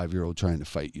 35-year-old trying to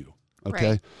fight you. Okay?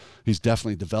 Right. He's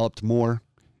definitely developed more.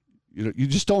 You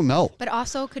just don't know. But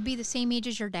also could be the same age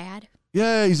as your dad.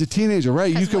 Yeah, he's a teenager,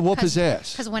 right? You could whoop his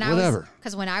ass. Because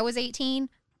when I was 18,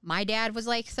 my dad was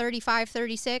like 35,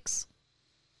 36.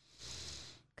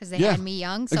 because they had me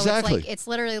young. So exactly. it's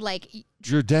literally like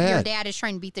your dad. Your dad is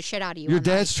trying to beat the shit out of you. Your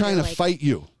dad's trying to fight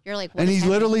you. You're like, and he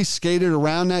literally skated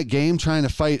around that game trying to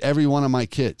fight every one of my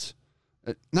kids.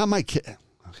 Not my kid.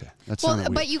 Okay, that's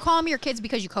weird. But you call them your kids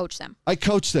because you coach them. I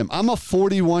coach them. I'm a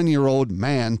 41-year-old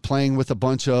man playing with a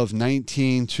bunch of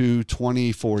 19 to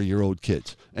 24-year-old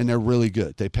kids, and they're really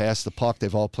good. They pass the puck.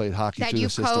 They've all played hockey through the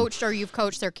system. That you've coached or you've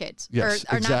coached their kids. Yes,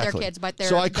 or exactly. Not their kids, but their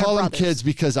So I call them brothers. kids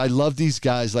because I love these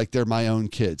guys like they're my own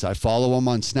kids. I follow them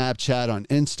on Snapchat, on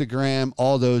Instagram,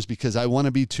 all those because I want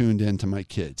to be tuned into my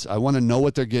kids. I want to know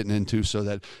what they're getting into so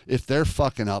that if they're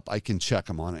fucking up, I can check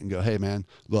them on it and go, hey, man,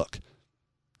 look,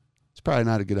 it's probably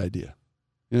not a good idea.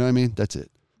 You know what I mean? That's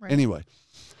it. Right. Anyway,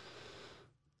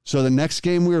 so the next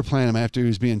game we were playing him after he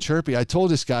was being chirpy, I told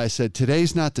this guy, I said,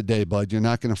 today's not the day, bud. You're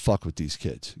not going to fuck with these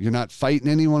kids. You're not fighting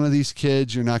any one of these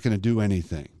kids. You're not going to do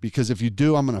anything. Because if you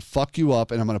do, I'm going to fuck you up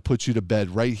and I'm going to put you to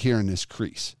bed right here in this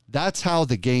crease. That's how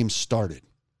the game started.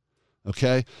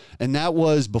 Okay? And that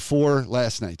was before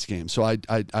last night's game. So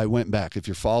I went back. If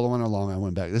you're following along, I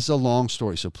went back. This is a long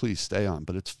story, so please stay on.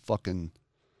 But it's fucking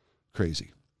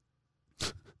crazy.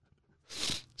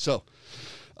 So,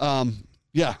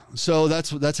 yeah, so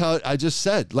that's how I just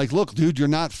said, like, look, dude, you're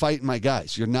not fighting my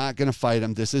guys. You're not going to fight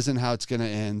them. This isn't how it's going to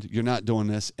end. You're not doing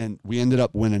this. And we ended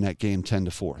up winning that game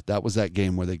 10-4. That was that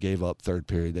game where they gave up third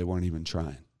period. They weren't even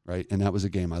trying, right? And that was a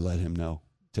game I let him know.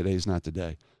 Today's not the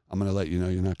day. I'm going to let you know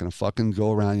you're not going to fucking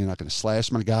go around. You're not going to slash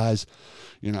my guys.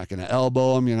 You're not going to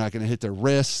elbow them. You're not going to hit their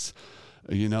wrists.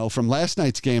 You know, from last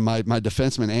night's game, my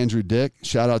defenseman, Andrew Dick,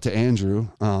 shout out to Andrew,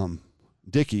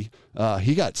 Dickey,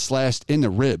 he got slashed in the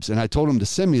ribs, and I told him to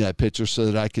send me that picture so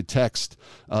that I could text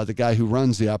the guy who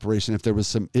runs the operation if there was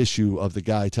some issue of the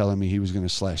guy telling me he was going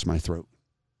to slash my throat.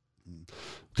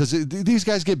 Because these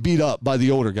guys get beat up by the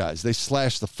older guys. They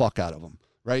slash the fuck out of them,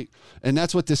 right? And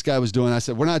that's what this guy was doing. I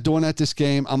said, we're not doing that this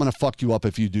game. I'm going to fuck you up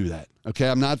if you do that, okay?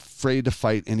 I'm not afraid to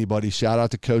fight anybody. Shout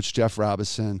out to Coach Jeff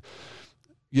Robinson.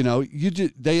 You know,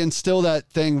 they instill that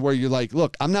thing where you're like,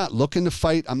 look, I'm not looking to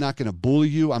fight. I'm not going to bully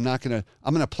you. I'm going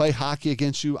to play hockey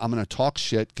against you. I'm going to talk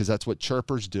shit because that's what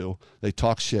chirpers do. They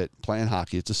talk shit playing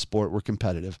hockey. It's a sport. We're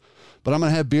competitive. But I'm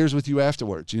going to have beers with you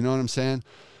afterwards. You know what I'm saying?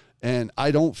 And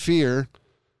I don't fear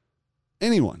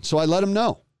anyone. So I let him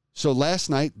know. So last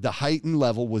night, the heightened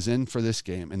level was in for this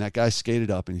game. And that guy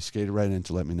skated up and he skated right in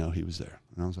to let me know he was there.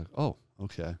 And I was like, oh,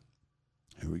 okay.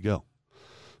 Here we go.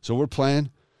 So we're playing.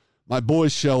 My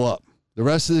boys show up. The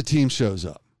rest of the team shows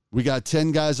up. We got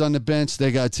 10 guys on the bench.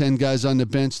 They got 10 guys on the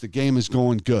bench. The game is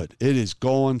going good. It is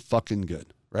going fucking good,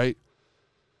 right?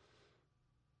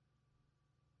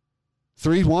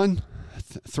 3-1.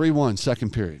 3-1,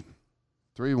 second period.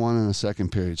 3-1 in the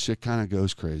second period. Shit kind of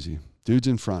goes crazy. Dude's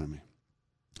in front of me.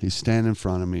 He's standing in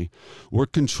front of me. We're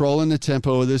controlling the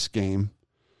tempo of this game.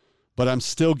 But I'm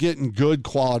still getting good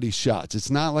quality shots.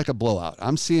 It's not like a blowout.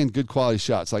 I'm seeing good quality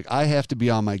shots. Like, I have to be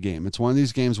on my game. It's one of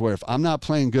these games where if I'm not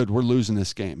playing good, we're losing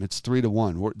this game. It's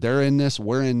 3-1. They're in this.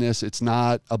 We're in this. It's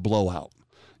not a blowout.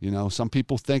 You know, some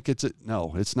people think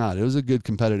no, it's not. It was a good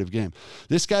competitive game.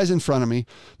 This guy's in front of me.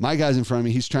 My guy's in front of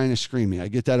me. He's trying to screen me. I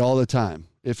get that all the time.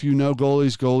 If you know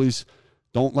goalies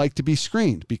don't like to be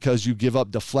screened because you give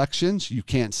up deflections. You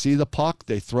can't see the puck.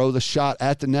 They throw the shot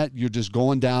at the net. You're just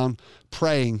going down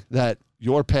praying that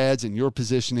your pads and your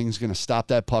positioning is going to stop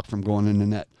that puck from going in the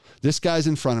net. This guy's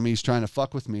in front of me. He's trying to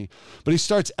fuck with me. But he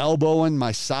starts elbowing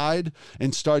my side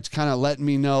and starts kind of letting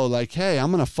me know, like, hey,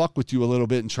 I'm going to fuck with you a little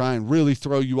bit and try and really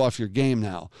throw you off your game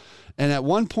now. And at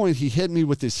one point, he hit me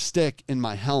with his stick in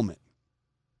my helmet.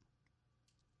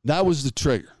 That was the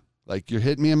trigger. Like, you're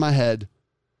hitting me in my head.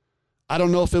 I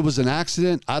don't know if it was an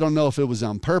accident. I don't know if it was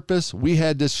on purpose. We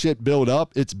had this shit build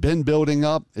up. It's been building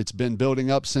up. It's been building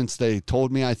up since they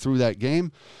told me I threw that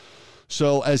game.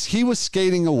 So as he was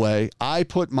skating away, I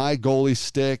put my goalie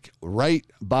stick right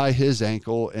by his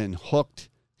ankle and hooked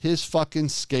his fucking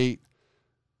skate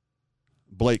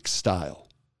Blake style.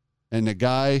 And the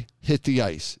guy hit the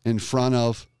ice in front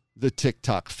of the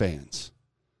TikTok fans.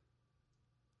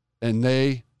 And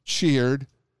they cheered,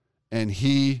 and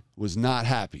he was not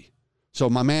happy. So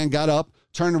my man got up,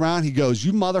 turned around. He goes,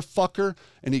 you motherfucker.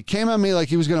 And he came at me like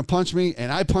he was going to punch me,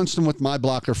 and I punched him with my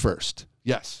blocker first.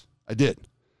 Yes, I did.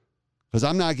 Because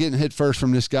I'm not getting hit first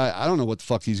from this guy. I don't know what the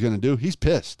fuck he's going to do. He's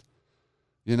pissed.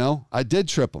 You know, I did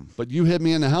trip him, but you hit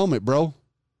me in the helmet, bro.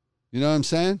 You know what I'm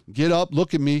saying? Get up,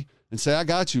 look at me, and say, I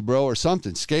got you, bro, or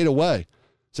something. Skate away.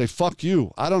 Say, fuck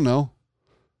you. I don't know.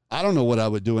 I don't know what I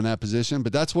would do in that position,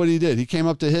 but that's what he did. He came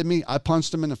up to hit me. I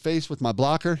punched him in the face with my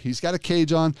blocker. He's got a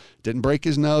cage on, didn't break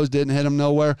his nose, didn't hit him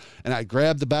nowhere. And I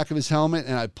grabbed the back of his helmet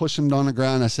and I pushed him on the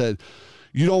ground. I said,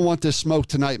 you don't want this smoke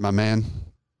tonight, my man.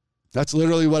 That's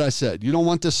literally what I said. You don't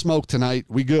want this smoke tonight.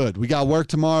 We good. We got work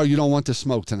tomorrow. You don't want this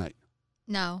smoke tonight.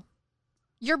 No.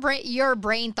 Your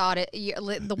brain thought it.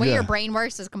 The way your brain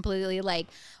works is completely like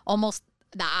almost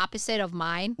the opposite of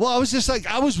mine. Well, I was just like,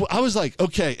 I was like,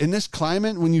 okay, in this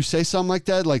climate, when you say something like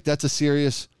that, like that's a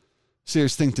serious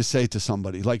thing to say to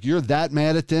somebody. Like you're that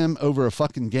mad at them over a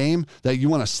fucking game that you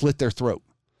want to slit their throat.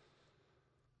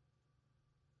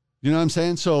 You know what I'm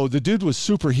saying? So the dude was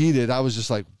super heated. I was just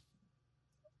like,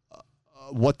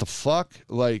 what the fuck?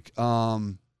 Like,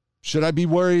 should I be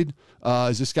worried?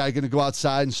 Is this guy going to go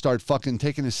outside and start fucking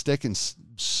taking his stick and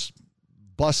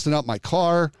busting up my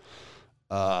car?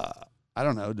 I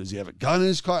don't know. Does he have a gun in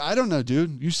his car? I don't know,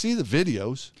 dude. You see the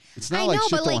videos. It's not like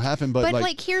shit don't happen, but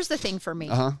like here's the thing for me.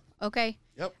 Okay.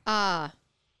 Yep.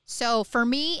 So for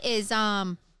me is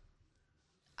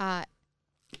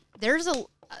there's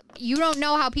you don't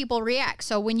know how people react.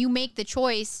 So when you make the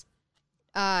choice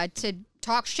to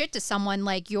talk shit to someone,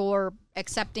 like you're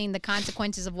accepting the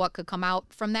consequences of what could come out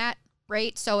from that,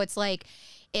 right? So it's like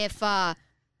if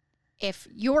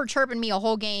you're chirping me a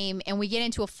whole game and we get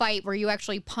into a fight where you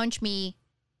actually punch me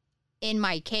in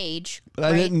my cage, but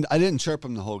right? I didn't chirp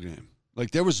him the whole game.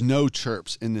 Like there was no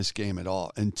chirps in this game at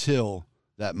all until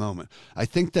that moment. I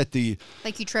think that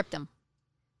like you tripped him,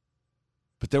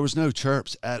 but there was no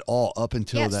chirps at all up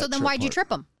until that. So then why'd you trip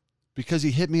him? Because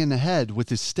he hit me in the head with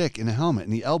his stick in a helmet,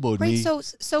 and he elbowed me. So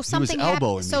something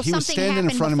happened. So he was standing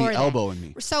in front of me, elbowing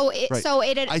me.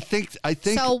 I think.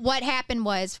 So what happened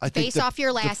was, based off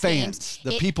your last game,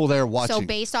 the people there watching. So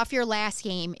based off your last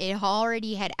game, it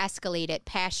already had escalated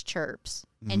past chirps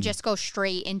and just go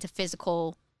straight into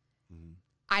physical.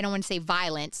 I don't want to say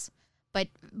violence, but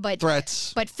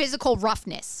threats, but physical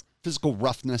roughness. Physical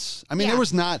roughness. I mean, it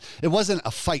wasn't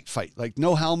a fight. Like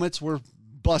no helmets were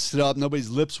busted up. Nobody's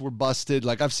lips were busted.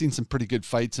 Like I've seen some pretty good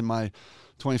fights in my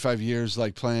 25 years,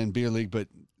 like playing beer league, but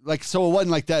like, so it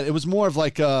wasn't like that. It was more of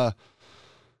like what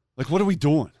are we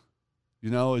doing? You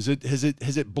know, has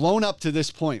it blown up to this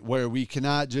point where we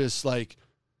cannot just like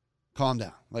calm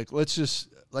down? Like, let's just,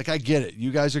 like, I get it.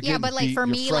 You guys are getting but like beat, for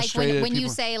me, like when you people...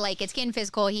 say like it's getting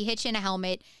physical, he hits you in a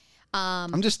helmet.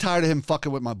 I'm just tired of him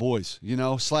fucking with my boys, you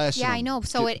know, slashing them. I know.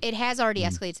 So it has already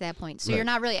escalated to that point. So you're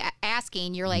not really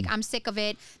asking. You're like, I'm sick of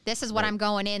it. This is what I'm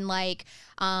going in. Like,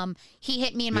 he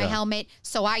hit me in my helmet,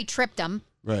 so I tripped him.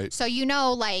 Right. So you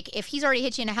know, like, if he's already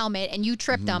hit you in a helmet and you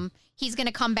tripped him, he's going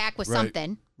to come back with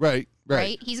something. Right.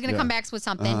 He's going to come back with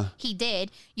something. He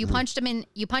did. You punched him in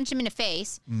the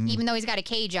face, even though he's got a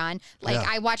cage on. Like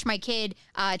I watched my kid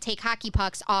take hockey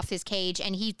pucks off his cage,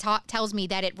 and he tells me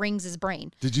that it rings his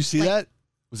brain. The you see that?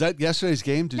 Was that yesterday's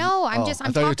game? I'm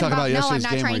talking about no, I'm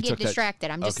not trying to get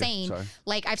distracted. I'm just saying,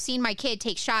 like, I've seen my kid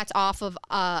take shots off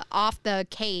the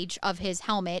cage of his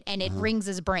helmet, and it rings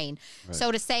his brain. Right.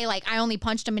 So to say, like, I only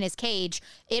punched him in his cage,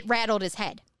 it rattled his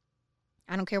head.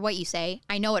 I don't care what you say.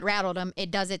 I know it rattled him.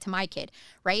 It does it to my kid,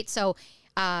 right? So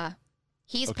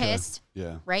he's pissed,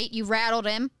 right? You rattled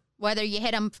him, whether you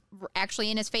hit him actually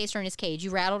in his face or in his cage.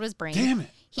 You rattled his brain. Damn it.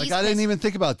 I didn't even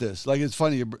think about this. Like, it's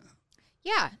funny.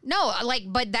 Yeah, no, like,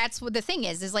 but that's what the thing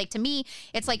is like, to me,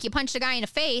 it's like you punched a guy in the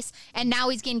face and now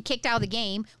he's getting kicked out of the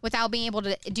game without being able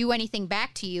to do anything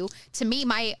back to you. To me,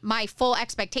 my full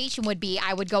expectation would be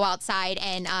I would go outside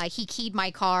and he keyed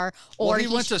my car. Or he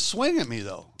went to swing at me,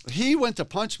 though. He went to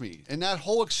punch me. In that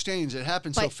whole exchange, it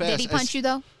happened so fast. Did he punch you,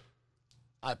 though?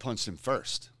 I punched him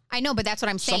first. I know, but that's what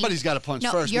I'm saying. Somebody's got to punch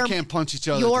first. We can't punch each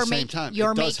other at the same time.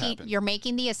 You're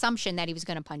making the assumption that he was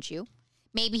going to punch you.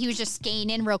 Maybe he was just skating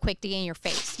in real quick to get in your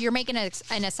face. You're making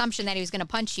an assumption that he was going to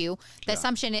punch you. The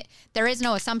assumption, there is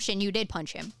no assumption you did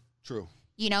punch him. True.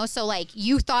 You know, so like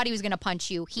you thought he was going to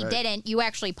punch you. He didn't. You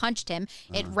actually punched him.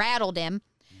 It rattled him.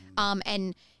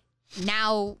 And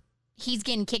now he's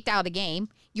getting kicked out of the game.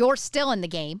 You're still in the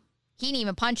game. He didn't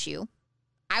even punch you.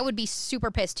 I would be super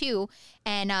pissed too.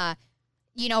 And,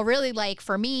 you know, really like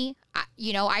for me,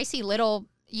 I see little,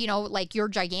 like you're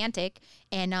gigantic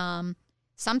and,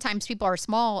 sometimes people are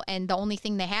small and the only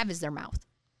thing they have is their mouth.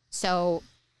 So,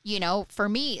 for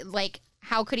me, like,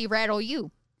 how could he rattle you?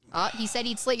 He said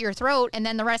he'd slit your throat, and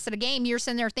then the rest of the game, you're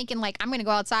sitting there thinking, like, I'm going to go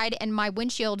outside and my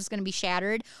windshield is going to be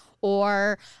shattered,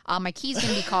 or my key's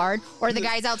going to be carded, or the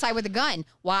guy's outside with a gun.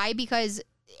 Why? Because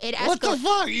it escalated. What the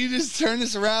fuck? You just turned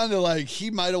this around to, like, he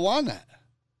might have won that.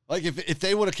 Like, if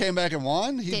they would have came back and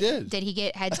won, he did. Did he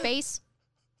get headspace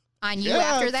on you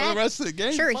after that? For the rest of the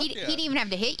game. Sure, he didn't even have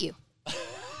to hit you.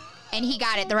 And he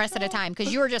got it the rest of the time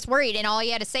because you were just worried. And all he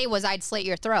had to say was, I'd slit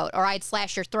your throat or I'd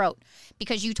slash your throat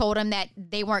because you told him that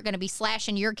they weren't going to be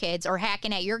slashing your kids or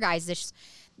hacking at your guys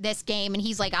this game. And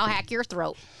he's like, I'll hack your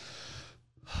throat.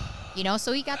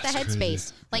 So he got the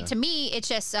headspace. Like, to me, it's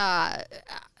just,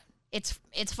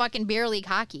 it's fucking beer league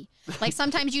hockey. Like,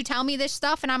 sometimes you tell me this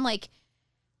stuff, and I'm like,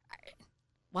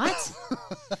 what?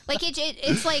 Like,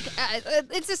 it's like,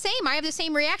 it's the same. I have the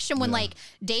same reaction when, like,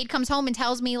 Dade comes home and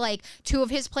tells me, like, 2 of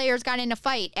his players got in a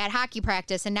fight at hockey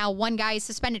practice, and now 1 guy is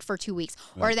suspended for 2 weeks.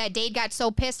 Right. Or that Dade got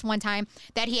so pissed one time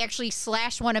that he actually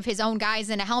slashed one of his own guys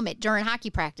in a helmet during hockey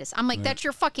practice. I'm like, that's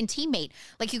your fucking teammate.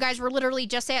 Like, you guys were literally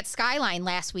just at Skyline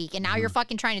last week, and now you're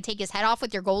fucking trying to take his head off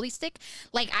with your goalie stick.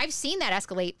 Like, I've seen that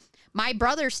escalate. My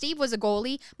brother Steve was a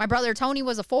goalie. My brother Tony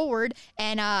was a forward,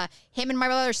 and him and my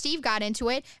brother Steve got into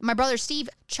it. My brother Steve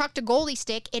chucked a goalie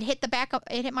stick. It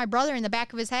hit my brother in the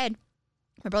back of his head.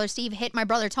 My brother Steve hit my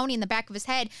brother Tony in the back of his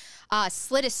head,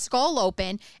 slit his skull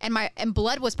open, and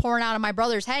blood was pouring out of my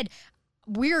brother's head.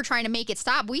 We were trying to make it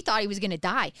stop. We thought he was going to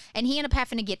die, and he ended up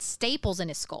having to get staples in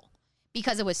his skull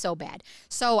because it was so bad.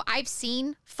 So I've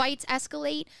seen fights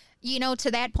escalate,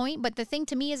 to that point. But the thing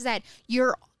to me is that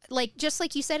you're, like, just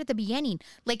like you said at the beginning,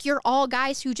 like, you're all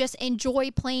guys who just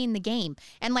enjoy playing the game.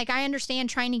 And, like, I understand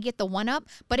trying to get the one up,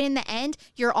 but in the end,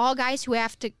 you're all guys who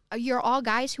have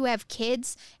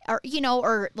kids, or,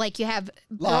 or like you have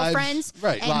girlfriends.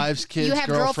 Right. Lives, kids, you have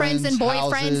girlfriends and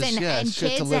boyfriends houses, and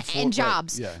kids and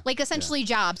jobs. Right. Yeah. Like, essentially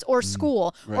jobs or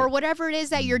school or whatever it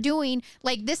is that you're doing.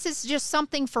 Like, this is just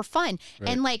something for fun. Right.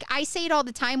 And, like, I say it all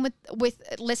the time with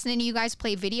listening to you guys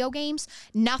play video games.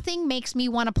 Nothing makes me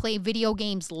want to play video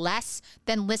games less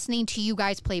than listening to you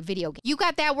guys play video games. You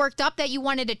got that worked up that you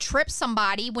wanted to trip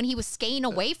somebody when he was skating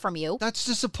away from you. That's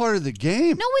just a part of the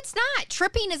game. No, it's not.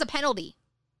 Tripping is a penalty.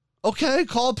 Okay,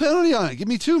 call a penalty on it. Give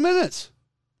me 2 minutes.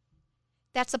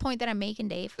 That's the point that I'm making,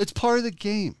 Dave. It's part of the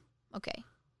game. Okay.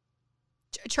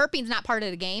 Chirping's not part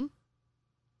of the game.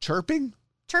 Chirping?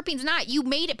 Chirping's not. You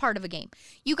made it part of a game.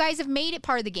 You guys have made it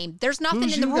part of the game. There's nothing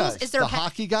Who's in the you rules. Guys? Is there the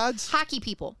hockey gods? Hockey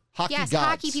people. Hockey yes, gods.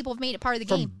 hockey people have made it part of the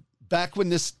game. Back when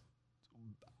this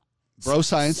bro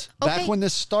science, back when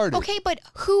this started. Okay, but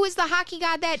who is the hockey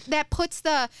god that puts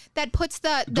the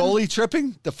goalie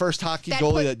tripping? The first hockey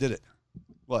goalie that did it.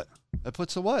 What? That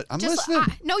puts the what? I'm listening.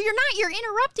 No, you're not. You're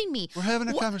interrupting me. We're having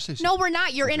a conversation. No, we're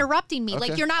not. You're interrupting me. Okay.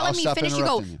 Like, you're not letting me finish.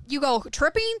 You go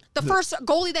tripping. The first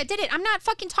goalie that did it. I'm not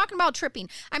fucking talking about tripping.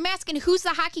 I'm asking who's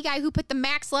the hockey guy who put the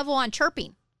max level on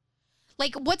chirping.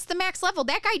 Like, what's the max level?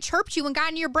 That guy chirped you and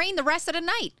got in your brain the rest of the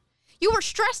night. You were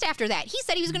stressed after that. He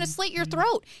said he was going to slit your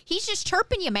throat. He's just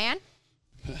chirping you, man.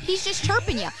 He's just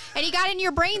chirping you. And he got in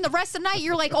your brain the rest of the night.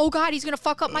 You're like, oh God, he's going to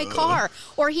fuck up my car.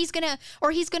 Or he's going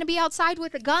to be outside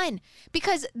with a gun.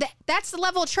 Because that's the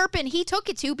level of chirping he took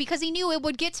it to, because he knew it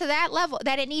would get to that level,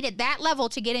 that it needed that level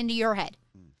to get into your head.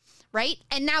 Right?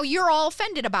 And now you're all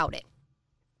offended about it.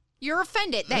 You're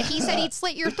offended that he said he'd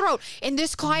slit your throat. In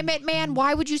this climate, man,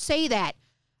 why would you say that?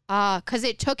 Because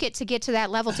it took it to get to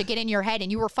that level, to get in your head, and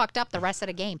you were fucked up the rest of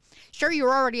the game. Sure, you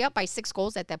were already up by 6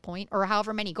 goals at that point, or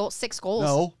however many goals, 6 goals.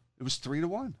 No, it was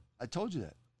 3-1. I told you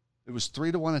that. It was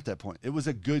 3-1 at that point. It was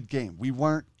a good game. We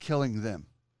weren't killing them.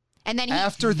 And then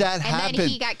after that happened, then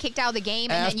he got kicked out of the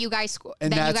game, and then you guys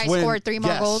scored 3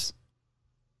 more goals.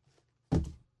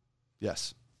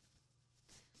 Yes.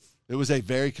 It was a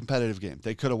very competitive game.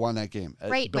 They could have won that game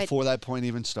before that point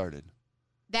even started.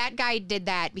 That guy did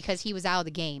that because he was out of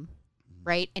the game,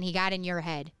 right? And he got in your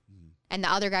head. And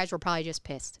the other guys were probably just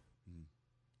pissed.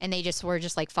 And they just were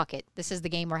just like, fuck it. This is the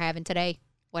game we're having today.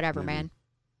 Whatever, man.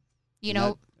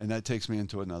 And that takes me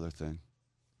into another thing.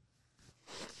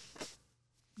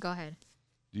 Go ahead.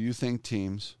 Do you think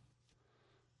teams,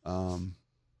 I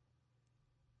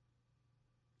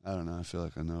don't know. I feel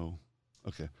like I know.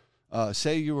 Okay.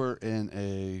 Say you were in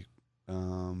a,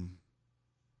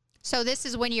 So this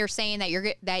is when you're saying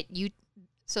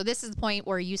so this is the point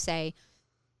where you say,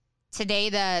 today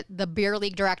the beer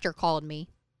league director called me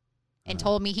and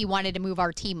told me he wanted to move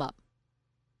our team up.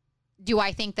 Do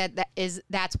I think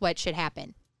that's what should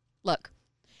happen? Look,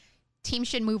 teams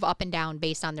should move up and down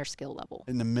based on their skill level.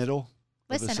 In the middle?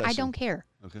 Listen, I don't care.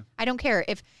 Okay. I don't care.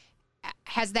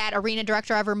 Has that arena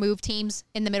director ever moved teams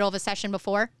in the middle of a session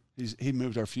before? He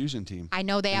moved our fusion team. I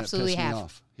know they absolutely have. Me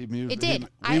off. He moved. It did.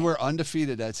 We were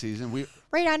undefeated that season.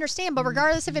 Right, I understand. But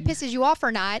regardless if it pisses you off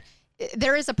or not,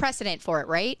 there is a precedent for it,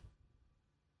 right?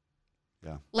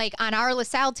 Yeah. Like on our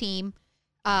LaSalle team,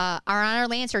 or on our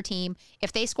Lancer team,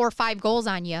 if they score 5 goals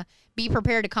on you, be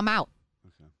prepared to come out.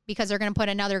 Okay. Because they're going to put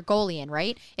another goalie in,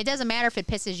 right? It doesn't matter if it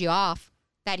pisses you off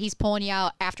that he's pulling you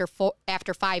out after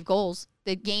 5 goals.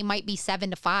 The game might be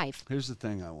 7-5. Here's the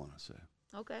thing I want to say.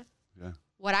 Okay. Yeah.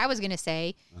 What I was going to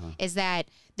say is that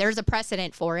there's a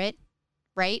precedent for it,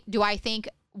 right? Do I think,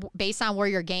 based on where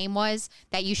your game was,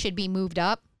 that you should be moved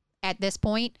up at this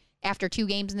point after 2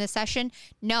 games in this session?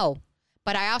 No.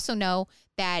 But I also know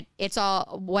that it's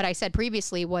all, what I said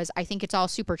previously was, I think it's all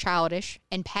super childish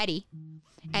and petty.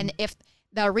 And if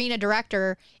the arena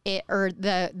director or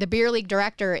the beer league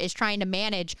director is trying to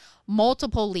manage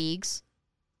multiple leagues,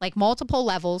 like multiple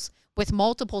levels with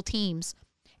multiple teams,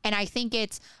 and I think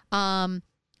it's, I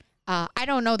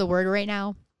don't know the word right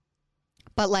now,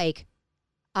 but like,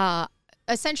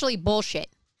 essentially bullshit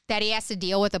that he has to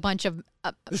deal with a bunch of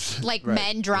like Right,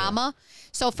 men drama. Yeah.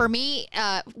 So for me,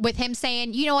 with him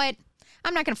saying, you know what,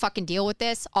 I'm not going to fucking deal with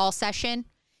this all session,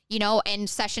 you know, and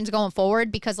sessions going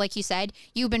forward, because like you said,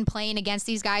 you've been playing against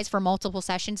these guys for multiple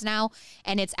sessions now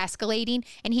and it's escalating.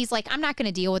 And he's like, I'm not going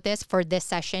to deal with this for this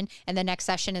session and the next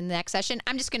session and the next session.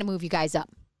 I'm just going to move you guys up.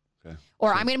 Okay.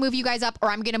 Or I'm going to move you guys up,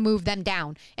 or I'm going to move them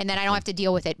down. And then I don't have to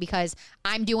deal with it because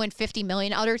I'm doing 50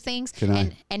 million other things.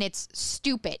 And it's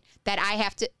stupid that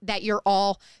that you're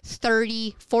all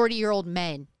 30, 40-year-old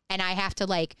men. And I have to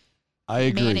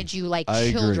manage you like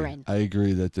children. I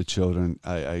agree that the children,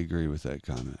 I agree with that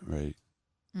comment, right?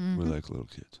 Mm-hmm. We're like little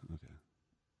kids. Okay.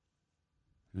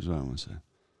 Here's what I want to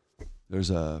say.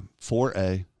 There's a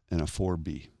 4A and a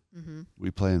 4B. Mm-hmm. We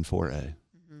play in 4A.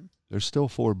 Mm-hmm. There's still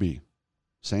 4B.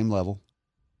 Same level,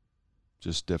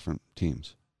 just different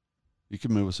teams. You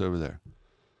can move us over there.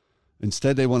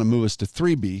 Instead, they want to move us to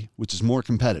 3B, which is more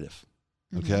competitive.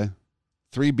 Mm-hmm. Okay?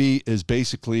 3B is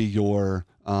basically your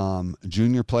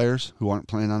junior players who aren't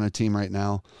playing on a team right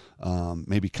now,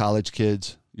 maybe college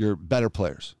kids. You're better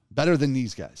players, better than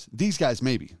these guys. These guys,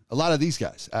 maybe. A lot of these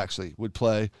guys actually would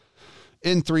play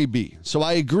in 3B. So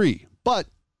I agree, but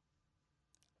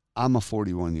I'm a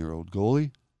 41-year-old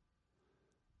goalie.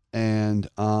 And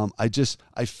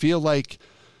I feel like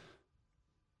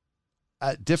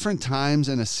at different times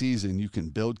in a season, you can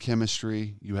build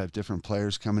chemistry. You have different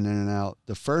players coming in and out.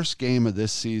 The first game of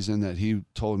this season that he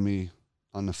told me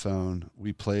on the phone,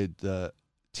 we played the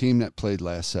team that played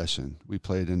last session. We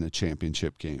played in the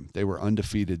championship game. They were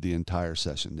undefeated the entire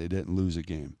session. They didn't lose a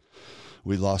game.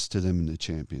 We lost to them in the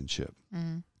championship.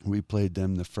 Mm-hmm. We played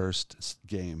them the first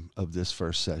game of this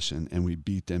first session, and we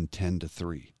beat them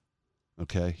 10-3.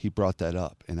 Okay, he brought that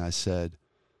up, and I said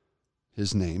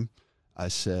his name. I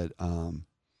said,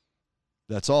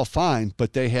 that's all fine,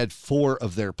 but they had 4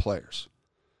 of their players.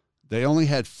 They only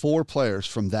had 4 players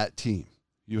from that team.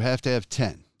 You have to have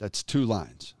 10. That's 2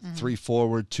 lines, mm-hmm. 3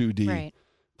 forward, 2 D, right,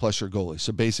 plus your goalie.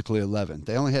 So basically 11.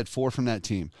 They only had 4 from that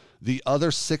team. The other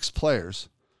 6 players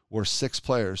were 6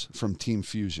 players from Team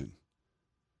Fusion.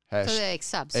 So they're like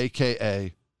subs.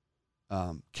 AKA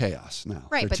Chaos now.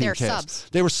 Right, but they're Chaos. subs.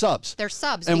 They were subs. They're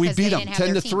subs. And we beat them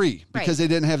 10-3 because right. they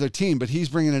didn't have their team. But he's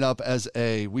bringing it up as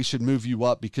we should move you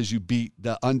up because you beat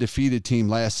the undefeated team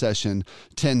last session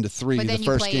 10-3, the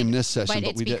first game this session. But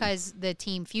it's because the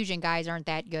Team Fusion guys aren't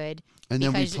that good. And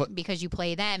because you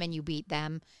play them and you beat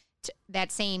them,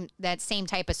 that same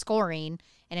type of scoring,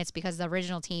 and it's because the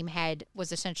original team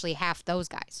was essentially half those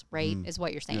guys, right? Is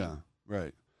what you're saying. Yeah,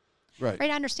 right. Right. I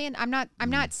understand. I'm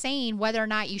not saying whether or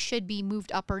not you should be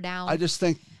moved up or down. I just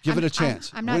think give it a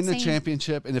chance. I'm not Win the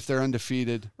championship, and if they're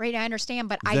undefeated, right, I understand,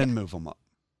 but then move them up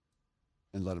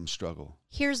and let them struggle.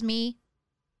 Here's me.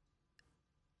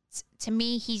 To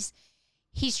me, he's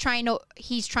trying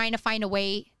to find a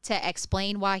way to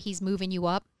explain why he's moving you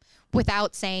up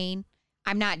without saying,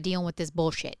 I'm not dealing with this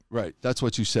bullshit. Right. That's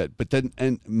what you said. But then,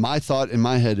 and my thought in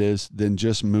my head is, then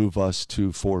just move us to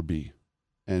 4B.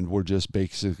 And we're just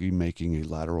basically making a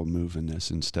lateral move in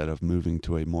this instead of moving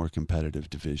to a more competitive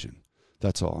division.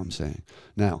 That's all I'm saying.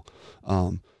 Now,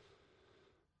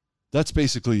 that's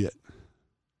basically it.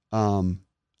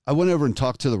 I went over and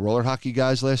talked to the roller hockey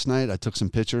guys last night. I took some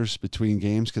pictures between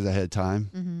games because I had time.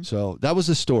 Mm-hmm. So that was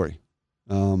the story.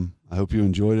 I hope you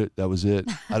enjoyed it. That was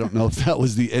it. I don't know if that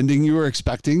was the ending you were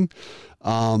expecting.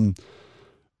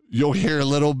 You'll hear a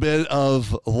little bit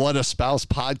of what a spouse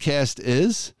podcast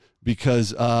is. Because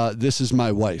this is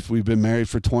my wife. We've been married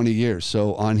for 20 years.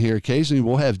 So on here, occasionally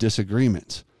we'll have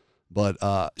disagreements. But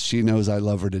she knows I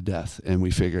love her to death, and we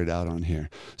figure it out on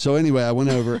here. So anyway, I went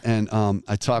over and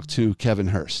I talked to Kevin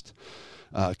Hurst.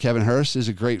 Kevin Hurst is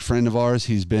a great friend of ours.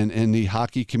 He's been in the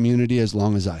hockey community as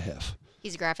long as I have.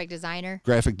 He's a graphic designer.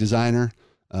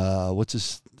 What's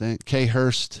his thing? K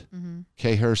Hurst. Mm-hmm.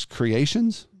 K Hurst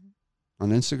Creations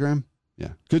on Instagram.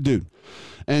 Yeah, good dude.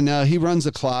 And he runs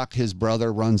the clock. His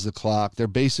brother runs the clock. They're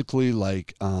basically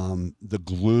like the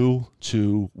glue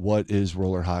to what is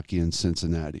roller hockey in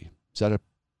Cincinnati. Is that a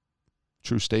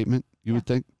true statement, you would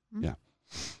think? Mm-hmm. Yeah.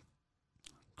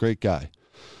 Great guy.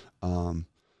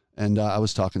 And I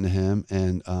was talking to him,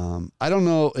 and I don't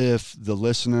know if the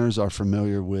listeners are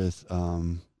familiar with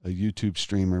a YouTube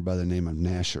streamer by the name of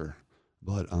Nasher.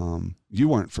 but you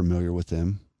weren't familiar with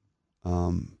him.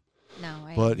 No,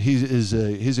 but he's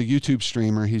a YouTube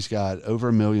streamer. He's got over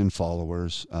 1 million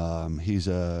followers. He's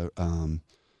a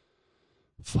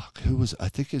I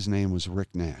think his name was Rick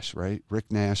Nash, right?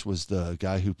 Rick Nash was the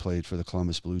guy who played for the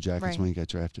Columbus Blue Jackets when he got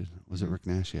drafted. Was it Rick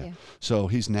Nash? Yeah. So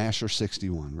he's Nasher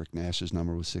 61. Rick Nash's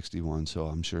number was 61. So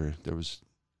I'm sure there was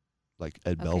like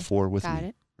Ed Belfour with me. Got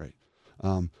it. Right.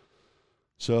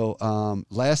 So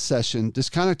last session,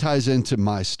 this kind of ties into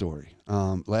my story.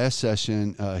 Last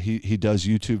session, he does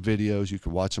YouTube videos. You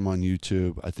can watch him on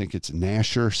YouTube. I think it's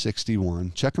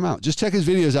Nasher61. Check him out. Just check his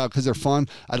videos out because they're fun.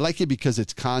 I like it because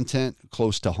it's content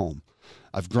close to home.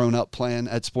 I've grown up playing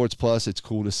at Sports Plus. It's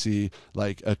cool to see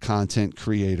like a content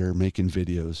creator making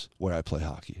videos where I play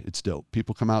hockey. It's dope.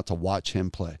 People come out to watch him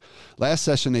play. Last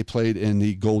session, they played in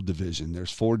the gold division.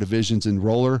 There's 4 divisions in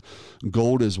roller.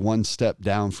 Gold is 1 step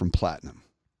down from platinum.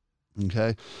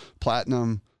 Okay.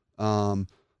 Platinum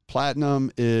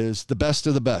is the best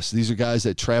of the best. These are guys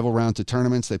that travel around to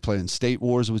tournaments. They play in State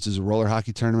Wars, which is a roller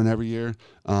hockey tournament every year.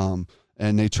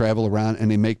 And they travel around and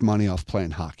they make money off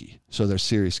playing hockey. So they're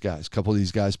serious guys. A couple of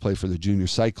these guys play for the Junior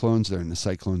Cyclones. They're in the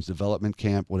Cyclones development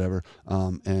camp, whatever.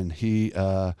 And he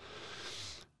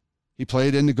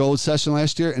played in the gold session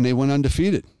last year and they went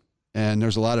undefeated. And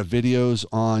there's a lot of videos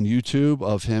on YouTube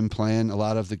of him playing a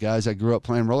lot of the guys I grew up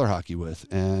playing roller hockey with.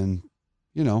 And,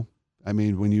 you know, I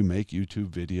mean, when you make YouTube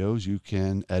videos, you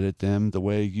can edit them the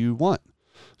way you want.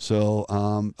 So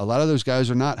a lot of those guys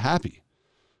are not happy.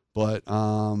 But,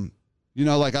 you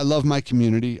know, like I love my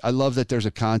community. I love that there's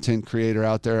a content creator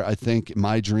out there. I think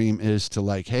my dream is to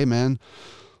like, hey, man,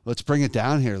 let's bring it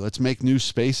down here. Let's make new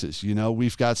spaces. You know,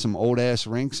 we've got some old ass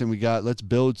rinks and let's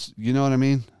build, you know what I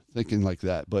mean? Thinking like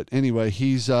that. But anyway,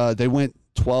 they went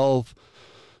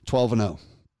 12-0.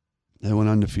 They went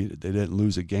undefeated. They didn't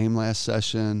lose a game last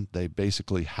session. They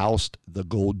basically housed the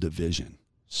gold division.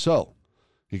 So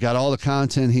he got all the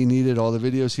content he needed, all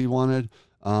the videos he wanted.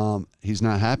 He's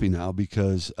not happy now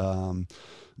because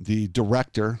the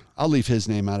director, I'll leave his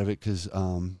name out of it because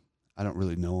I don't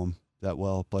really know him that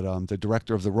well, but the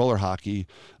director of the roller hockey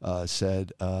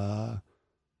said,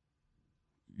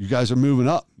 you guys are moving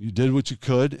up. You did what you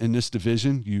could in this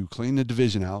division. You cleaned the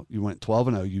division out. You went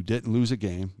 12-0. You didn't lose a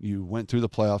game. You went through the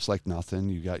playoffs like nothing.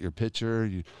 You got your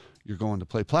pitcher. You're going to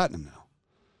play platinum now.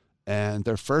 And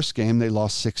their first game, they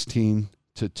lost 16-2.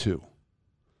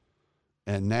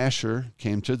 And Nasher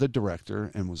came to the director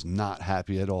and was not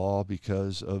happy at all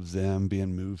because of them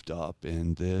being moved up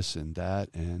and this and that.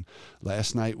 And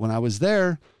last night when I was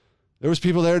there was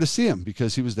people there to see him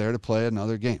because he was there to play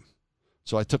another game.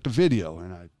 So I took a video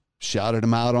and I shouted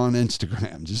him out on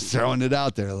Instagram, just throwing it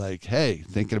out there like, hey,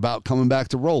 thinking about coming back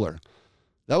to roller.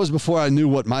 That was before I knew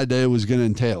what my day was going to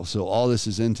entail. So all this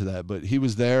is into that. But he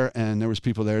was there and there was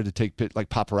people there to take like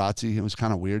paparazzi. It was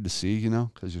kind of weird to see, you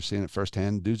know, because you're seeing it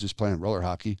firsthand. Dude's just playing roller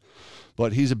hockey.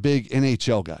 But he's a big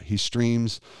NHL guy. He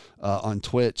streams on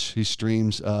Twitch. He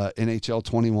streams NHL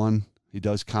 21. He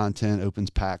does content,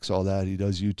 opens packs, all that. He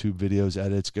does YouTube videos,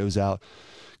 edits, goes out.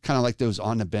 Kind of like those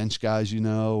on the bench guys, you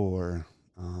know, or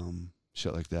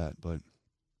shit like that. But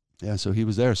yeah, so he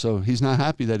was there. So he's not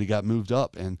happy that he got moved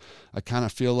up. And I kind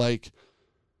of feel like,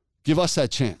 give us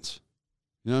that chance.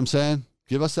 You know what I'm saying?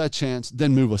 Give us that chance,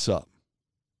 then move us up.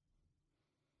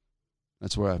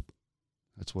 That's what I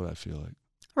feel like.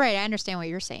 Right, I understand what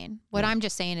you're saying. What I'm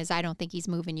just saying is I don't think he's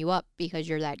moving you up because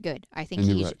you're that good. I think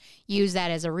he's used that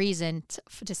as a reason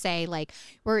to say, like,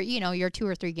 you're 2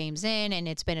 or 3 games in and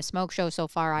it's been a smoke show so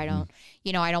far. I want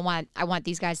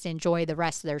these guys to enjoy the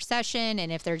rest of their session.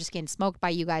 And if they're just getting smoked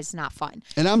by you guys, it's not fun.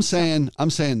 And I'm saying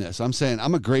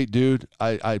I'm a great dude.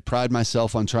 I pride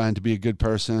myself on trying to be a good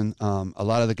person. A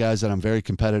lot of the guys that I'm very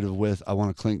competitive with, I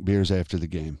want to clink beers after the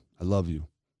game. I love you.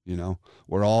 You know,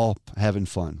 we're all having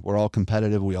fun. We're all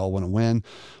competitive. We all want to win.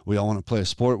 We all want to play a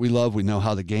sport we love. We know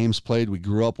how the game's played. We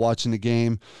grew up watching the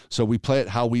game. So we play it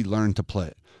how we learn to play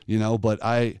it, you know, but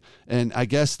I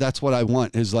guess that's what I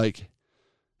want is like,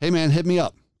 hey man, hit me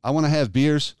up. I want to have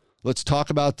beers. Let's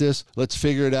talk about this. Let's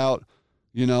figure it out,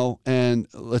 you know, and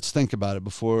let's think about it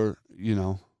before, you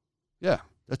know, yeah,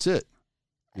 that's it,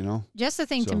 you know. Just the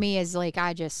thing to me is like,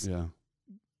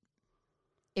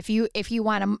 If you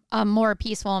want a more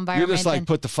peaceful environment, you're just like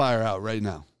put the fire out right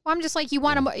now. Well, I'm just like you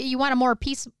want a more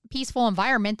peaceful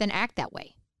environment, then act that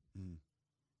way.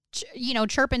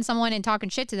 Chirping someone and talking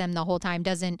shit to them the whole time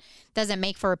doesn't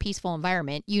make for a peaceful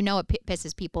environment. You know, it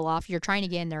pisses people off. You're trying to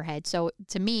get in their head. So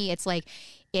to me, it's like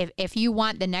if you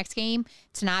want the next game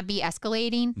to not be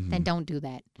escalating, then don't do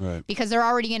that. Right. Because they're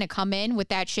already going to come in with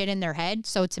that shit in their head.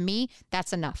 So to me,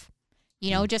 that's enough.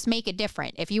 Just make it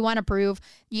different. If you want to prove,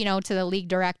 to the league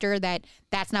director that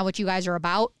that's not what you guys are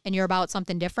about and you're about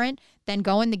something different, then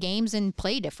go in the games and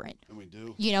play different. And we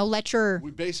do.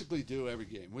 We basically do every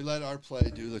game. We let our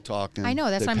play do the talking. I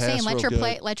know, that's what I'm saying. Let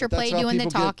your play doing the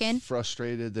talking. Get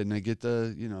frustrated, then they get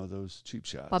the, those cheap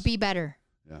shots. But be better.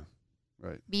 Yeah.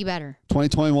 Right. Be better.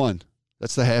 2021.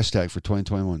 That's the hashtag for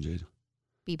 2021, Jade.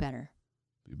 Be better.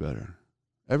 Be better.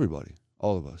 Everybody.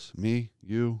 All of us. Me,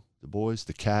 you, the boys,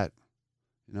 the cat.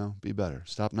 Be better.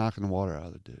 Stop knocking the water out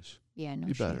of the dish. Yeah, no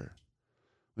Be shit. better.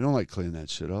 We don't like cleaning that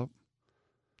shit up.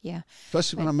 Yeah.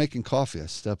 Especially when I'm making coffee. I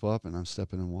step up and I'm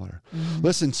stepping in water. Mm-hmm.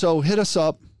 Listen, so hit us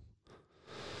up.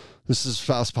 This is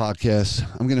Faust Podcast.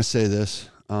 I'm going to say this.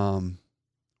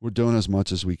 We're doing as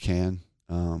much as we can.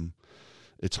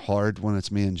 It's hard when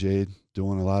it's me and Jade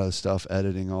doing a lot of stuff,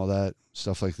 editing, all that,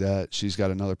 stuff like that. She's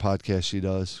got another podcast she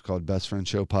does called Best Friend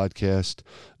Show Podcast.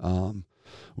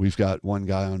 We've got one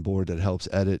guy on board that helps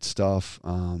edit stuff.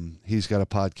 He's got a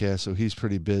podcast, so he's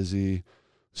pretty busy.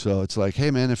 So it's like,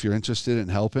 hey, man, if you're interested in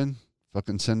helping,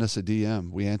 fucking send us a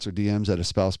DM. We answer DMs at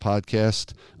Espouse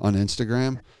Podcast on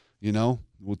Instagram.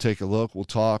 We'll take a look. We'll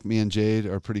talk. Me and Jade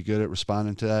are pretty good at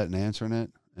responding to that and answering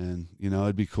it. And,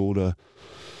 it'd be cool to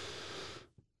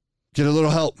get a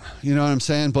little help. You know what I'm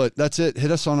saying? But that's it.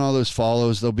 Hit us on all those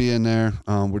follows. They'll be in there.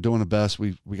 We're doing the best.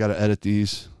 We got to edit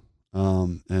these.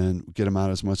 And get them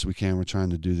out as much as we can. We're trying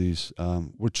to do these.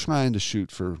 We're trying to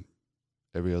shoot for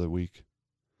every other week.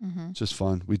 Mm-hmm. It's just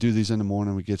fun. We do these in the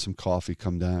morning. We get some coffee,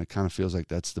 come down. It kind of feels like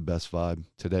that's the best vibe.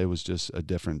 Today was just a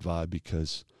different vibe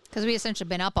because we essentially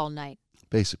been up all night.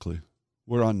 Basically.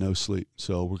 We're on no sleep.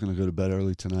 So we're going to go to bed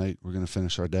early tonight. We're going to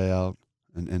finish our day out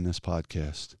and end this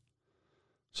podcast.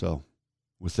 So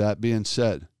with that being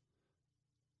said,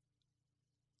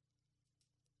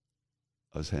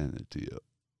 I was handing it to you.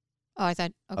 Oh, I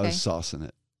thought, okay. I was saucing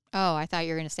it. Oh, I thought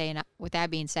you were going to say, and with that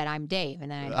being said, I'm Dave. And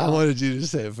then I wanted you to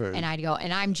say it first. And I'd go,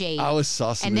 and I'm Jade. I was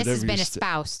saucing and it. And this has been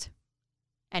Espoused.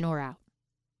 And we're out.